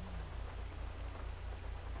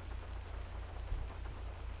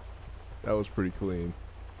 That was pretty clean.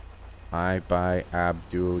 I buy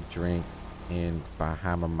Abdul drink in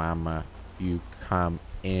Bahama Mama. You come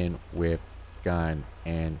in with gun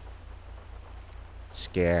and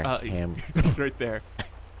scare him. He's right there.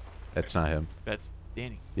 That's not him. That's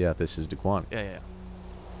Danny. Yeah, this is Daquan. Yeah.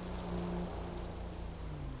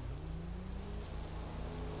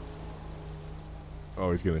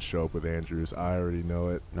 Oh, he's going to show up with Andrews. I already know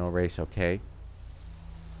it. No race, okay?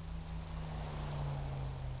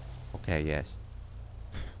 Okay, yes.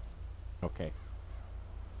 Okay.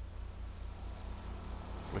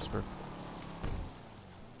 Whisper.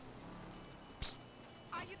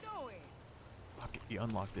 How you doing? Fuck it, you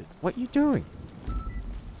unlocked it. What you doing?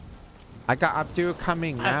 I got Abdul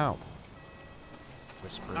coming now.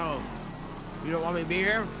 Whisper. Oh, you don't want me to be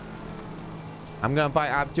here? I'm gonna buy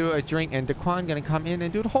Abdul a drink and Daquan gonna come in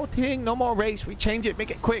and do the whole thing. No more race. We change it. Make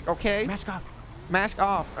it quick, okay? Mask off. Mask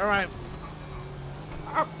off. All right.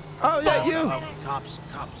 Oh, yeah, you. Cops.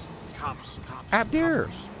 Abdul.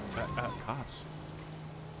 Cops.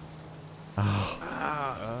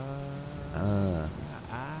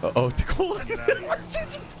 Uh-oh, Daquan.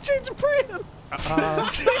 Change the brand.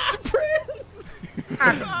 Change the brand.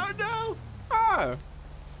 Oh, no. Oh.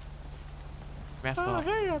 Mask off.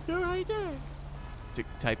 Hey, Abdul, how you doing?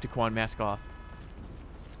 Type Daquan mask off.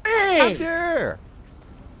 Hey, Abdul.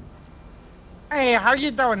 hey, how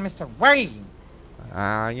you doing, Mr. Wayne?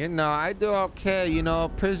 You know, I do okay. You know,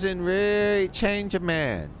 prison really change a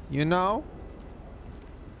man. You know?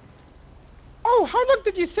 Oh, how long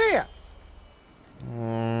did you say it?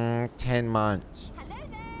 10 months.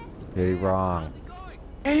 Very wrong.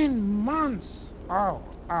 10 months. Oh.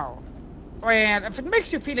 Well, if it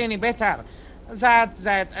makes you feel any better,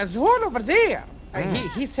 that Azul over there,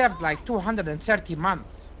 he served like 230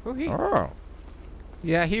 months. Oh.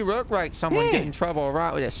 Yeah, he looked like someone get in trouble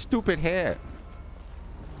around with that stupid hair.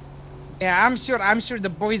 Yeah, I'm sure the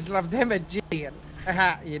boys loved him at jail.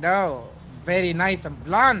 You know, very nice and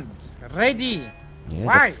blonde, ready. Yeah,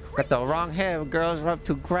 Why? Got the wrong hair. Girls love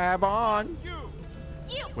to grab on.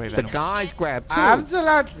 Wait, the guys grab too.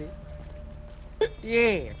 Absolutely.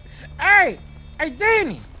 Yeah. Hey,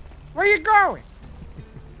 Danny, where you going?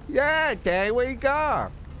 Yeah, Danny, where you go?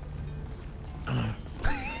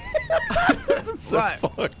 This is so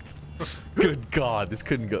fucked. Good God, this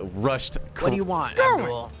couldn't go rushed. What do you want, Going.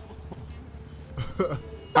 Abdul?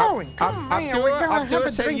 Going. Come on, we're gonna have Abdul a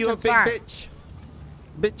said drink you a big inside. bitch.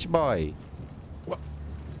 Bitch boy. What?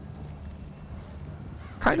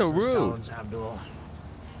 Kind of rude. Stones, Abdul.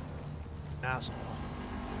 Asshole.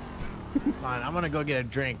 Fine, I'm gonna go get a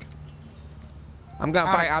drink. I'm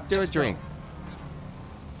gonna buy Abdul a drink.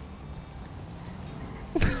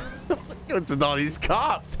 It's with all these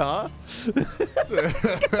cops, huh?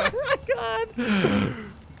 Oh, God.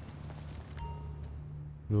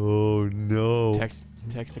 Oh, no. Text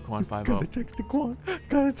Daquan 50. Gotta text Daquan.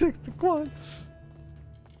 Gotta text Daquan.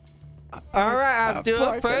 All right,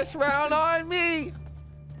 Abdul. First round on me.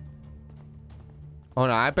 Oh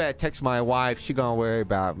no, I better text my wife. She gonna worry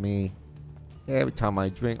about me. Every time I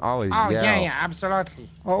drink, always Oh yell. yeah, absolutely.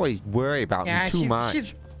 Always worry about me too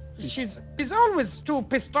much. She's always too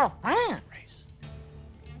pissed off. Huh?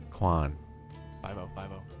 Quan. 50.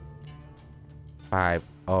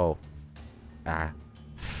 5-0.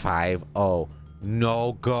 5-0.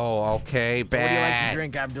 No go. Okay, So what do you like to bad.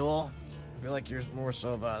 drink, Abdul? I feel like you're more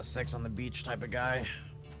so of a sex on the beach type of guy.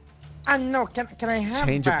 No, can I have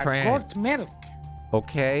Change your plan. goat milk?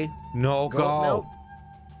 Okay. No Goat go. milk?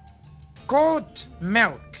 Goat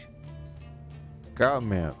milk. Goat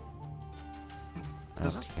milk.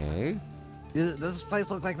 Does Okay. Does this place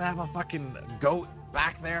look like they have a fucking goat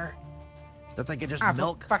back there? That they could just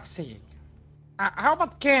milk? For fuck's sake. How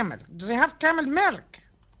about camel? Do they have camel milk?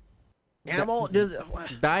 Camel?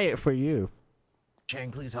 Diet for you. Chang,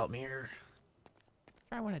 please help me here.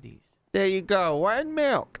 Try one of these. There you go. One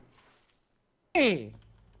milk. Hey.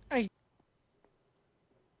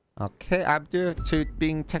 Okay, Abdul to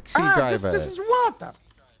being taxi driver. This is water.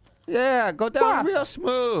 Yeah, go down Water. real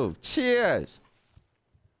smooth. Cheers.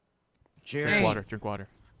 Cheers. Drink water.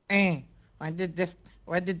 Hey, why did this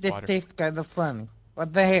Water. taste kind of funny?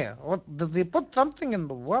 What the hell? What did they put something in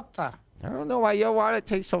the water? I don't know why your water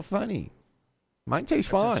tastes so funny. Mine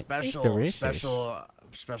tastes It's a fine.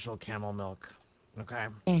 special camel milk. Okay.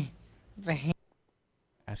 The hand.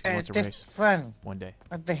 Ask him what's a That's race. funny. One day.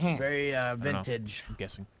 What the hand? Very I don't know. vintage. I'm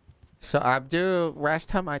guessing. So Abdul, last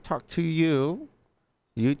time I talked to you,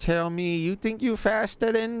 you tell me you think you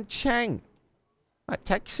faster than Chang. A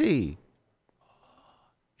taxi.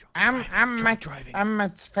 I'm much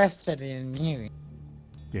faster than you.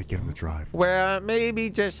 Yeah, get him to drive. Well, maybe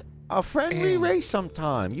just a friendly race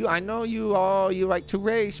sometime. I know you like to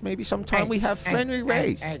race. Maybe sometime we have friendly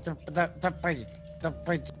race. Don't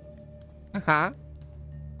Huh?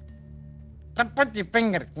 put your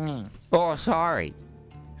finger at me. Oh, sorry.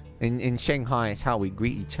 In Shanghai, it's how we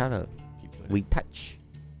greet each other. We touch.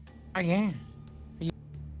 Oh yeah.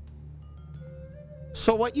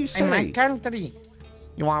 So what you say? In my country.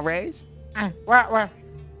 You want to race? What?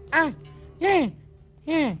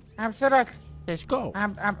 Yeah, absolutely. Let's go.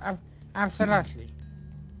 Absolutely.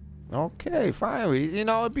 Okay, fine.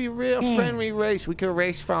 It'd be a real friendly race. We could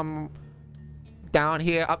race from down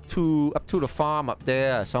here up to the farm up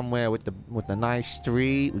there somewhere with the nice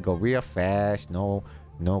street. We go real fast. No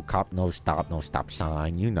cop, no stop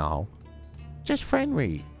sign. Just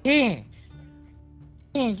friendly. Yeah,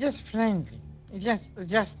 just friendly. Just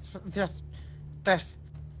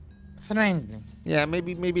friendly. Yeah,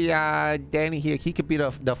 maybe Danny here. He could be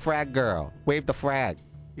the flag girl. Wave the flag.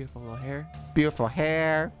 Beautiful little hair. Beautiful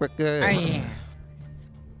hair. We're good. Yeah.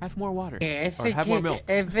 Have more water. Yeah, Or have more milk.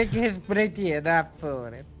 I think it's pretty enough for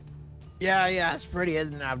it. Yeah, it's pretty,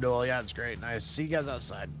 isn't it, Abdul? Yeah, it's great. Nice. See you guys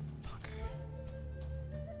outside. Fuck.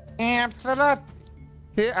 Absolutely.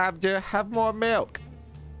 Here, Abdul, have more milk.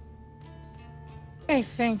 I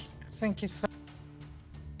think it's so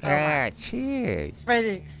Cheers.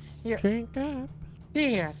 very. Yeah. Drink up.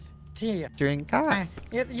 Cheers. Drink up.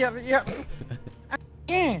 Yeah.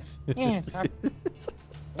 Yes.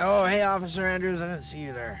 Oh, hey, Officer Andrews. I didn't see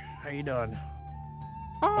you there. How you doing?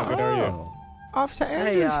 Oh, How good are you? Officer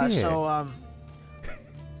Hey, Andrews here. so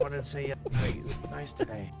wanted to say you look nice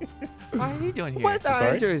today. What are you doing here? What's I'm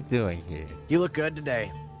sorry? Andrews doing here? You look good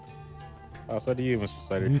today. Oh, so do you, Mr.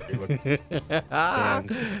 Slater.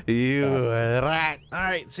 You rat. All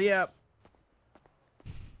right, see ya.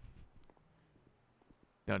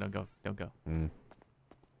 No, don't go. Don't go. Mm.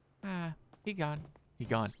 Ah, he gone. He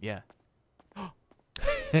gone. Yeah.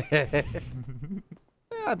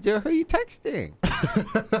 Abdul, who are you texting?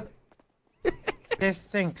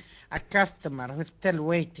 Testing a customer who's still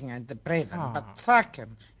waiting at the prison, but Ah. fuck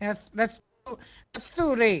him. Let's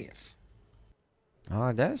do this.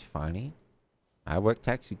 Oh, that's funny. I work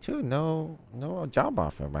taxi too. No job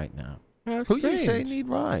offer right now. That's Who you say strange. need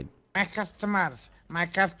ride? My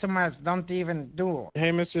customers don't even do.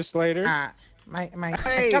 Hey, Mr. Slater. My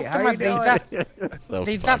Hey, how customers, you they doing? just, So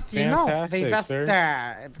they fun. just, you know, they Fantastic, just,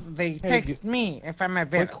 sir. they text me if I'm Quick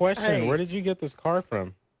available. question. Hey. Where did you get this car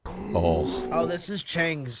from? Oh. Oh, this is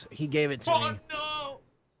Chang's. He gave it to me.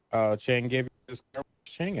 Chang gave you this car. Where's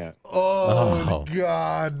Chang at? Oh,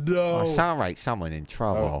 God, no. Oh, sound like someone in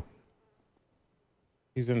trouble.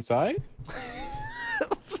 He's inside?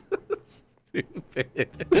 Stupid.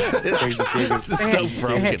 This is so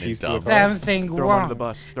broken and dumb. Something Throw him wrong. under the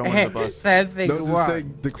bus. Throw him under the bus. Something No, just wrong. say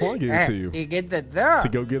Daquan gave it to you. You get the dog. To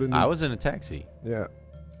go get a new... I was in a taxi. Yeah.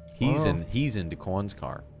 He's Oh. in Daquan's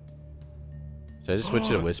car. Should I just switch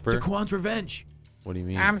it to whisper? Daquan's revenge. What do you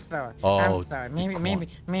mean? I'm sorry. Oh, I'm sorry. Daquan.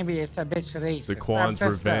 Maybe it's a bit racist. I'm Daquan's so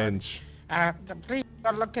sorry. revenge. Please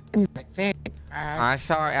don't look at me like that. I'm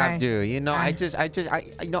sorry, I- Abdul. You know, I-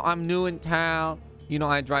 you know, I'm new in town. You know,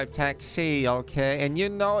 I drive taxi, okay? And you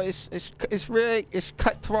know, it's really, it's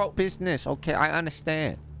cutthroat business, okay? I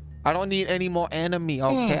understand. I don't need any more enemy,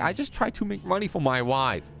 okay? I just try to make money for my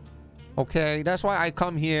wife, okay? That's why I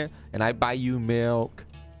come here and I buy you milk.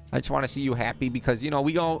 I just want to see you happy because, you know,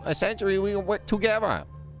 we gonna work together.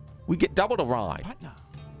 We get double the ride.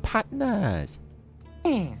 Partners.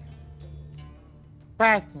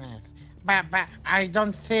 Partners. But I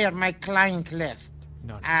don't share my client list.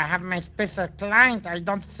 No. I have my special client. I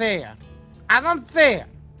don't share. I don't share.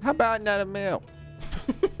 How about another milk?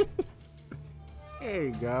 There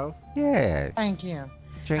you go. Yeah. Thank you.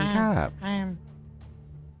 Drink up.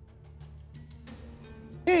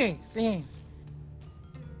 Yes, yes.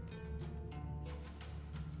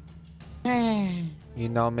 You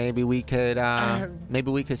know, maybe we could set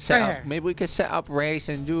up race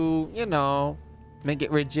and do, you know, make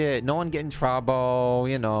it rigid. No one get in trouble,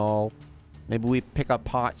 you know. Maybe we pick a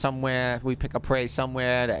part somewhere. We pick a race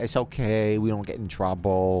somewhere that it's okay. We don't get in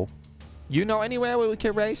trouble. You know anywhere where we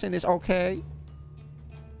can race and it's okay?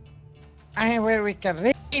 Where we can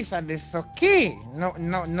race and it's okay.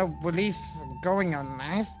 No police going on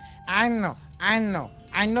knife. I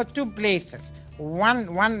know two places. One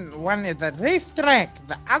is a racetrack.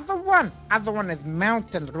 The other one is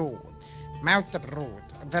Mountain Road. Mountain Road.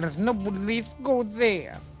 There is no police go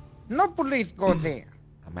there. No police go there.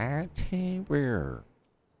 Mountain where?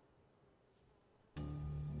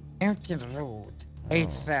 Mountain Road.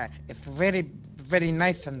 It's very, very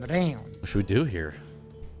nice and round. What should we do here?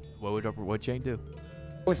 What Chang do?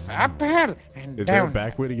 With uphill and Is there a down.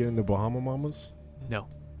 back way to get into Bahama Mamas? No.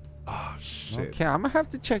 Oh, shit. Okay, I'm gonna have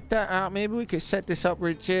to check that out. Maybe we could set this up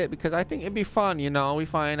legit because I think it'd be fun, you know. We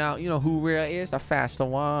find out, you know, who really is the faster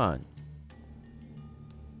one.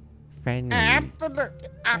 Friendly. Absolutely.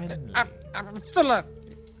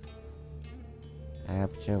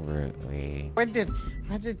 Absolutely. What did?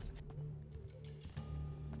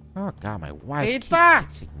 Oh God, my wife keeps Later.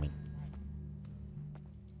 texting me.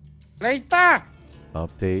 Later.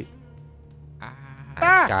 Update.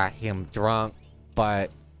 I got him drunk,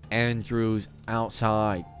 but Andrew's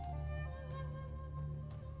outside.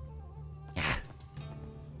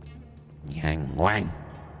 Yang Wang.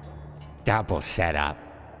 Double setup.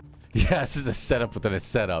 Yeah, this is a setup within a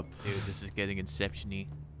setup. Dude, this is getting Inception-y.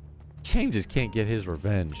 Chang just can't get his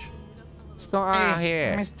revenge. What's going on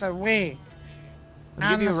here? Mr. Wei.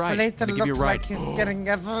 Let me give you a ride. Slater Let me give you a looks ride. like he's getting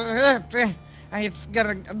it's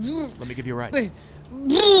getting. Let me give you a ride.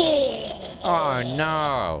 Oh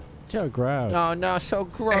no. So gross. Oh no, so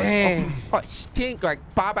gross. Hey. Oh, it stink like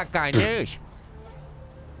Baba Ganesh.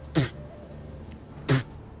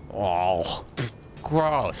 Oh,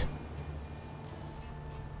 gross.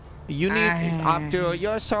 You need Abdul.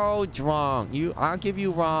 You're so drunk. I'll give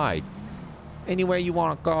you a ride. Anywhere you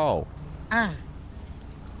want to go.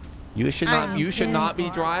 You should not. You should not be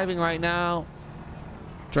driving right now.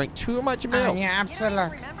 Drink too much milk. Yeah,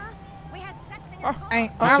 absolutely.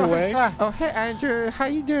 Oh, hey Andrew, how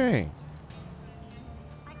you doing?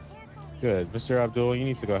 Good. Mr. Abdul, you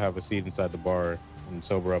need to go have a seat inside the bar and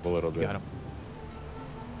sober up a little bit. Got him.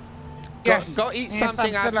 Yes. Go eat And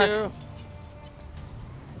something, some salad. Abdul.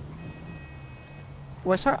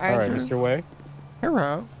 What's up, All right, Andrew? Mr. Way.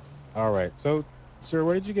 Hello. All right. So, sir,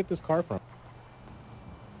 where did you get this car from?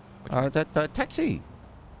 The taxi.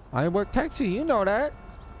 I work taxi. You know that.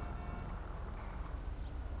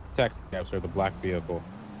 Taxi cab, sir. The black vehicle.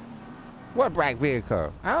 What black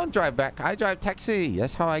vehicle? I don't drive back. I drive taxi.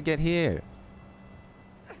 That's how I get here.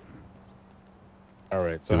 All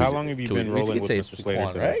right. So, how long have you been rolling with Mr. Slater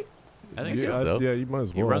today? right? I think Yeah, so. yeah, you might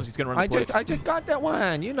as well. He's gonna run the place. I just got that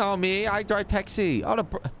one. You know me. I drive taxi. Oh,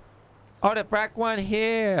 the black one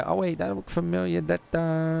here. Oh wait, that look familiar. That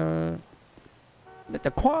the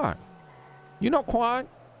Quan. You know Quan?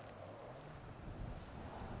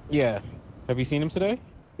 Yeah. Have you seen him today?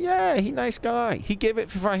 Yeah, he nice guy. He gave it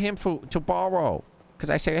for him to borrow. Cause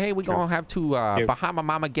I said, hey, we gonna have to Bahama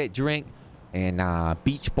Mama get drink, and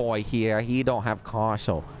Beach Boy here, he don't have car,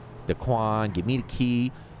 so the Quan give me the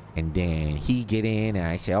key, and then he get in, and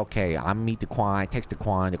I say, okay, I meet the Quan. I text the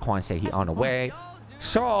Quan. The Quan said he on the way.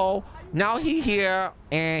 So now he here,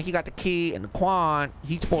 and he got the key, and the Quan,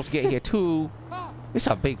 he's supposed to get here too. It's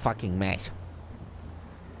a big fucking mess.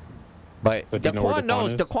 But the Quan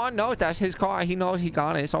knows. The Quan knows that's his car. He knows he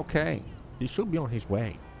got it. It's okay. He should be on his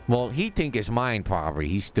way. Well, he think it's mine probably.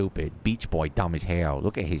 He's stupid. Beach Boy dumb as hell.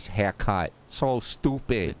 Look at his haircut. So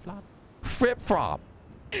stupid. Flip-flop.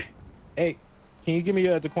 Hey, can you give me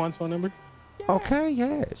Daquan's phone number? Okay,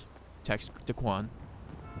 yes. Text Daquan.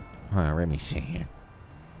 All right, let me see here.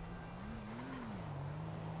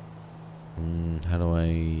 How do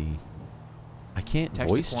I can't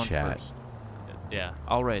Text voice Daquan chat. first. Yeah,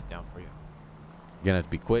 I'll write it down for you. You're gonna have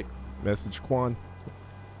to be quick. Message Quan.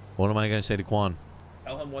 What am I gonna say to Quan?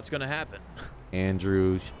 Tell him what's gonna happen.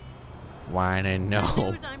 Andrews wanna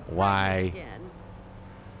know why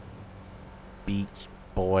Beach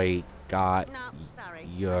Boy got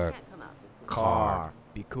your car.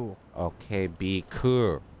 Be cool. Okay, be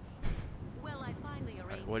cool.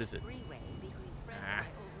 Right, what is it?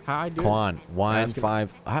 Hi, dude. Quan, 1-5.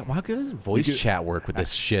 How good does voice chat work with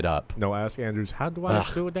this shit up? No, ask Andrews, how do I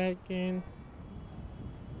Ugh. do that again?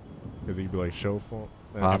 Because he'd be like, show phone.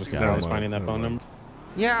 I was finding that phone number.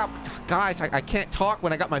 Yeah, guys, I can't talk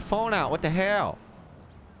when I got my phone out. What the hell?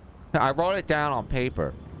 I wrote it down on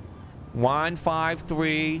paper.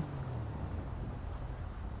 153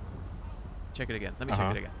 Check it again. Let me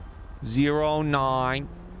check it again. 09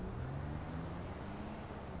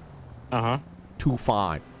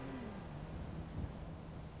 25.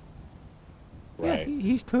 Right. Yeah,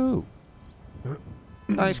 he's cool.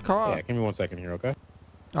 Nice car. Yeah, give me 1 second here, okay?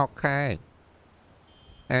 Okay.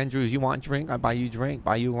 Andrews, you want drink? I buy you drink.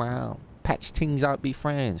 Buy you around. Patch things out. Be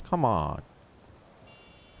friends. Come on.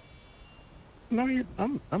 No,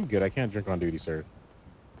 I'm good. I can't drink on duty, sir.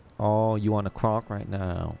 Oh, you on a crock right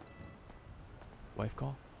now? Wife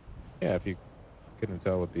call? Yeah, if you couldn't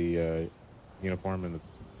tell with the uniform and the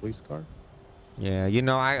police car. Yeah, you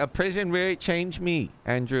know, a prison really changed me,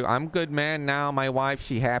 Andrew. I'm good man now. My wife,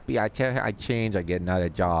 she happy. I tell her I change, I get another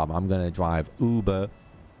job. I'm gonna drive Uber,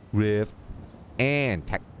 Lyft, and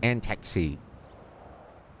taxi.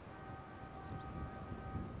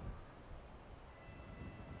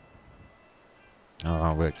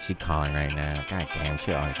 Oh, look, she calling right now. God damn,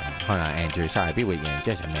 she always on. Hold on, Andrew. Sorry, I'll be with you in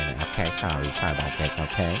just a minute. Okay, sorry about this.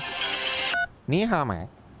 Okay. 你好吗?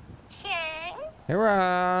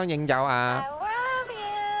 Hello, 人有啊?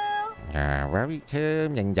 I love you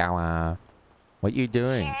too, 人有啊. What you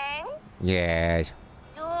doing? Yes.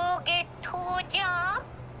 You get 2 jobs?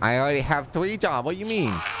 I already have 3 jobs. What do you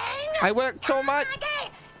mean? I work so much.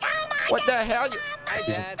 What the hell? Hi,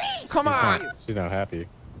 Dad. Come on. She's not happy.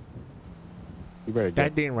 You better get.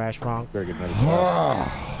 That didn't rush wrong. Better get another job.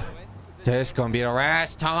 This is gonna be the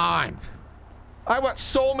last time. I work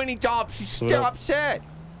so many jobs. She's still upset.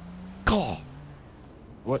 God.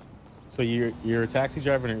 What? So you're a taxi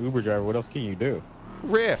driver and an Uber driver. What else can you do?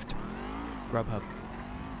 Rift. Grubhub.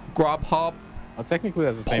 Grubhub. Well, technically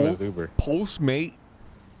that's the same as Uber. Postmate.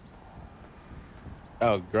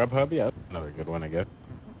 Oh, Grubhub. Yeah, another good one, I guess.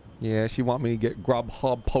 Yeah, she want me to get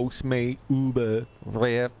Grubhub, Postmate, Uber,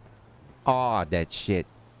 Rift. Oh, that shit.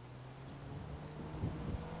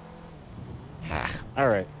 All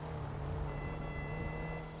right.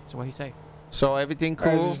 So what he say? So everything All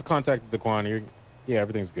right, cool? just contacted Daquan. Yeah,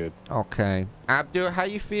 everything's good. Okay. Abdul, how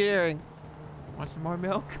you feeling? Want some more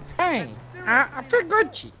milk? Hey, I feel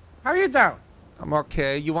good, Chief. How you doing? I'm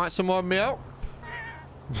okay. You want some more milk?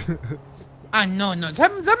 No.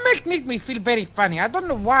 That make me feel very funny. I don't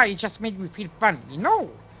know why. It just made me feel funny, you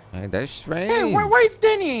know? That's strange. Hey, where's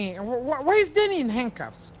Denny? Where's Denny in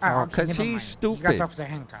handcuffs? Oh, okay, because never he's mind. stupid. He got off the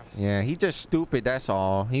handcuffs. Yeah, he's just stupid, that's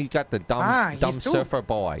all. He's got the dumb he's surfer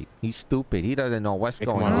boy. He's stupid. He doesn't know what's Hey,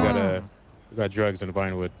 going come on, on. we got drugs in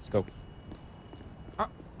Vinewood. Let's go.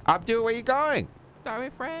 Abdul, where you going? Sorry,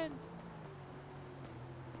 friends.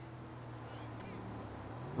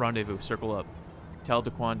 Rendezvous, circle up. Tell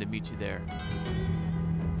Daquan to meet you there.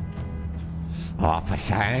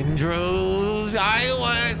 Officer Andrews, I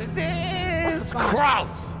was this cross.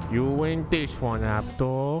 You win this one,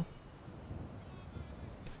 Abdul.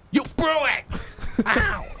 You blew it!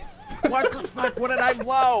 Ow! What the fuck? What did I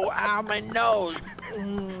blow? Ow, my nose.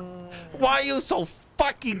 Why are you so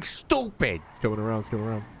fucking stupid? It's coming around. It's coming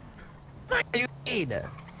around. What do you need?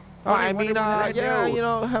 I mean, what did I yeah, do? you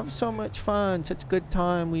know, have so much fun. Such a good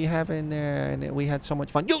time we have in there, and we had so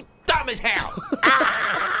much fun. You dumb as hell!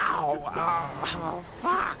 Ow! Oh,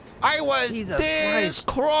 fuck. I was Jesus this Christ.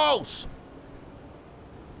 close.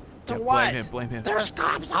 To Yeah, what? blame him. There's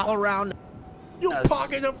cops all around. You us.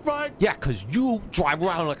 park in the front. Yeah, 'cause you drive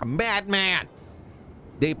around like a madman.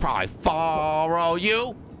 They probably follow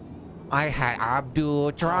you. I had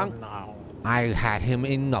Abdul drunk. Oh, no. I had him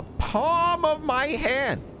in the palm of my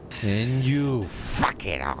hand. And you fuck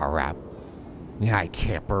it all up. I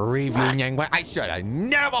can't believe you, Yang. I should have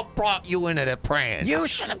never brought you into the prank. You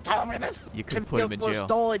should have told me this. You could put him in was jail.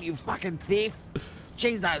 stolen, you fucking thief.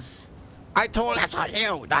 Jesus. I told That's on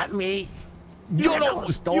you, not me. you know it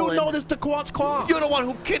was stolen. You know this Daquan's car. You're the one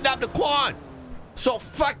who kidnapped Daquan. So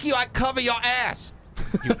fuck you, I cover your ass.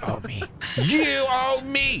 You owe me. You owe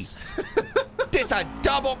me. This a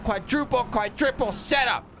double, quadruple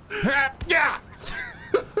setup. Yeah.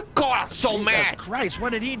 God, I'm so Jesus mad. Christ,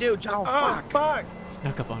 what did he do, Joe? Fuck.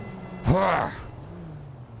 Snuck up on me.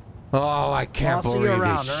 Oh, I can't I'll see believe you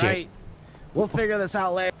around, this all shit. right? We'll figure this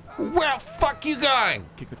out later. Where the fuck you going?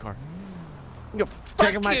 Kick the car. You fuck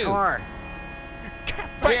Taking my you. car.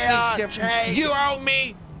 Fuck Yeah, you. Chang. You owe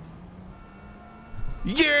me.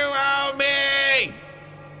 You owe me.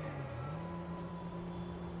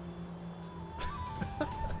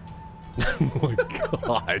 Oh my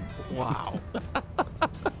god. Wow.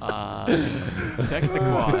 Text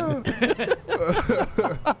Daquan.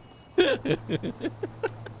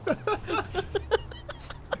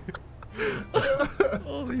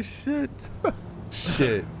 Holy shit.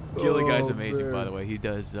 Shit. Gilly guy's Oh, amazing, man. by the way. He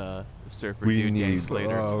does surfer We dude Danny need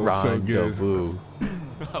Slater. Oh, so good. Rendezvous.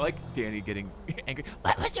 I like Danny getting angry.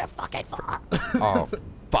 What was your fucking fault? Oh,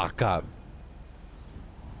 fuck up.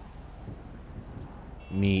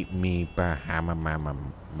 Meet me, Bahama.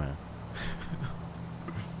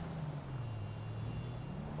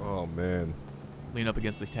 Oh man, Lean up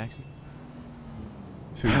against the taxi.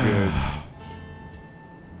 too good.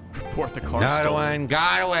 Report the car Another stolen. one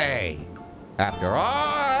got away. After all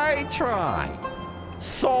I tried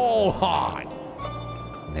so hard,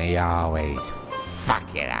 they always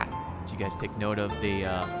fuck it up. Did you guys take note of the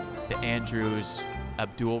Andrews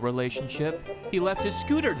Abdul relationship? He left his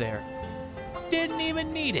scooter there. Didn't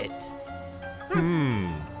even need it.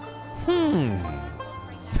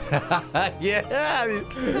 Yeah,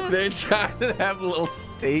 they're trying to have a little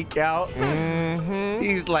stakeout.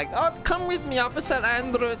 He's like, oh, come with me, Officer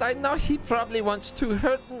Andrews. I know he probably wants to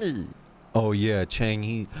hurt me. Oh yeah,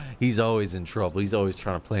 Chang, he's always in trouble. He's always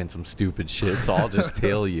trying to plan some stupid shit, so I'll just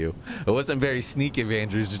tell you. It wasn't very sneaky of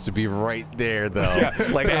Andrews just to be right there, though.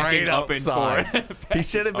 Like right backing up in outside. for it. He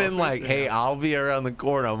should have been like, hey, I'll be around the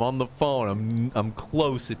corner. I'm on the phone. I'm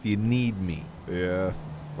close if you need me. Yeah,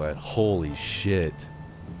 But holy shit.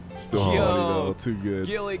 still funny though. Too good.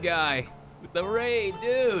 Gilly guy with the raid,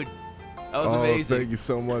 dude. That was Oh, amazing. thank you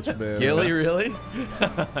so much, man. Gilly, really?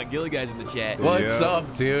 Gilly guy's in the chat. What's Yeah.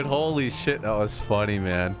 up, dude? Holy shit, that was funny,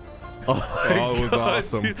 man. Oh, my Oh, it was God,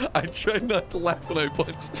 awesome. dude. I tried not to laugh when I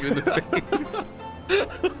punched you in the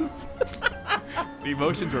face. The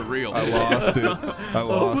emotions were real. I lost it. I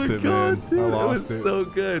lost it, man. Dude, I it lost was it. so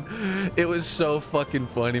good. It was so fucking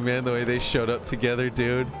funny, man, the way they showed up together,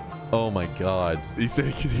 dude. Oh my god. You said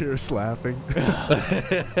you could hear us laughing.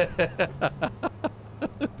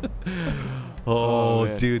 Oh,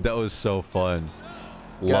 man. dude, that was so fun.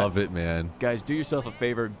 Love it, man. Guys, do yourself a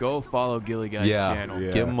favor. Go follow Gilly guy's channel.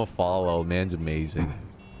 Yeah. Give him a follow. Man's amazing.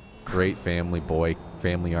 Great family boy.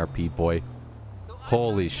 Family RP boy.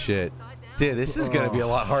 Holy shit. Dude, this is going to be a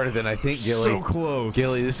lot harder than I think, Gilly. So close.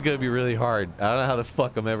 Gilly, this is going to be really hard. I don't know how the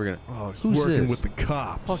fuck I'm ever going to... Oh, Who's working this? with the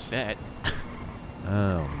cops. Fuck that.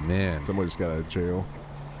 Oh, man. Someone just got out of jail.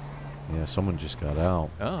 Yeah, someone just got out.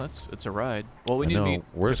 Oh, it's a ride. Well, we I need to know. meet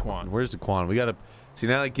Where's Daquan. Where's Daquan? We gotta See,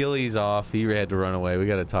 now that Gilly's off, he had to run away. We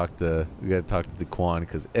gotta talk to Daquan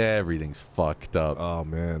because everything's fucked up. Oh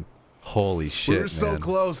man. Holy shit, We were so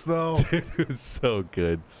close though. Dude, it was so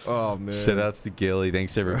good. Oh man. Shout outs to Gilly.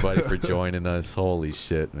 Thanks everybody for joining us. Holy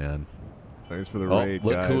shit, man. Thanks for the raid,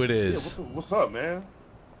 look guys. who it is. Yeah, what's up, man?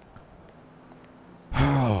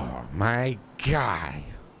 Oh my God.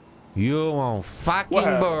 You won't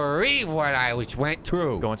fucking believe what I went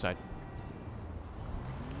through. Go inside.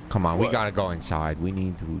 Come on, What? we gotta go inside. We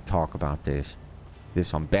need to talk about this. This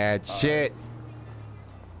some bad shit.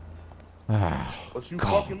 What you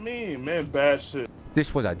fucking mean, man? Bad shit.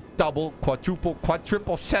 This was a double,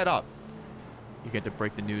 quadruple setup. You get to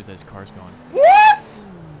break the news as car's going. What?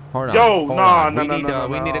 Hold on. Yo, hold nah, on. no, We no, need no, to, no,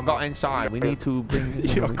 we need to no, go no. inside. We need to bring. Your we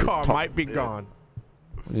need to car talk- might be gone.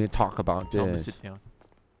 We need to talk about Tell him to this. sit down.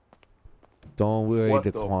 Don't worry, What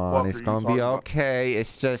the fuck Daquan. are It's you gonna be talking about? okay.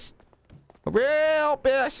 It's just a real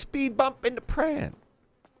bit of speed bump in the pram.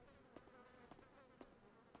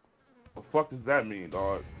 What the fuck does that mean,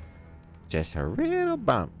 dog? Just a little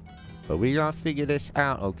bump. But we gonna figure this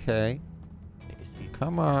out, okay?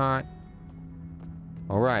 Come on.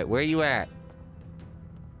 All right, where you at?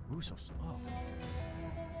 Ooh, so slow.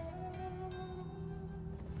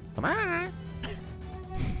 Come on.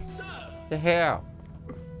 The hell?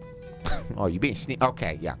 Oh, you being sneaky?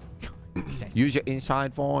 Okay, yeah. Use your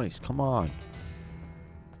inside voice. Come on.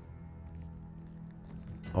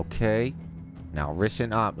 Okay. Now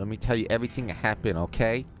listen up. Let me tell you everything that happened,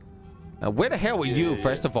 okay? Now, where the hell were you,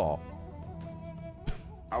 first of all?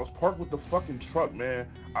 I was parked with the fucking truck, man.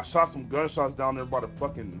 I shot some gunshots down there by the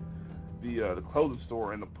fucking the clothing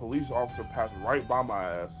store, and the police officer passed right by my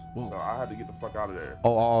ass. So I had to get the fuck out of there.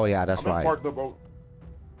 Oh, yeah, that's I've been right.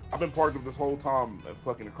 I've been parked up this whole time,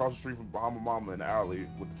 fucking across the street from behind my mama in the alley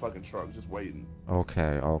with the fucking truck, just waiting.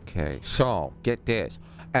 Okay, okay. So, get this.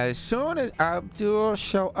 As soon as Abdul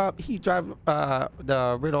show up, he drive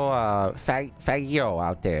the little Fagio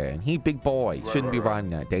out there, and he big boy. Shouldn't be riding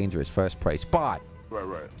that dangerous first place. But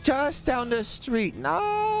Right. just down the street,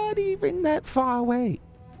 not even that far away,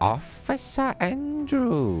 Officer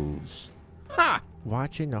Andrews. Ha!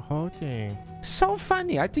 Watching the whole thing. So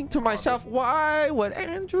funny. I think to myself, why would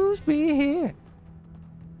Andrews be here?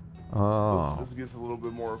 Oh. This gets a little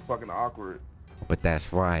bit more fucking awkward. But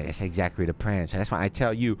that's right. That's exactly the plan. So that's why I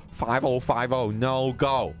tell you, 5050, no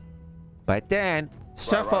go. But then,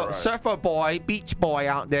 surfer boy, beach boy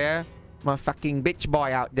out there, my fucking bitch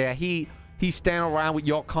boy out there, he's standing around with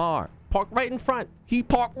your car. Parked right in front. He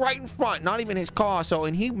parked right in front, not even his car. So,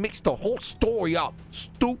 and he mixed the whole story up.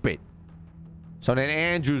 Stupid. So then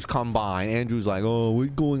Andrews come by, and Andrews like, oh, what's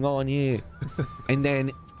going on here? And then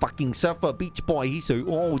fucking surfer beach boy, he said,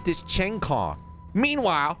 oh, this Chang car.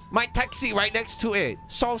 Meanwhile, my taxi right next to it.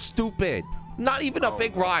 So stupid. Not even a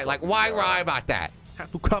big ride. Like, why lie about that?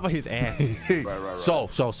 Have to cover his ass. Right. So.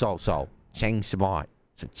 Chang smart.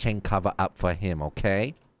 So Chang cover up for him,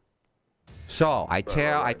 okay? So I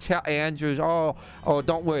tell Andrews, oh,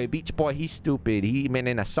 don't worry, beach boy, he's stupid. He been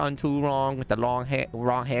in the sun too long with the wrong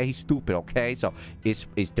hair. He's stupid, okay? So it's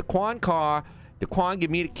Daquan car. Daquan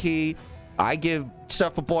give me the key. I give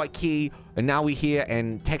surfer boy key, and now we here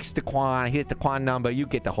and text Daquan. Here's Daquan number. You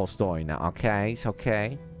get the whole story now, okay? It's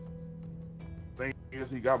okay. I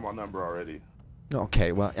guess he got my number already.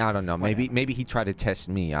 Okay, well, I don't know. Maybe he tried to test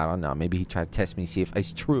me. I don't know. Maybe he tried to test me, see if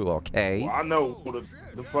it's true, okay? Well, I know what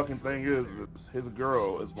the fucking thing is. His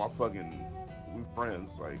girl is my fucking. We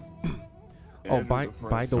friends, like. Oh,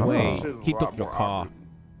 by the way, he took your car.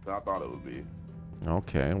 Than I thought it would be.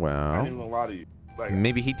 Okay, I ain't well. even gonna lie to you. Like,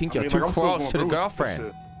 Maybe he think you're mean, too like, I'm still close going to the through this girlfriend.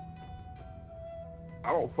 shit.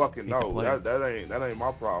 I don't fucking know. That ain't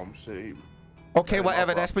my problem. Shit. Okay,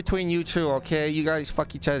 whatever. That's between you two, okay? You guys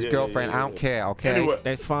fuck each other's girlfriend. I don't care, okay? Anyway,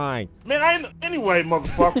 that's fine. Man, anyway,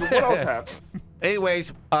 motherfucker. What else happened?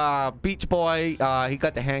 Anyways, Beach Boy, he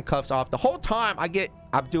got the handcuffs off. The whole time, I get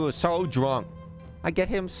Abdul so drunk. I get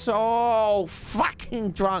him so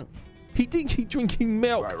fucking drunk. He thinks he's drinking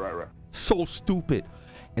milk. Right. So stupid.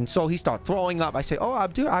 And so he start throwing up. I say, oh,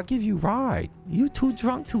 Abdul, I'll give you a ride. You too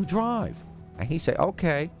drunk to drive. And he said,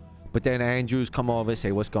 okay. But then Andrews come over and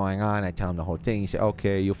say, what's going on? I tell him the whole thing. He said,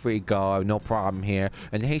 okay, you're free to go. No problem here.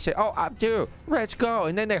 And then he said, oh, Abdul, let's go.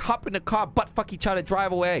 And then they hop in the car, butt fuck each other,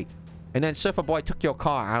 drive away. And then Surfer Boy took your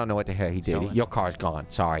car. I don't know what the hell he did. Your car's gone.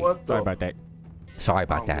 Sorry. Sorry about that. Sorry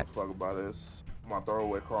about that. I don't give a fuck about this. My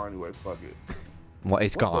throwaway car anyway. Fuck it. Well,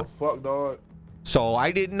 it's gone. What the fuck, dog? So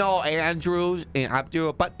I didn't know Andrews and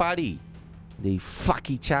Abdul butt buddy. They fuck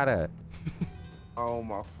each other. Oh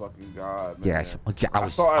my fucking god, man. Yes,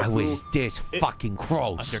 I was this fucking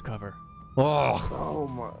gross. Undercover. Oh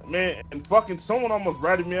my man, and fucking someone almost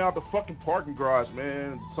ratted me out the fucking parking garage,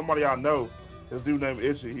 man. Somebody I know, this dude named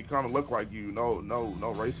Itchy. He kind of looked like you. No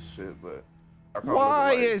racist shit, but.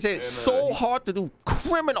 Why is it so hard to do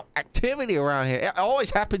criminal activity around here? It always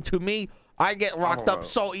happened to me. I get rocked up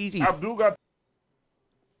so easy. Abdul got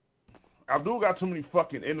too many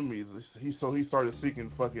fucking enemies. He started seeking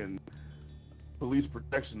fucking police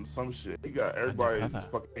protection, some shit. He got everybody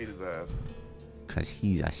fucking hate his ass. Cause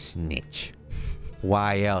he's a snitch.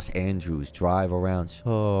 Why else Andrews drive around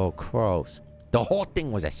so close? The whole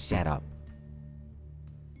thing was a setup.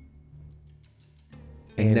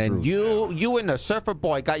 And then you and the surfer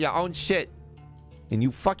boy got your own shit. And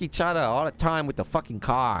you fuck each other all the time with the fucking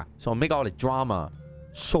car. So make all the drama.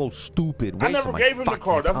 So stupid. I never gave him the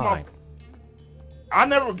car. That's my.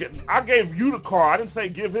 I gave you the car. I didn't say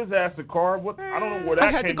give his ass the car. What? I don't know where that came from.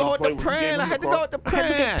 I had to go with the pran. I had to go with the pran. I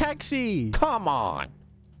had to get a taxi. Come on.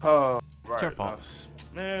 Right. It's your fault.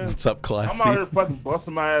 Man. What's up, Classy? I'm out here fucking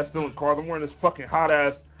busting my ass stealing cars. I'm wearing this fucking hot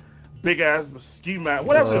ass, big ass ski mat.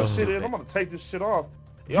 Whatever this shit is, I'm gonna take this shit off.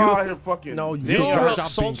 Y'all out here fucking. No, you look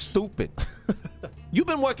so stupid. You've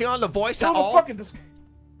been working on the voice at all?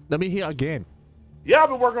 Let me hear again. Yeah, I've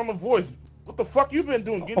been working on the voice. What the fuck you been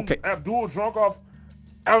doing? Getting Abdul drunk off,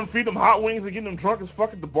 having feed them hot wings and getting them drunk as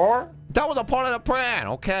fuck at the bar? That was a part of the plan,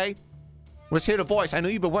 okay? Let's hear the voice. I know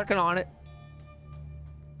you've been working on it.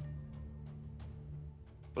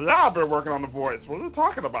 Yeah, I've been working on the voice. What are you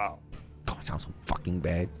talking about? God, sounds so fucking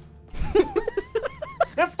bad.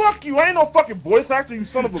 Man, fuck you. I ain't no fucking voice actor, you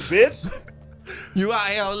son of a bitch. You out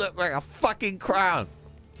here look like a fucking clown.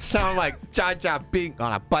 Sound like Jar Jar Binks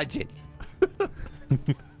on a budget.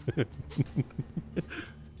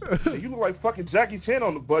 You look like fucking Jackie Chan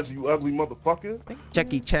on the budget, you ugly motherfucker.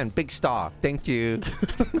 Jackie Chan, big star. Thank you.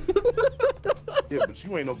 Yeah, but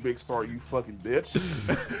you ain't no big star, you fucking bitch.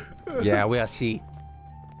 Yeah, we'll see.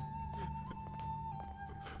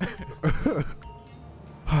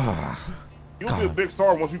 You'll be a big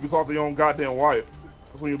star once you can talk to your own goddamn wife.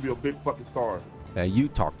 That's when you'll be a big fucking star. Yeah, you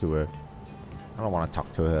talk to her. I don't want to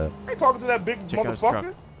talk to her. I ain't talking to that big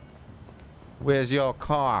motherfucker. Where's your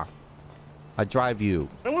car? I drive you.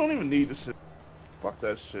 Man, we don't even need this shit. Fuck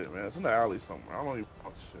that shit, man. It's in the alley somewhere. I don't even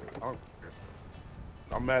want shit. I don't care.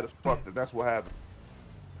 I'm mad as fuck that that's what happened.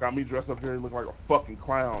 Got me dressed up here looking like a fucking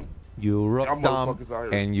clown. You look dumb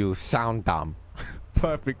and you sound dumb.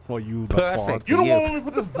 Perfect for you. Perfect. You don't want me to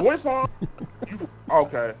put this voice on?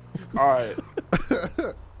 Okay. Alright.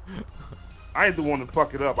 I ain't the one to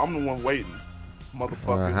fuck it up. I'm the one waiting.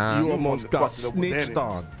 Motherfucker. You almost got snitched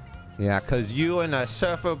on. Yeah, because you and a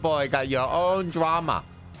surfer boy got your own drama.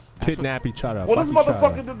 Kidnap each other. Well, this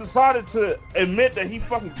motherfucker decided to admit that he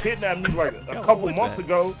fucking kidnapped me like a couple months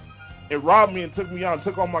ago and robbed me and took me out and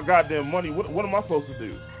took all my goddamn money. What am I supposed to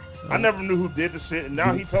do? I never knew who did the shit, and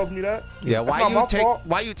now he tells me that? Yeah,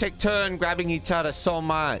 why you take turn grabbing each other so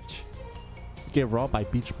much? Get robbed by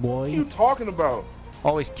Beach Boy? What are you talking about?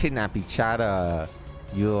 Always kidnap each other.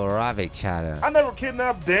 You rob each other. I never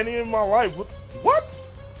kidnapped Danny in my life. What?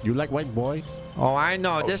 You like white boys? Oh, I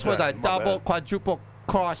know. This was a double, quadruple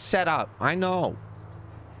cross setup. I know.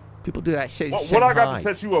 People do that shit. What I got to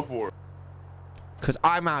set you up for? Because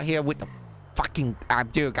I'm out here with the fucking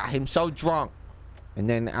Abdul. Got him so drunk. And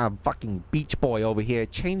then fucking Beach Boy over here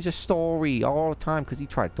changed the story all the time because he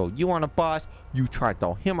tried to throw you on a bus. You tried to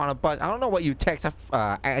throw him on a bus. I don't know what you text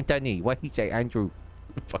Anthony. What he say, Andrew?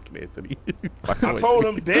 Fucking Anthony. I told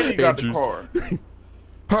him Danny got the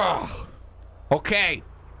car. Okay.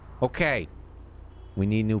 Okay. We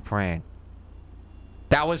need new plan.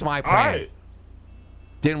 That was my plan. All right.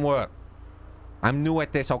 Didn't work. I'm new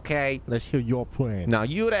at this, okay? Let's hear your plan. Now,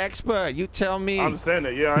 you the expert. You tell me. I understand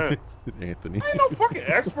that. Yeah, I am. Anthony. I ain't no fucking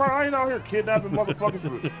expert. I ain't out here kidnapping motherfuckers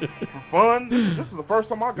for fun. This is the first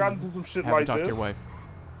time I got into some shit like talk this. to your wife.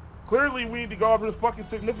 Clearly, we need to go after this fucking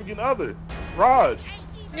significant other. Raj.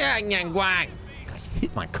 Yeah, gosh,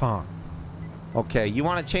 hit my car. Okay, you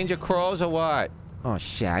want to change your clothes or what? Oh,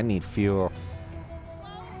 shit, I need fuel.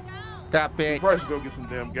 Got You bitch. probably should go get some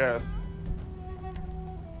damn gas.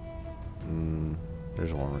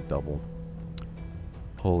 There's one with double.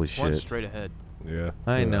 Holy shit. One straight ahead. Yeah.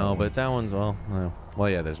 I know, but that one's, well,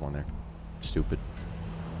 yeah, there's one there. Stupid.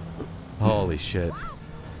 Holy shit.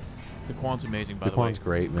 Daquan's amazing, by the way. Daquan's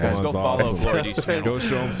great, man. Guys, go follow Glory D's channel. Go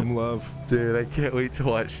show him some love. Dude, I can't wait to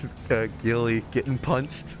watch Gilly getting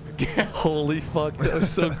punched. Holy fuck, that was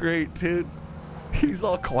so great, dude. He's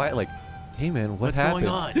all quiet, like, hey man, what's going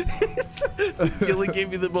happened? on? Gilly gave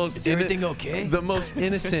me the most. Is everything okay? The most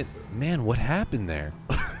innocent. Man, what happened there?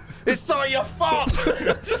 It's all your fault.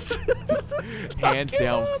 Hands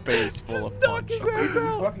down, face full of punch. We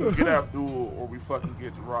fucking get Abdul or we fucking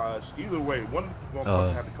get Raj. Either way, one of them gonna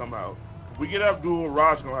fucking have to come out. If we get Abdul,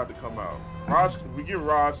 Raj gonna have to come out. Raj, if we get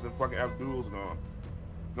Raj, then fucking Abdul's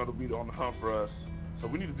gonna be on the hunt for us. So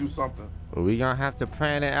we need to do something. We gonna have to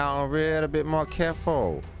plan it out a little bit more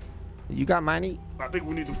careful. You got money? I think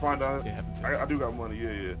we need to find out. Yeah, I do got money.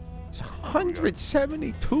 Yeah. It's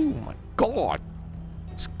 172. My God.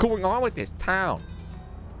 What's going on with this town?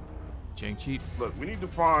 Chang cheat. Look, we need to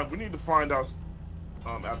find out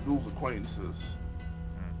Abdul's acquaintances.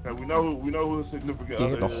 And we know who his significant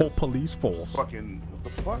other the is. whole police force. Fucking what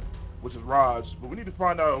the fuck? Which is Raj. But we need to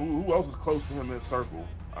find out who else is close to him in his circle.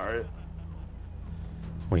 All right.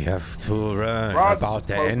 We have to learn Raj about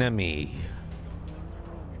the enemy.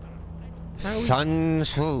 Sun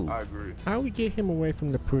Tzu. I agree. How we get him away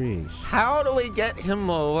from the priest? How do we get him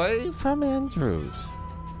away from Andrews?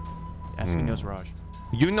 Ask me knows Raj.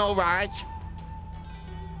 You know Raj?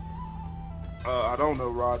 I don't know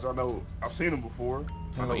Raj. I've seen him before.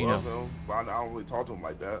 I know you of know. him, but I don't really talk to him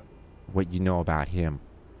like that. What you know about him?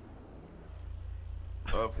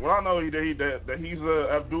 From what I know, that he's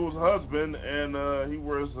Abdul's husband, and he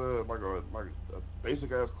wears like a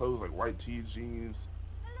basic ass clothes, like white tee, jeans,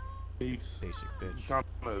 basic bitch. Kind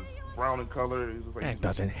of brown in color. He's just like That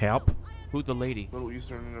doesn't help. Who's the lady? Middle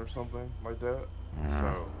Eastern or something like that.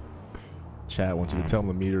 So Chad wants you to tell him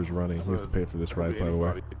the meter's running. He has to pay for this ride, by the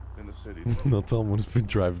way. In the city. They'll tell him when it's been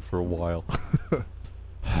driving for a while.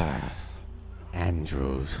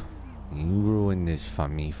 Andrews, you ruined this for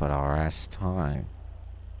me for the last time.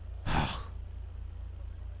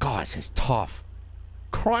 God, this is tough.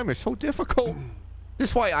 Crime is so difficult. This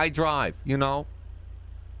is why I drive, you know?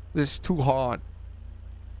 This is too hard.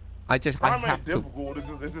 Crime I have ain't to. difficult.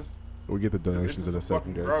 It's just We'll get the donations in a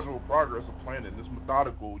second, guys. gradual progress of planning. It's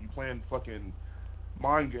methodical. You playing fucking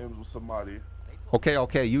mind games with somebody. Okay,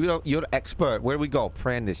 you're the expert. Where do we go?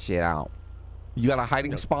 Plan this shit out. You got a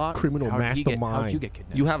hiding spot? Criminal mastermind. How'd you get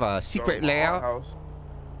kidnapped? You have a secret lair? House.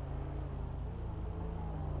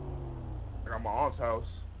 I got my aunt's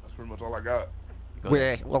house. That's pretty much all I got.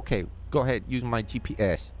 Where? Okay, go ahead. Use my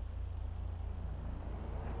GPS.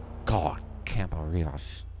 God, can't believe how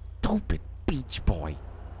stupid beach boy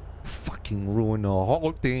fucking ruined the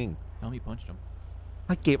whole thing. Tell me he punched him.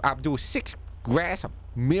 I gave Abdul 6 glass of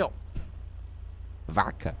milk.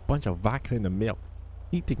 Vodka. Bunch of vodka in the milk.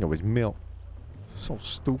 He think it was milk. So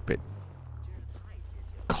stupid.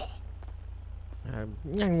 God.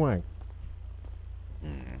 Young one.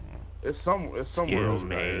 It's somewhere over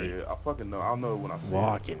there. I fucking know. I'll know when I see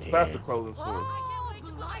Walking it. here. Past the clothing store.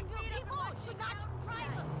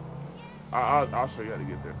 I'll show you how to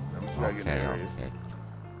get there. I'm just gotta get in the area.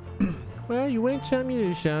 Well, you win some, you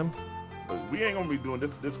lose some. But we ain't gonna be doing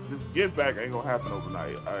this give back ain't gonna happen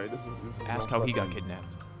overnight. All right, this is Ask how he got kidnapped.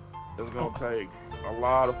 It's gonna take a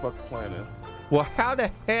lot of fucking planning. Well, how the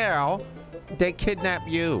hell they kidnap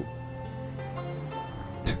you?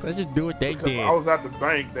 Let's just do what they did. I was at the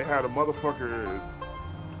bank. They had a motherfucker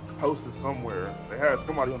posted somewhere. They had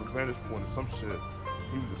somebody on the vantage point or some shit.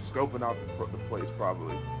 He was just scoping out the place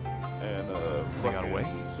probably. And they got away.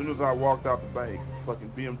 As soon as I walked out the bank,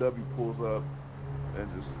 fucking BMW pulls up and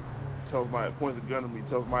just points a gun at me,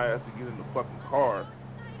 tells my ass to get in the fucking car.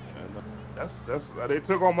 And that's they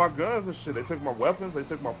took all my guns and shit. They took my weapons. They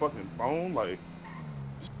took my fucking phone. Like,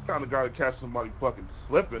 just kind of got to catch somebody fucking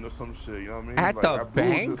slipping or some shit. You know what I mean? At like, the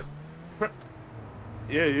bank?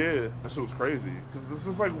 Yeah. That shit was crazy. Cause this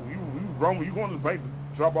is like you going to the bank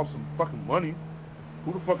to drop off some fucking money.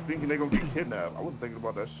 Who the fuck thinking they gonna get kidnapped? I wasn't thinking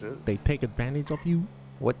about that shit. They take advantage of you?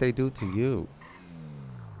 What they do to you?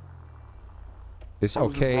 It's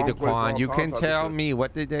okay, Daquan. You can tell me.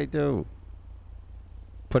 What did they do?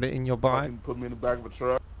 Put it in your body? Put me in the back of a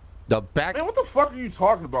truck. The back? Man, what the fuck are you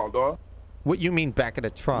talking about, dog? What you mean back of the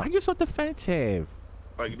truck? Why you so defensive?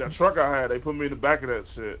 Like that truck I had, they put me in the back of that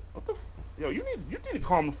shit. What the? Yo, you need to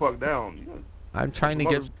calm the fuck down. I'm trying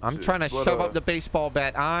to shove up the baseball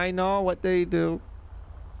bat. I know what they do.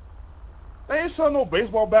 They ain't shoving no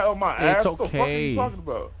baseball bat on my ass. It's What the fuck are okay. you talking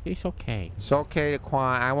about? It's okay. It's okay,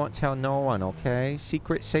 Daquan. I won't tell no one, okay?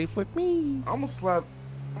 Secret safe with me. I'm gonna slap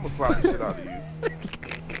the shit out of you.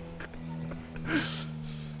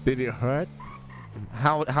 Did it hurt?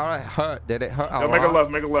 How it hurt? Did it hurt? Yo, make a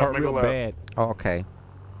left, make a left, Hurt make a real left. bad. Oh, okay.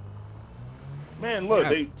 Man, look,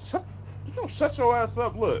 you gonna shut your ass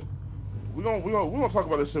up. Look, we gonna talk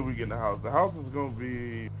about this shit when we get in the house. The house is gonna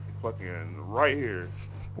be fucking right here.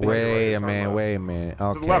 Wait a minute.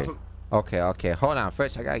 Okay. Hold on.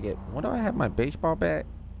 First, I gotta get. What do I have? My baseball bat?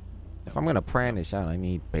 If I'm gonna plan this out, I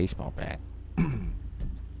need baseball bat.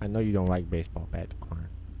 I know you don't like baseball bat, Daquan.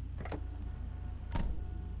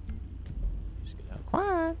 Just get out.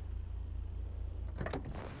 Daquan.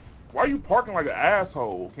 Why are you parking like an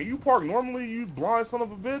asshole? Can you park normally, you blind son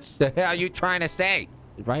of a bitch? The hell you trying to say?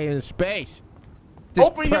 Right in space. This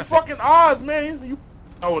Open your perfect. fucking eyes, man. You.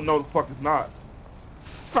 Oh no, the fuck it's not.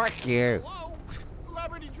 Fuck you. Whoa,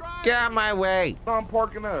 celebrity drive. Get out of my way. I'm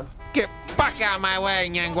parking us. Get fuck out of my way,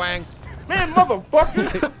 Yang Wang. Man,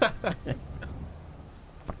 motherfucker.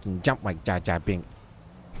 Fucking jump like Jar Jar Binks.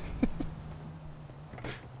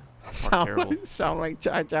 terrible. sound like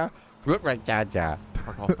Jar Jar. Look like Jar Jar.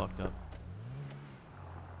 Park all fucked up.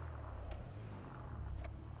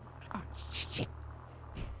 Oh, shit.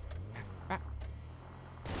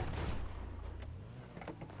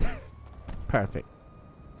 Perfect.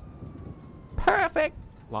 Perfect.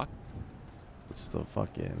 Lock. It's the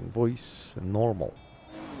fucking voice normal.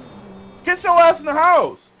 Get your ass in the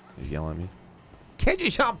house. He's yelling at me. Can't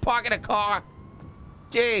you stop parking a car?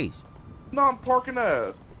 Jeez. No, I'm parking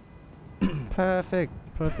ass. Perfect.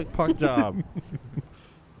 Perfect park job.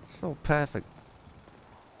 So perfect.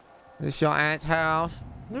 This your aunt's house?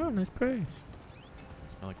 No, nice place.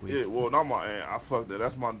 Smell like weed. Yeah, well, not my aunt. I fucked it.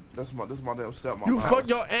 This is my damn stepmom. You house. fucked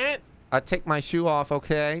your aunt? I take my shoe off,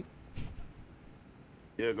 okay?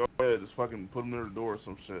 Yeah, go ahead. Just fucking put them near the door or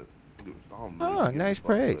some shit. I don't know. Oh, nice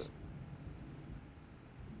place.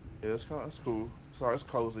 Yeah, it's cool. Sorry, it's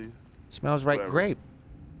cozy. Smells like Whatever. grape.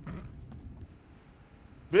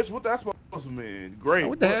 Bitch, what that supposed to mean? Great.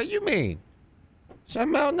 What the hell you mean?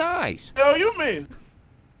 Smell nice. The hell you mean?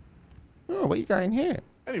 Oh, what you got in here?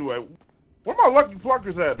 Anyway, where my lucky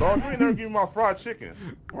pluckers at, dog? You ain't never give me my fried chicken.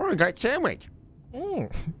 Oh, I got sandwich. I'll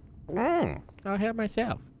have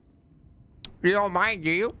myself. You don't mind,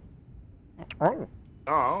 do you? Oh.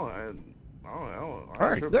 No, I don't.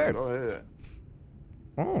 Alright, Tripping. good. Go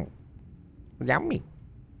ahead. Yummy.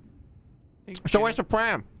 So what's the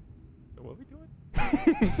plan? So what we doing?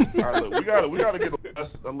 All right, look, we gotta get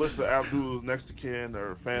a list of Abdul's next to kin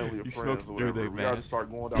or family or He friends smokes or through whatever. their We gotta mask.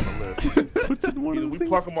 start going down the list. What's in one Either of the we things?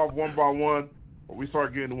 pluck them off one by one, or we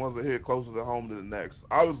start getting the ones that hit closer to home to the next.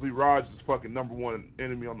 Obviously, Raj is fucking #1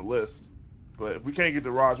 enemy on the list, but if we can't get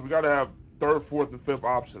to Raj, we gotta have 3rd, 4th, and 5th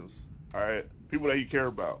options. All right, people that he care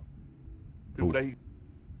about, people that he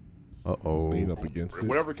Lean up against it.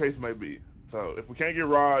 whatever the case may be. So if we can't get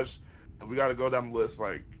Raj, then we gotta go down the list,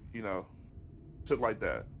 like shit like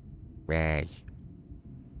that. Raj.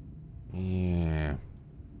 Yeah.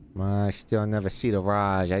 I still never see the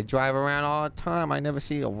Raj. I drive around all the time. I never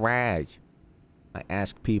see the Raj. I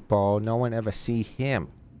ask people. No one ever see him.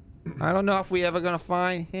 I don't know if we ever gonna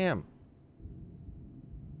find him.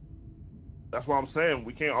 That's what I'm saying.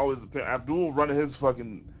 We can't always depend. Abdul running his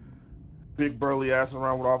fucking big burly ass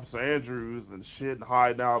around with Officer Andrews and shit and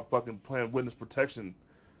hiding out, fucking playing witness protection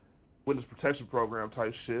program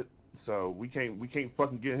type shit. So we can't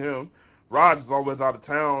fucking get him. Raj is always out of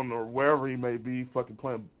town or wherever he may be, fucking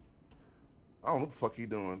playing. I don't know what the fuck he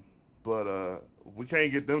doing, but we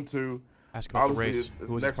can't get them two. Ask about the Obviously, race. it's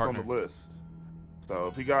Who was his next on the partner? list. So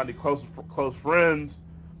if he got any close friends,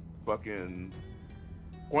 fucking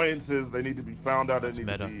acquaintances, they need to be found out. That's We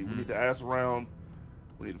meta. need to ask around.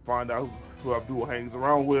 We need to find out who Abdul hangs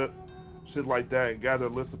around with, shit like that, and gather a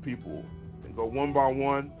list of people and go one by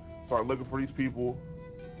one. Start looking for these people,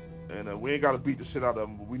 and we ain't got to beat the shit out of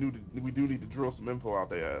them. But we do need to drill some info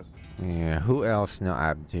out their ass. Yeah. Who else know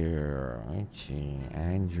Abdul? Let's see.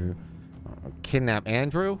 Andrew. Kidnap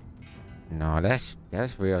Andrew? No, that's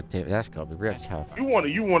real. That's gonna be real tough. You want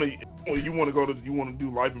to do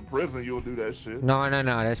life in prison? You'll do that shit. No.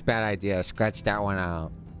 That's a bad idea. Scratch that one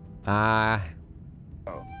out.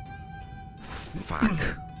 Fuck.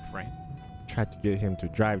 Frank. Tried to get him to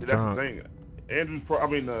drive That's the drunk. thing.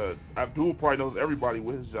 Abdul probably knows everybody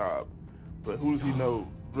with his job, but who does he know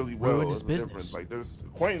really well? Ruin his is the difference. business. Like there's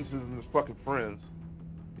acquaintances and there's fucking friends.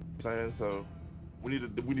 You know what I'm saying, so we need to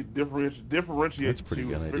differentiate That's a pretty to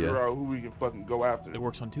good figure idea. out who we can fucking go after. It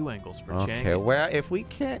works on 2 angles for Okay, Chang. well, if we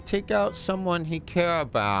can't take out someone he care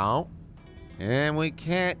about, and we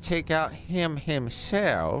can't take out him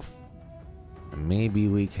himself, maybe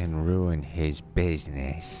we can ruin his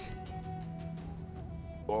business.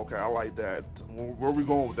 Okay, I like that. Where are we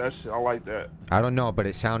going with that shit? I like that. I don't know, but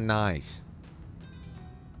it sounds nice.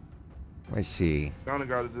 Let's see. Kinda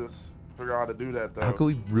gotta just figure out how to do that though. How can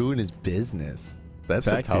we ruin his business? That's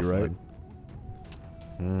Taxi, a tough right?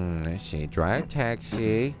 one. Let's see. Drive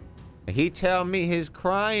taxi. He tell me his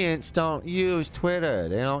clients don't use Twitter.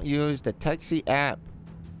 They don't use the taxi app.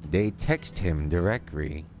 They text him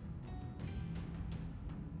directly.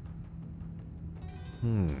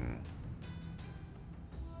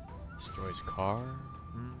 Destroys car.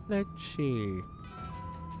 Let's see.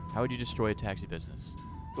 How would you destroy a taxi business?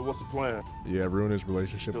 So what's the plan? Yeah, ruin his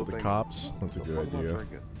relationship Still with the thinking. cops. That's a The good fuck am I idea.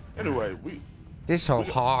 drinking? Anyway, This so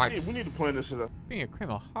hard. We need to plan this shit up. Being a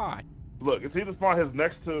criminal hard. Look, it's either find his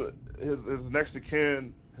next to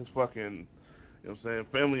kin, his fucking, you know what I'm saying,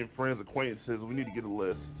 family and friends, acquaintances. We need to get a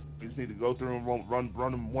list. We just need to go through and run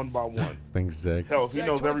them one by one. Thanks, Zach. Hell, if he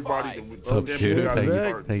knows everybody, then we What's up, kid?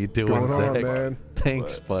 How you doing, going on, Zach? man?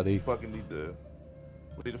 Thanks, But buddy. We fucking need to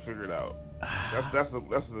figure it out.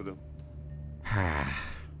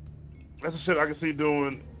 That's the shit I can see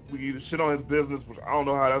doing. We either shit on his business, which I don't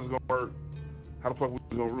know how that's gonna work. How the fuck we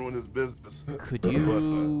gonna ruin his business? Could But,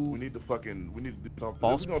 you? we need to do something.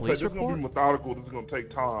 False This is gonna police take. This is gonna be report? methodical. This is gonna take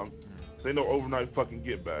time. This ain't no overnight fucking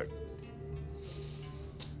get back.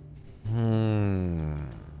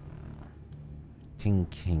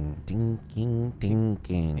 Thinking.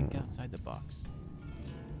 Think outside the box.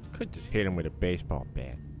 Could just hit him with a baseball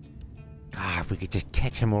bat. God, if we could just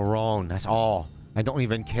catch him alone, that's all. I don't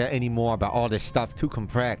even care anymore about all this stuff. Too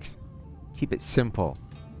complex. Keep it simple.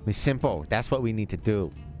 It's simple. That's what we need to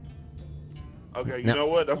do. Okay, you No. know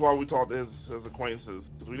what? That's why we talked to his acquaintances.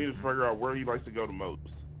 'Cause we need to figure out where he likes to go the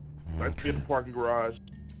most. Likes to be at the parking garage.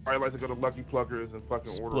 Probably likes to go to Lucky Pluckers and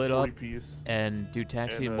fucking order Split a 40 up piece. and do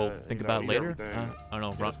taxi, and we'll think you about eat it later. everything I don't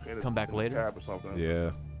know. in his- Come back in his later. cab or something.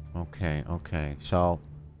 Yeah. Okay. So,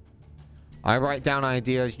 I write down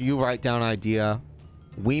ideas. You write down idea.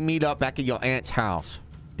 We meet up back at your aunt's house.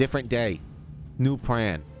 Different day. New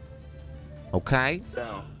plan. Okay?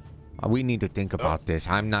 Down. We need to think about this.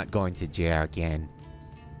 I'm not going to jail again.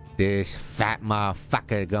 This fat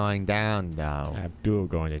motherfucker going down, though. Abdul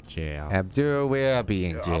going to jail. Abdul will be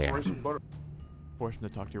in jail. Operation Butter. Force him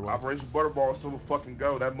to talk to your wife. Operation Butterball is still a fucking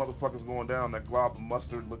go. That motherfucker's going down. That glob of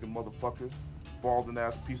mustard looking motherfucker. Balding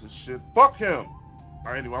ass piece of shit. Fuck him!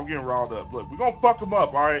 Alright, anyway, I'm getting riled up. Look, we're gonna fuck him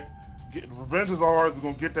up, alright? Revenge is ours. We're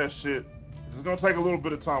gonna get that shit. It's gonna take a little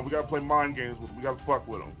bit of time. We gotta play mind games with him. We gotta fuck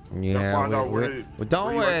with him. We gotta find out where he- well, don't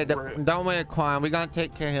where he worry. likes to- Don't worry, Quan. We're going to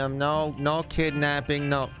take care of him. No kidnapping.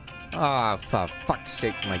 No. Oh, for fuck's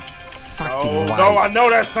sake, my fucking wife. No, I know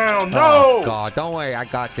that sound. No! Oh, God. Don't worry. I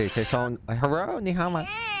got this. It's on. Hello, ni hao ma?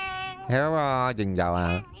 Hello, Jing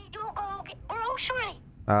Zhao.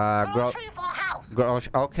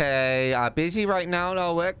 Grocery. Okay. Busy right now,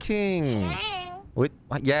 though. Working. With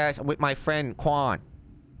my friend Quan.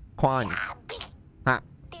 Huh?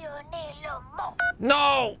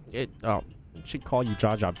 No! She called you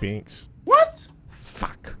Jar Jar Binks. What?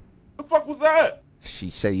 Fuck. The fuck was that?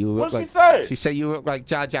 She say you look What'd like. she say? She say you look like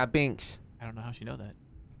Jar Jar Binks. I don't know how she know that.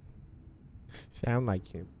 Sound like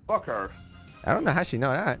him. Fuck her. I don't know how she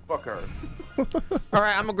know that. Fuck her. All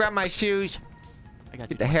right, I'm gonna grab my shoes. I got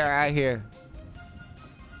Get the hell out of here.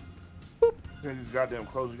 These goddamn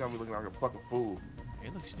clothes, you got me looking like a fucking fool.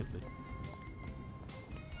 It looks stupid.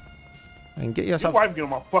 And get Your yourself. wife get on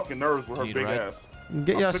my fucking nerves with her You big right. ass.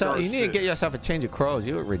 Get I'm yourself. sick of her You need to shit. get yourself a change of clothes.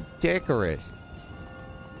 You look ridiculous.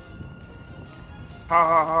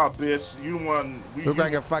 Ha, bitch. You won. Look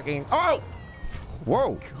like a fucking. Oh!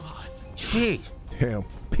 Whoa! God. Jeez. Damn.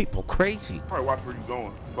 People crazy. Probably watch where you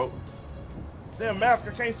going. But damn mask,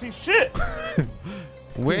 I can't see shit.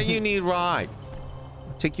 Where you need ride?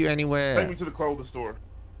 I'll take you anywhere. Take me to the clothing store.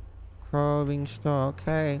 Clothing store.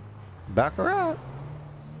 Okay. Back her out.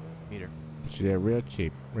 Meet her. She there real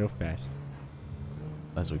cheap, real fast.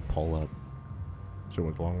 As we pull up. She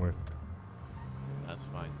went the long way. That's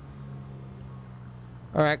fine.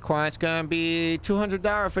 All right, Quan. It's gonna be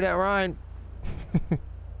 $200 for that ride.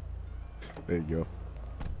 There you go.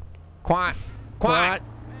 Quan.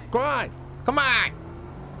 Come on.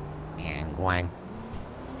 Man, Guang.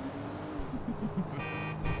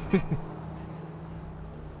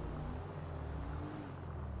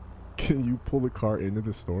 Can you pull the car into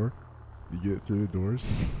the store? You get through the doors?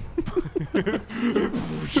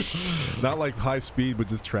 Not like high speed, but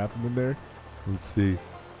just trap them in there. Let's see.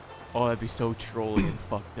 Oh, that'd be so trolly and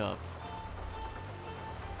fucked up.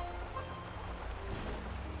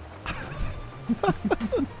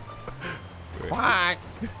 What?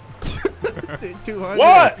 200.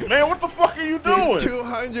 What? Man, what the fuck are you doing?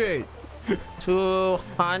 200.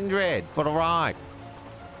 200 for the ride.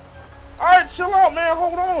 Alright, chill out, man.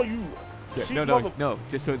 Hold on, you. Yeah, cheap no.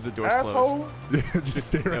 Just so the door's asshole. closed. Yeah, just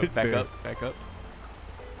stay No, right back there. Back up.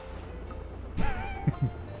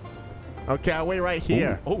 Okay, I'll wait right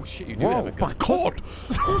here. Oh shit, you do have a gun. My God.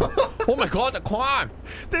 Oh my God, the Quan.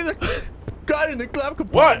 There's a gun in the glove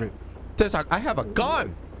compartment. I have a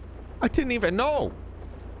gun. I didn't even know.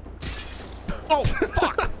 Oh,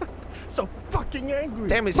 fuck. So fucking angry.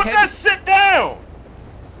 Damn, his Put head. that shit down.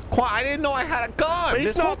 I didn't know I had a gun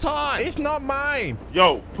this whole time. It's not mine.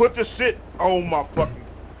 Yo, put the shit on my fucking.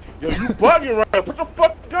 Yo, you bugging right now. Put the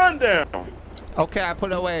fucking gun down. Okay, I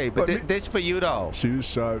put it away. But this for you, though. She was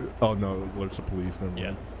shot. Oh, no. Alerts the police. Never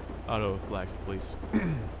mind. Yeah. Auto flags the police.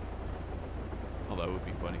 Oh, that would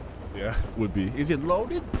be funny. Yeah, would be. Is it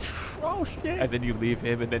loaded? Oh, shit. And then you leave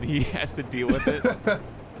him, and then he has to deal with it.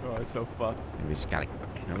 Oh, it's so fucked. We just gotta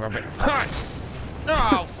rub it.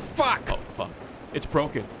 Oh, fuck. Oh, fuck. It's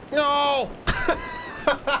broken. No!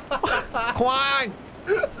 Quan!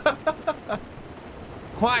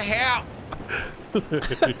 Quan, help!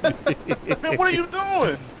 Man, what are you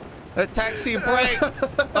doing? The taxi brake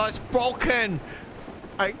is broken.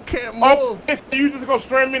 I can't move. Oh, you just gonna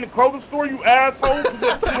strand me in the clothing store, you asshole? You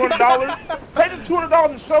got $200? Take the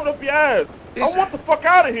 $200 and shove it up your ass. I want the fuck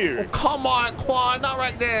out of here. Come on, Quan, not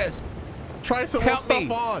like this. Try some Help stuff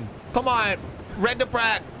me. on. Come on, red the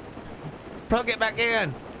brack. Plug it back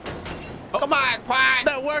in. Oh. Come on, Quan.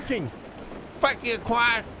 Not working. Fuck you,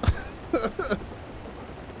 Quan.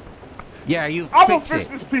 Yeah, you I'm gonna fix fix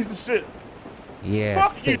it. this piece of shit. Yeah,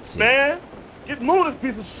 Fuck you, fix it. man. Get moved this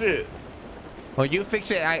piece of shit. Well, you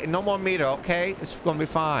fix it. No more meter, okay? It's gonna be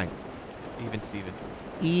fine. Even Steven.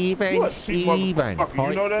 Even You a cheap Steven. motherfucker,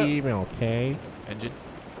 you know that? Even, okay? Engine.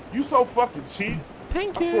 You so fucking cheap.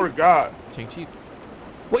 Thank I swear to God. Chang cheap.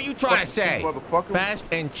 What you trying to Fucking say? cheap motherfucker. Fast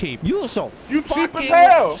and cheap. You so You cheap fucking as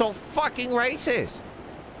hell. so fucking racist.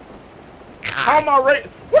 How am I racist?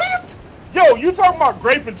 What are you? Yo, you talking about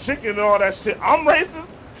grape and chicken and all that shit? I'm racist?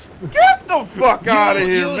 Get the fuck out of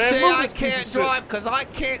here, You man. say Move I this piece can't of drive because I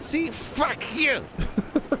can't see? Fuck you.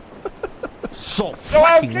 So shit. Yo,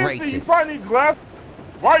 ass fucking can't see. You racist. probably need glasses.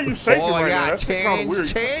 Why are you shaking Oh right now? yeah, That's kind of weird.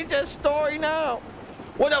 change the story now.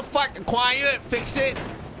 What the fuck, Quan? You didn't fix it.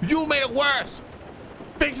 You made it worse.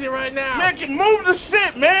 Fix it right now. Man, can move the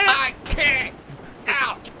shit, man. I can't.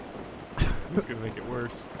 Out. It's gonna make it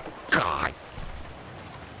worse. God.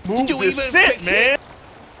 Move Did you this even shit, fix man.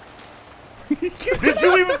 Did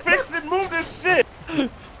you even fix it? Move this shit.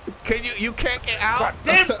 Can you can't get out? God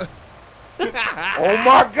damn it. Oh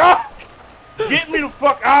my God. Get me the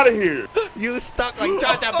fuck out of here. You stuck like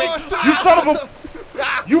Jaja Binks. You son of a...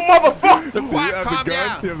 You motherfucker. Quiet, have calm the gun?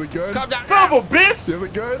 down. You have the gun? Calm down. Son of a bitch. You have a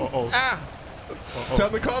gun? Ah. Tell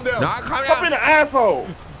him to calm down. No, calm Stop being down. an asshole.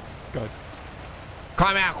 God.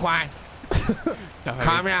 Calm down, Quan.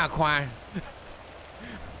 Calm down, Quan.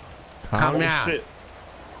 Calm Oh, down. shit.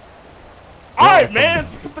 All right, man.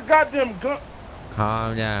 Just put the goddamn gun.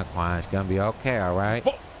 Calm down, Quan. It's gonna be okay, all right?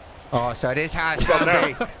 Fuck. Oh, so this how it's What's up gonna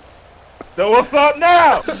be. So what's up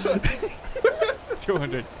now?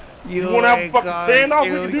 200. You wanna have a ain't fucking gonna standoff? We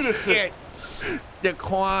can do this shit. The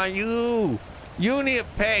Quan, you need to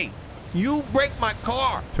pay. You break my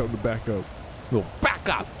car. Tell him to back up. You'll back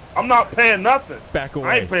up. I'm not paying nothing. Back away.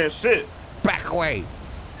 I ain't paying shit. Back away.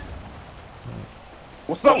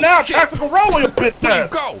 What's up now? Tactical roll your bitch Where you ass.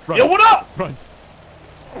 go? Yo, what up? Run.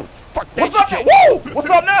 Fuck that What's up? shit. Whoa! What's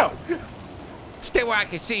up now? Stay where I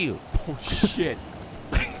can see you. Oh, shit.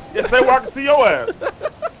 Yeah, say where I can see your ass.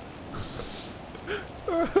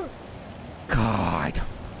 God.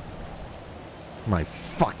 My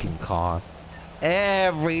fucking car.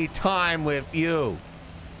 Every time with you.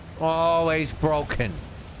 Always broken.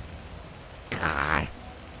 God.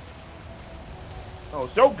 Oh,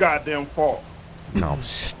 it's your goddamn fault. No, I'm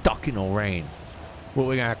stuck in the rain. What,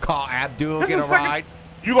 we gonna call Abdul, This get a is second- ride?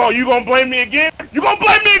 You gonna blame me again? You gonna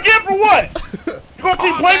blame me again for what? You gonna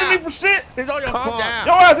keep Calm blaming down. me for shit? It's all your Calm fault. down.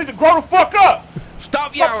 Your ass need to grow the fuck up.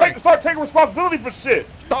 Stop yelling. Start taking responsibility for shit.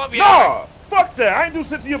 Stop yelling. Nah, fuck that. I ain't do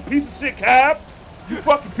shit to your piece of shit, Cab. You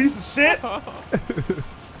fucking piece of shit.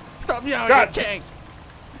 Stop yelling, God. Chang.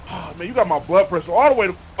 Oh, man, you got my blood pressure all the way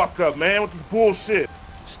the fuck up, man, with this bullshit.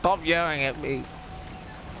 Stop yelling at me.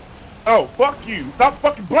 Oh, fuck you. Stop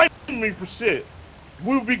fucking blaming me for shit.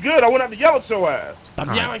 We would be good. I wouldn't have to yell at your ass.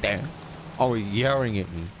 Stop yelling. Damn. Always yelling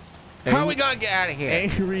at me. How are we gonna get out of here?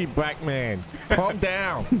 Angry black man. Calm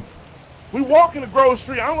down. We walk in the Grove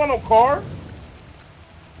Street. I don't got no car.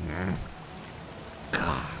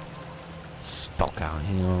 God. Stuck out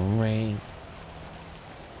here in the rain.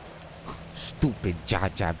 Stupid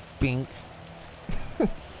Jaja Binks.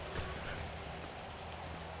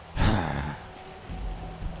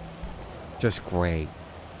 Just great.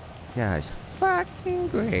 Just fucking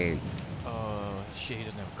great. Shit, he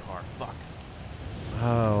doesn't have a car. Fuck.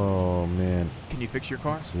 Oh, man. Can you fix your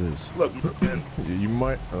car? This is... Look, man, You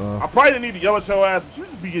might... I probably didn't need to yell at your ass, but you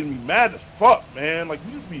just be getting me mad as fuck, man. Like,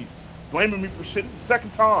 you just be blaming me for shit. This is the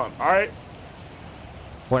second time, all right?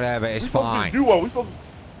 Whatever, it's We supposed to fine. be a duo. We supposed to...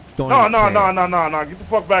 Don't No, even no, care. no. Get the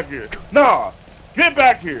fuck back here. Nah, get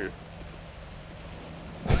back here.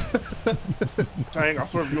 Chang, I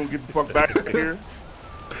swear if you don't get the fuck back here.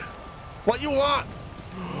 What you want?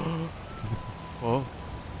 Oh.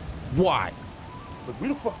 Why? Look,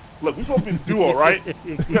 we supposed to be the duo, right?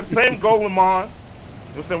 We got the same goal in mind. You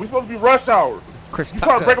know what I'm saying? We supposed to be rush hour. Chris You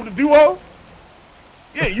trying to break up the duo?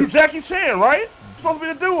 Yeah, you Jackie Chan, right? You're supposed to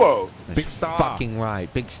be the duo. Big star. Fucking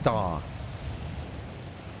right. Big star.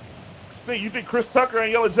 You think Chris Tucker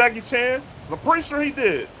ain't yell at Jackie Chan? I'm pretty sure he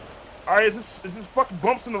did. All right, it's just fucking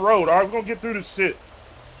bumps in the road. All right, we're gonna get through this shit.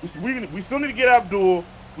 We still need to get Abdul.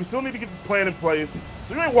 We still need to get this plan in place.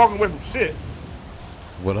 So you ain't walking away from shit.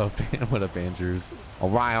 What up, what up, Andrews? All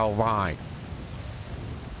right, all right.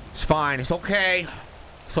 It's fine. It's okay.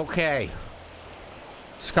 It's okay.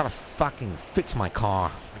 Just gotta fucking fix my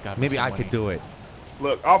car. Maybe I could do it.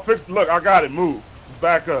 Look, Look, I got it. Move. Just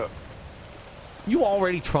back up. You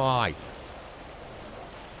already tried.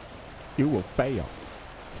 You will fail.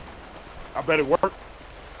 I bet it worked.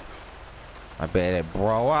 I bet it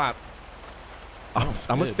blow up. I'm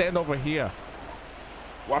gonna stand over here.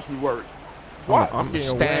 Watch me work. What? I'm getting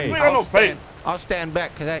away. You ain't got no faith. I'll stand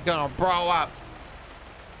back because that's gonna blow up.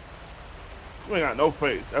 You ain't got no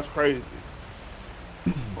faith. That's crazy.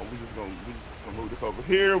 We just gonna move this over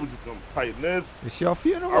here. We just gonna tighten this. It's your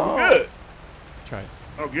funeral. Are we good? Try it.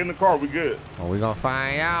 Oh, get in the car. We good. Are we gonna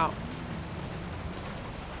find out?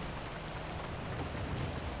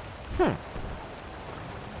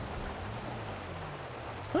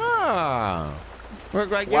 Ah. Look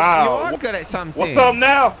like Wow. you are good at something. What's up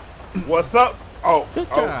now? What's up? Oh,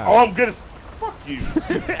 I'm good as fuck you.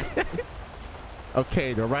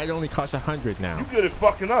 Okay, the ride only costs 100 now. You good at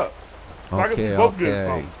fucking up. So I guess we Okay, both good at okay.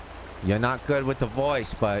 something. You're not good with the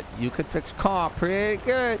voice, but you could fix car pretty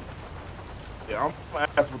good. Yeah, I'm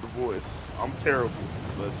ass with the voice. I'm terrible,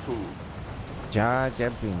 but it's cool. Jaboody.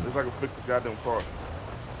 At least I can fix the goddamn car.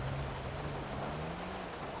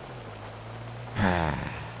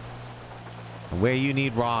 Where you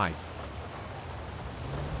need ride?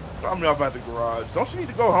 Drop me off at the garage. Don't you need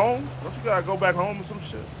to go home? Don't you gotta go back home or some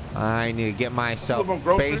shit? I need to get myself live on a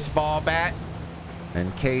grocery? baseball bat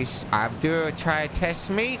in case Abdul try to test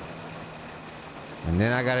me. And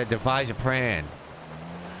then I gotta devise a plan.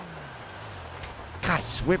 God,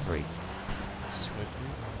 Swippery.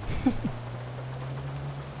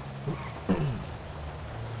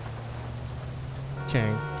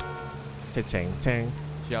 Chang. Chang. Chang.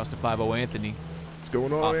 Shouts to 50 Anthony. What's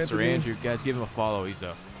going on, Officer Anthony? Andrew. Guys, give him a follow. He's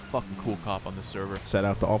a fucking cool cop on the server. Shout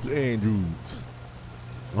out to Officer Andrews.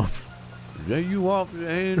 Is that you, Officer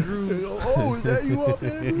Andrews? Oh, is that you,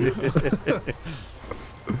 Officer Andrews?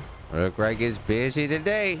 Look like it's busy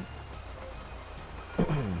today.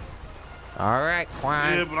 All right,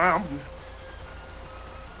 Quan. Yeah, but I'm...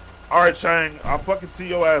 Alright, Chang. I'll fucking see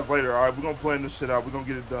your ass later, alright? We're gonna plan this shit out. We're gonna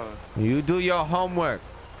get it done. You do your homework.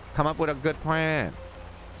 Come up with a good plan.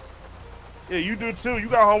 Yeah, you do too. You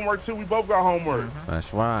got homework too. We both got homework.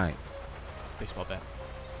 That's right. Baseball bat.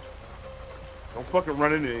 Don't fucking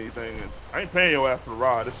run into anything. I ain't paying your ass for the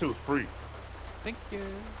ride. This shit was free. Thank you.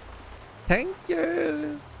 Thank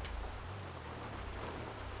you.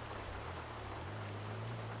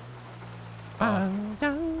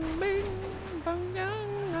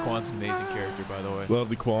 Quan's an amazing character, by the way.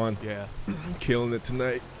 Lovely Quan. Yeah. Killing it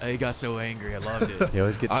tonight. He got so angry. I loved it. He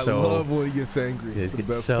always gets I so. love when he gets angry. He It's the gets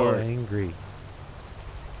best so part. angry.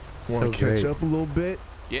 Want So to catch great. up a little bit?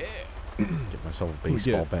 Yeah. Get myself a We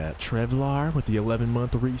baseball get bat. Trevlar with the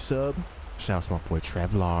 11-month resub. Shout out to my boy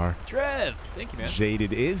Trevlar. Trev. Thank you, man.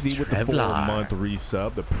 Jaded Izzy with the Trevlar. 4-month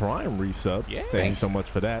resub, the Prime resub. Yeah. Thank you so much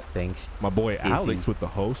for that. Thanks. My boy Alex with the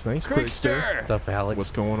host. Thanks, Crickster. Crickster. What's up, Alex?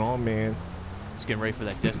 What's going on, man? He's getting ready for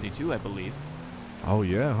that Destiny 2, I believe. Oh,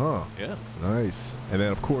 yeah, huh? Yeah. Nice. And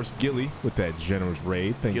then, of course, Gilly with that generous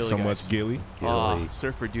raid. Thank you Gilly, so guys. much, Gilly. Ah,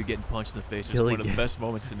 Surfer dude getting punched in the face is Gilly one of the get- best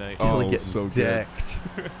moments tonight. Oh, Getting so good. decked.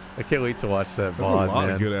 I can't wait to watch that There's a VOD, lot man.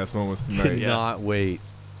 of good-ass moments tonight. Cannot wait.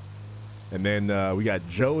 And then we got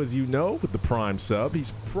Joe, as you know, with the Prime sub.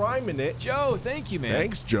 He's priming it. Joe, thank you, man.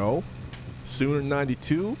 Thanks, Joe.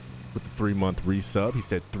 Sooner92 with the 3-month resub. He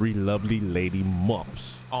said 3 lovely lady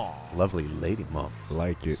months. Aw. Lovely lady mom.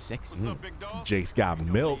 Like it. Sexy. Jake's got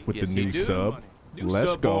milk with Yes, the he new do. sub. New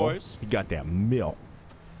Let's sub, go. boys. He got that milk.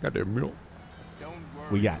 Got their milk.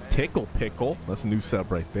 We got Tickle Pickle. That's a new sub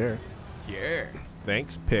right there. Yeah.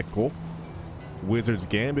 Thanks, Pickle. Wizard's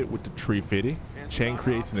Gambit with the tree fitty. Chang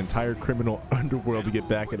creates an entire criminal underworld to get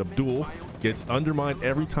back at Abdul. Gets undermined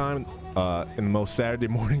every time in the most Saturday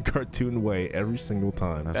morning cartoon way, every single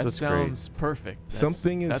time. That's That what's sounds perfect. That's,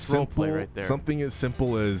 Something as that's simple, roleplay right there. something as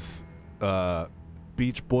simple as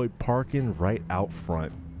Beach Boy parking right out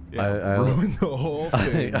front. Yeah. Ruined the whole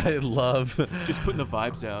thing. I love just putting the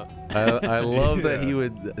vibes out. I love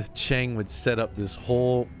that Chang would set up this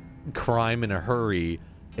whole crime in a hurry,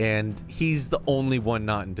 and he's the only one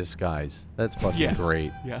not in disguise. That's fucking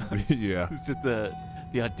great. Yeah. Yeah. It's just the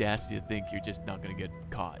audacity to think you're just not gonna get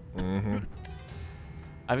caught. Mm-hmm.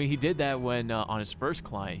 I mean, he did that when on his first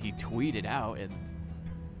client, he tweeted out and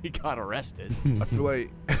he got arrested. I feel like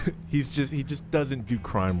he just doesn't do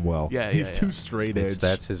crime well. Yeah, he's too straight edge.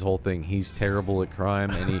 That's his whole thing. He's terrible at crime,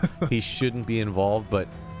 and he shouldn't be involved. But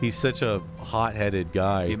he's such a hot-headed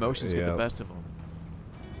guy. The emotions get the best of him.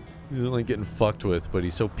 He's only getting fucked with, but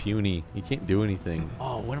he's so puny. He can't do anything.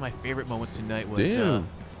 Oh, one of my favorite moments tonight was the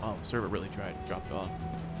server really dropped off.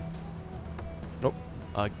 Nope.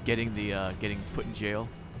 Getting put in jail.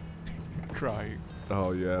 Crying.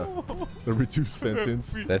 Oh yeah. The reduced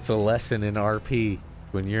sentence. That's a lesson in RP.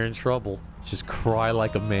 When you're in trouble, just cry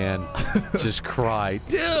like a man. Just cry,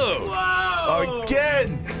 dude. Whoa!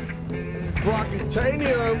 Again.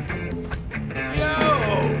 Rocketanium.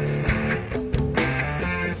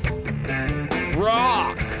 Yo.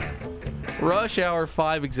 Rock. Rush Hour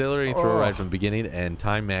 5 exhilarating throw ride from beginning to end.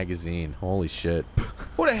 Time magazine. Holy shit.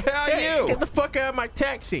 Who the hell are you? Get the fuck out of my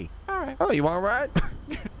taxi. All right. Oh, you want to ride?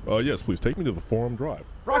 Yes, please take me to the Forum Drive.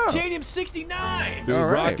 Rocketanium 69. Dude,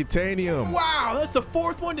 Rocketanium. Wow, that's the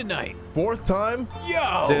 4th one tonight. 4th time?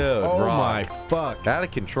 Yo. Dude, oh Rock. my fuck. Out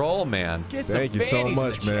of control, man. Get some Thank you so fannies in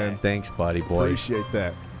much, the man. chat. Thanks, buddy boy. Appreciate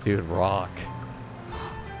that. Dude, Rock.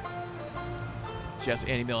 Just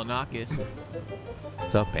Andy Milanakis.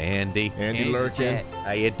 What's up, Andy? Andy lurking.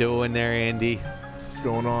 How you doing there, Andy? What's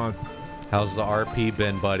going on? How's the RP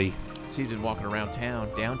been, buddy? See, he's been walking around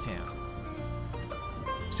downtown.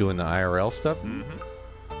 He's doing the IRL stuff? Mm-hmm.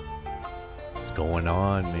 What's going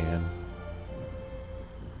on, man?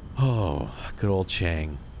 Oh, good old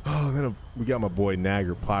Chang. Oh, then we got my boy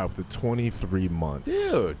Nagger Pie with the 23 months.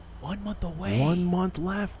 Dude. 1 month away. 1 month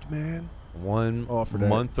left, man. One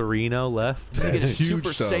Montharino left. You get a Huge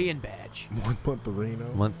Super sub. Saiyan badge. 1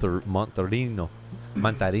 Montharino. Montharino.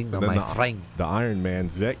 Montarino, And then my friend. The Iron Man,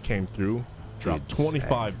 Zek, came through. Dropped Dude,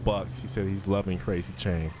 25 bucks. He said he's loving Crazy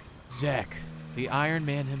Chang. Zek, the Iron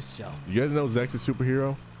Man himself. You guys know Zek's a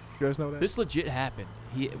superhero? You guys know that? This legit happened.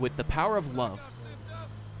 With the power of love,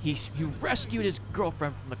 he rescued his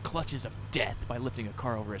girlfriend from the clutches of death by lifting a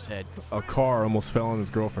car over his head. A car almost fell on his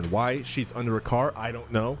girlfriend. Why she's under a car, I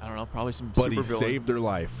don't know. I don't know, probably some But he supervillain. saved her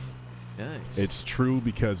life. Nice. It's true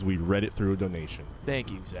because we read it through a donation.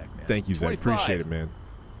 Thank you, Zach, man. Thank you, Zach. 25. Appreciate it, man.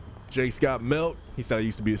 Jake's got milk. He said I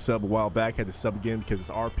used to be a sub a while back. Had to sub again because his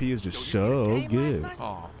RP is just so good.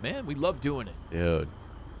 Oh, man, we love doing it. Dude.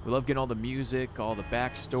 We love getting all the music, all the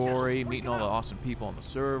backstory, meeting all the awesome people on the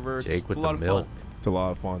server. Jake with it's a lot the of milk. fun. It's a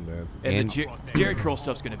lot of fun, man. And the Jerry Curl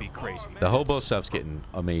stuff's going to be crazy. The hobo stuff's getting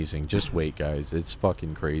amazing. Just wait, guys. It's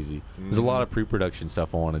fucking crazy. There's a lot of pre-production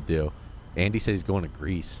stuff I want to do. Andy says he's going to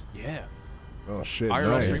Greece. Yeah. Oh, shit.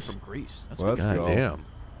 IRL Nice. straight from Greece. That's Let's God go. damn.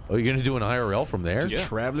 Oh, you're going to do an IRL from there? Just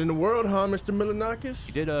traveling the world, huh, Mr. Milanakis?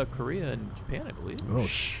 He did Korea and Japan, I believe. Oh,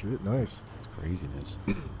 shit. Nice. It's craziness.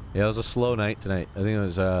 Yeah, it was a slow night tonight. I think it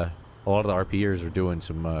was a lot of the RPers are doing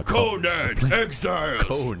some Conan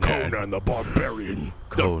Exiles. Conan the Barbarian.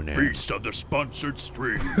 Conan. The Feast of the Sponsored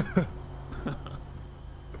Stream.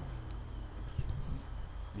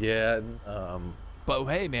 Yeah. But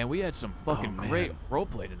hey, man, we had some fucking great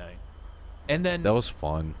roleplay tonight. And then That was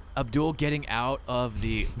fun. Abdul getting out of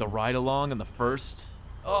the ride along in the first.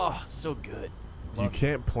 Oh, so good. You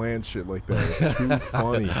can't plan shit like that. It's too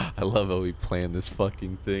funny. I love how we planned this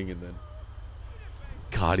fucking thing and then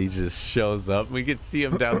God, he just shows up. We could see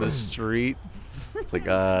him down the street. It's like,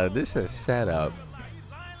 this is set up.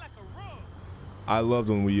 I loved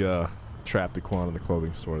when we trapped Daquan in the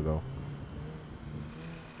clothing store, though.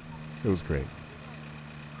 It was great.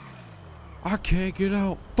 I can't get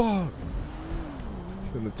out. Fuck.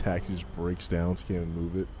 Then the taxi just breaks down, so you can't even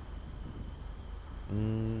move it.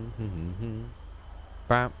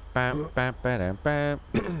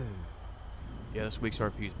 Yeah, this week's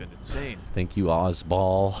RP's been insane. Thank you,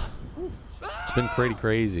 Ozball. It's been pretty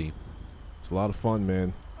crazy. It's a lot of fun,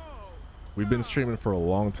 man. We've been streaming for a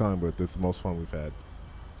long time, but this is the most fun we've had.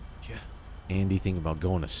 Yeah. Andy thinking about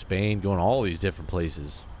going to Spain, going to all these different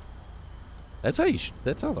places. That's how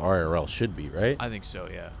that's how the IRL should be, right? I think so,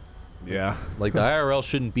 yeah. Yeah. Like the IRL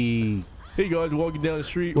shouldn't be. Hey guys, walking down the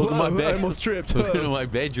street. Welcome to my I bed. almost tripped. Welcome to my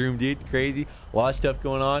bedroom, dude. Crazy. A lot of stuff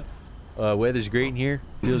going on. Weather's great in here.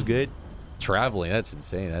 Feels good. Traveling, that's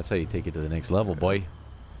insane. That's how you take it to the next level, boy.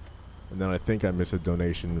 And then I think I missed a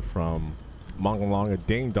donation from Mongalonga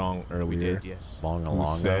Ding Dong earlier. We did, yes. Who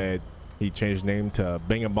Mongalonga. said He changed his name to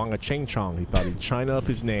Bangabonga Chang Chong. He thought he'd China up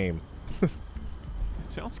his name. It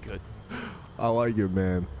sounds good. I like it,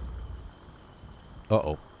 man.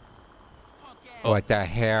 Uh-oh. What the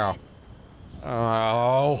hell?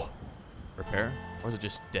 Oh. Repair? Or is it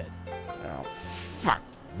just dead? Oh, fuck.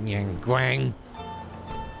 Yang Guang.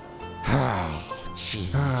 Oh,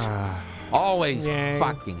 jeez. Always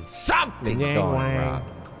fucking something Yang going Wang. wrong.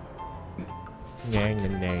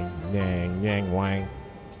 Yang Wang.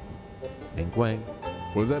 And Gwang.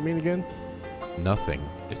 What does that mean again? Nothing.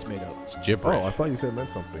 It's made up. It's gibberish. Oh, I thought you said it meant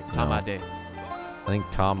something. Tamade. I think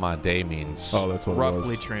Tamade means... Oh, that's what it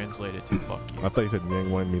Roughly was. translated to fuck you. I thought you said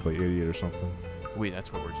Yang Wang means like idiot or something.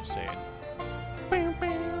 That's what we're just saying.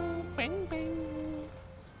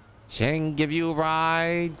 Chang give you a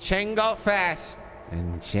ride. Chang go fast.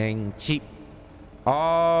 And Chang cheap.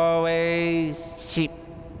 Always cheap.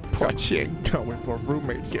 Poor Chang. Can't wait for a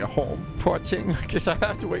roommate to get home. Poor Chang. I guess I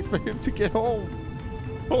have to wait for him to get home.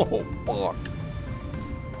 Oh, fuck.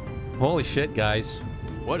 Holy shit, guys.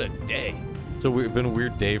 What a day. It's been a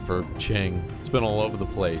weird day for Chang. It's been all over the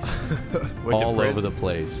place. Went to all prison. over the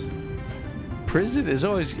place. Prison is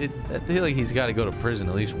always... I feel like he's got to go to prison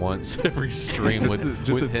at least once every stream just with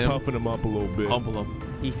to him. toughen him up a little bit. Humble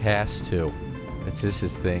him. He has to. That's just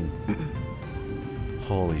his thing.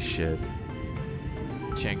 Holy shit.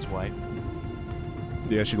 Chang's wife.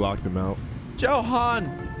 Yeah, she locked him out.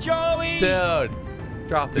 Johan! Joey! Dude!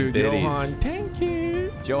 Drop the Dude, biddies. Johan, thank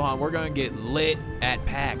you. Johan, we're gonna get lit at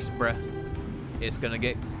PAX, bruh. It's gonna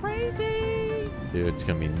get crazy. Dude, it's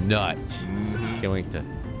gonna be nuts. Can't wait to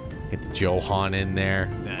get the Johan in there.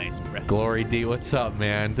 Nice, bruh. Glory D, what's up,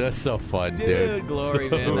 man? That's so fun, dude. Dude, Glory,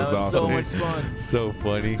 man. That was so much fun. So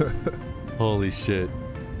funny. Holy shit.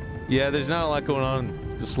 Yeah, there's not a lot going on.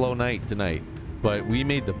 It's a slow night tonight, but we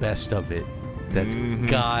made the best of it. That's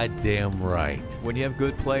goddamn right. When you have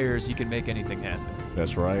good players, you can make anything happen.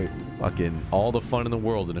 That's right. Fucking all the fun in the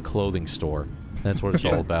world in a clothing store. That's what it's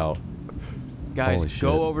all about. Guys, Holy shit.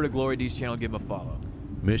 go over to Glory D's channel, give him a follow.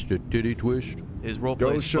 Mr. Titty Twist. His roleplay Go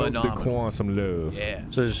is show phenomenal. Daquan some love. Yeah.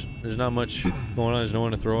 So there's not much going on. There's no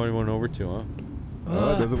one to throw anyone over to,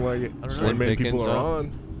 huh? Doesn't like it. I don't know. Slim many people Pickens are up.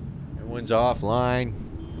 on. Everyone's offline.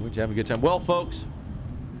 We're just having a good time. Well, folks,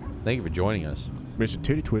 thank you for joining us. Mr.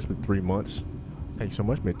 Titty Twist with 3 months. Thank you so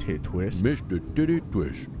much, Mr. Titty Twist. Mr. Titty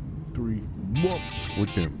Twist. 3 months.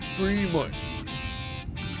 With them 3 months.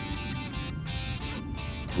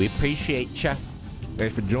 We appreciate ya.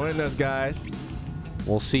 Thanks for joining us, guys.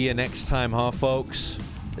 We'll see you next time, huh, folks?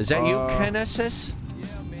 Is that you, Kinesis?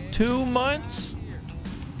 2 months?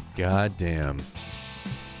 God damn.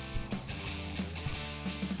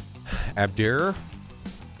 Abdir?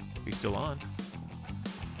 He's still on.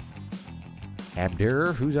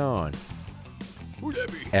 Abdir? Who's on? Who'd that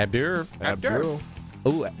be? Abdir? Abdul.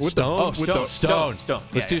 Oh, Stone. Stone. Stone.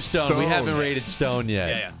 Let's do Stone. We Stone. haven't rated Stone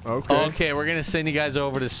yet. Yeah. Okay. Okay, we're gonna send you guys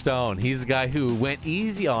over to Stone. He's the guy who went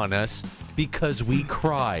easy on us because we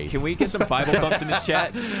cried. Can we get some Bible thumps in this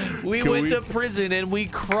chat? We went to prison and we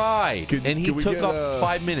cried, and he can we took get, off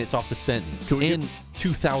 5 minutes off the sentence and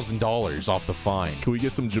 $2,000 off the fine. Can we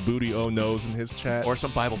get some Jaboody oh no's in his chat? Or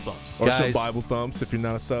some Bible thumps. Or some Guys, Bible thumps if you're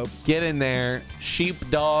not a sub. Get in there,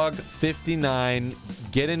 Sheepdog59.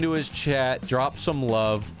 Get into his chat. Drop some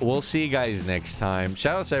love. We'll see you guys next time.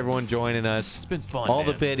 Shout out to everyone joining us. It's been fun, all man.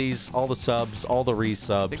 the biddies, all the subs, all the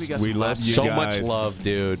resubs. I think we got We some love last- you so guys. much love,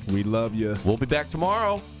 dude. We love you. We'll be back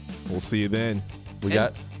tomorrow. We'll see you then. We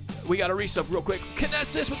got We got a resub real quick.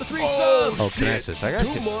 Kinesis with the 3 Oh, subs. Kinesis. I got 2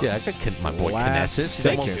 months. yeah, I got my boy Last Kinesis.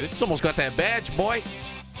 second. He's almost got that badge, boy.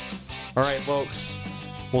 All right, folks.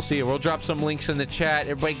 We'll see you. We'll drop some links in the chat.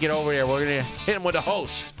 Everybody get over there. We're gonna hit him with a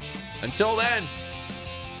host. Until then,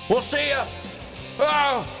 we'll see ya.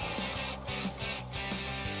 Oh!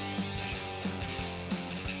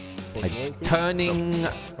 Turning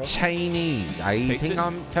Chinese. I Face think it.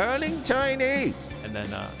 I'm turning Chinese. And then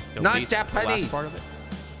don't Not beat the Japanese. last part of it.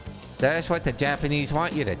 That's what the Japanese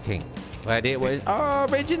want you to think. But it was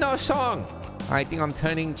original song. I think I'm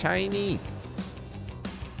turning Chinese.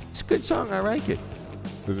 It's a good song. I like it.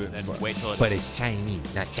 Is it? Then wait till it. But it's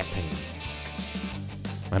Chinese, not Japanese.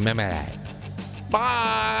 Remember that.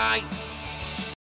 Bye.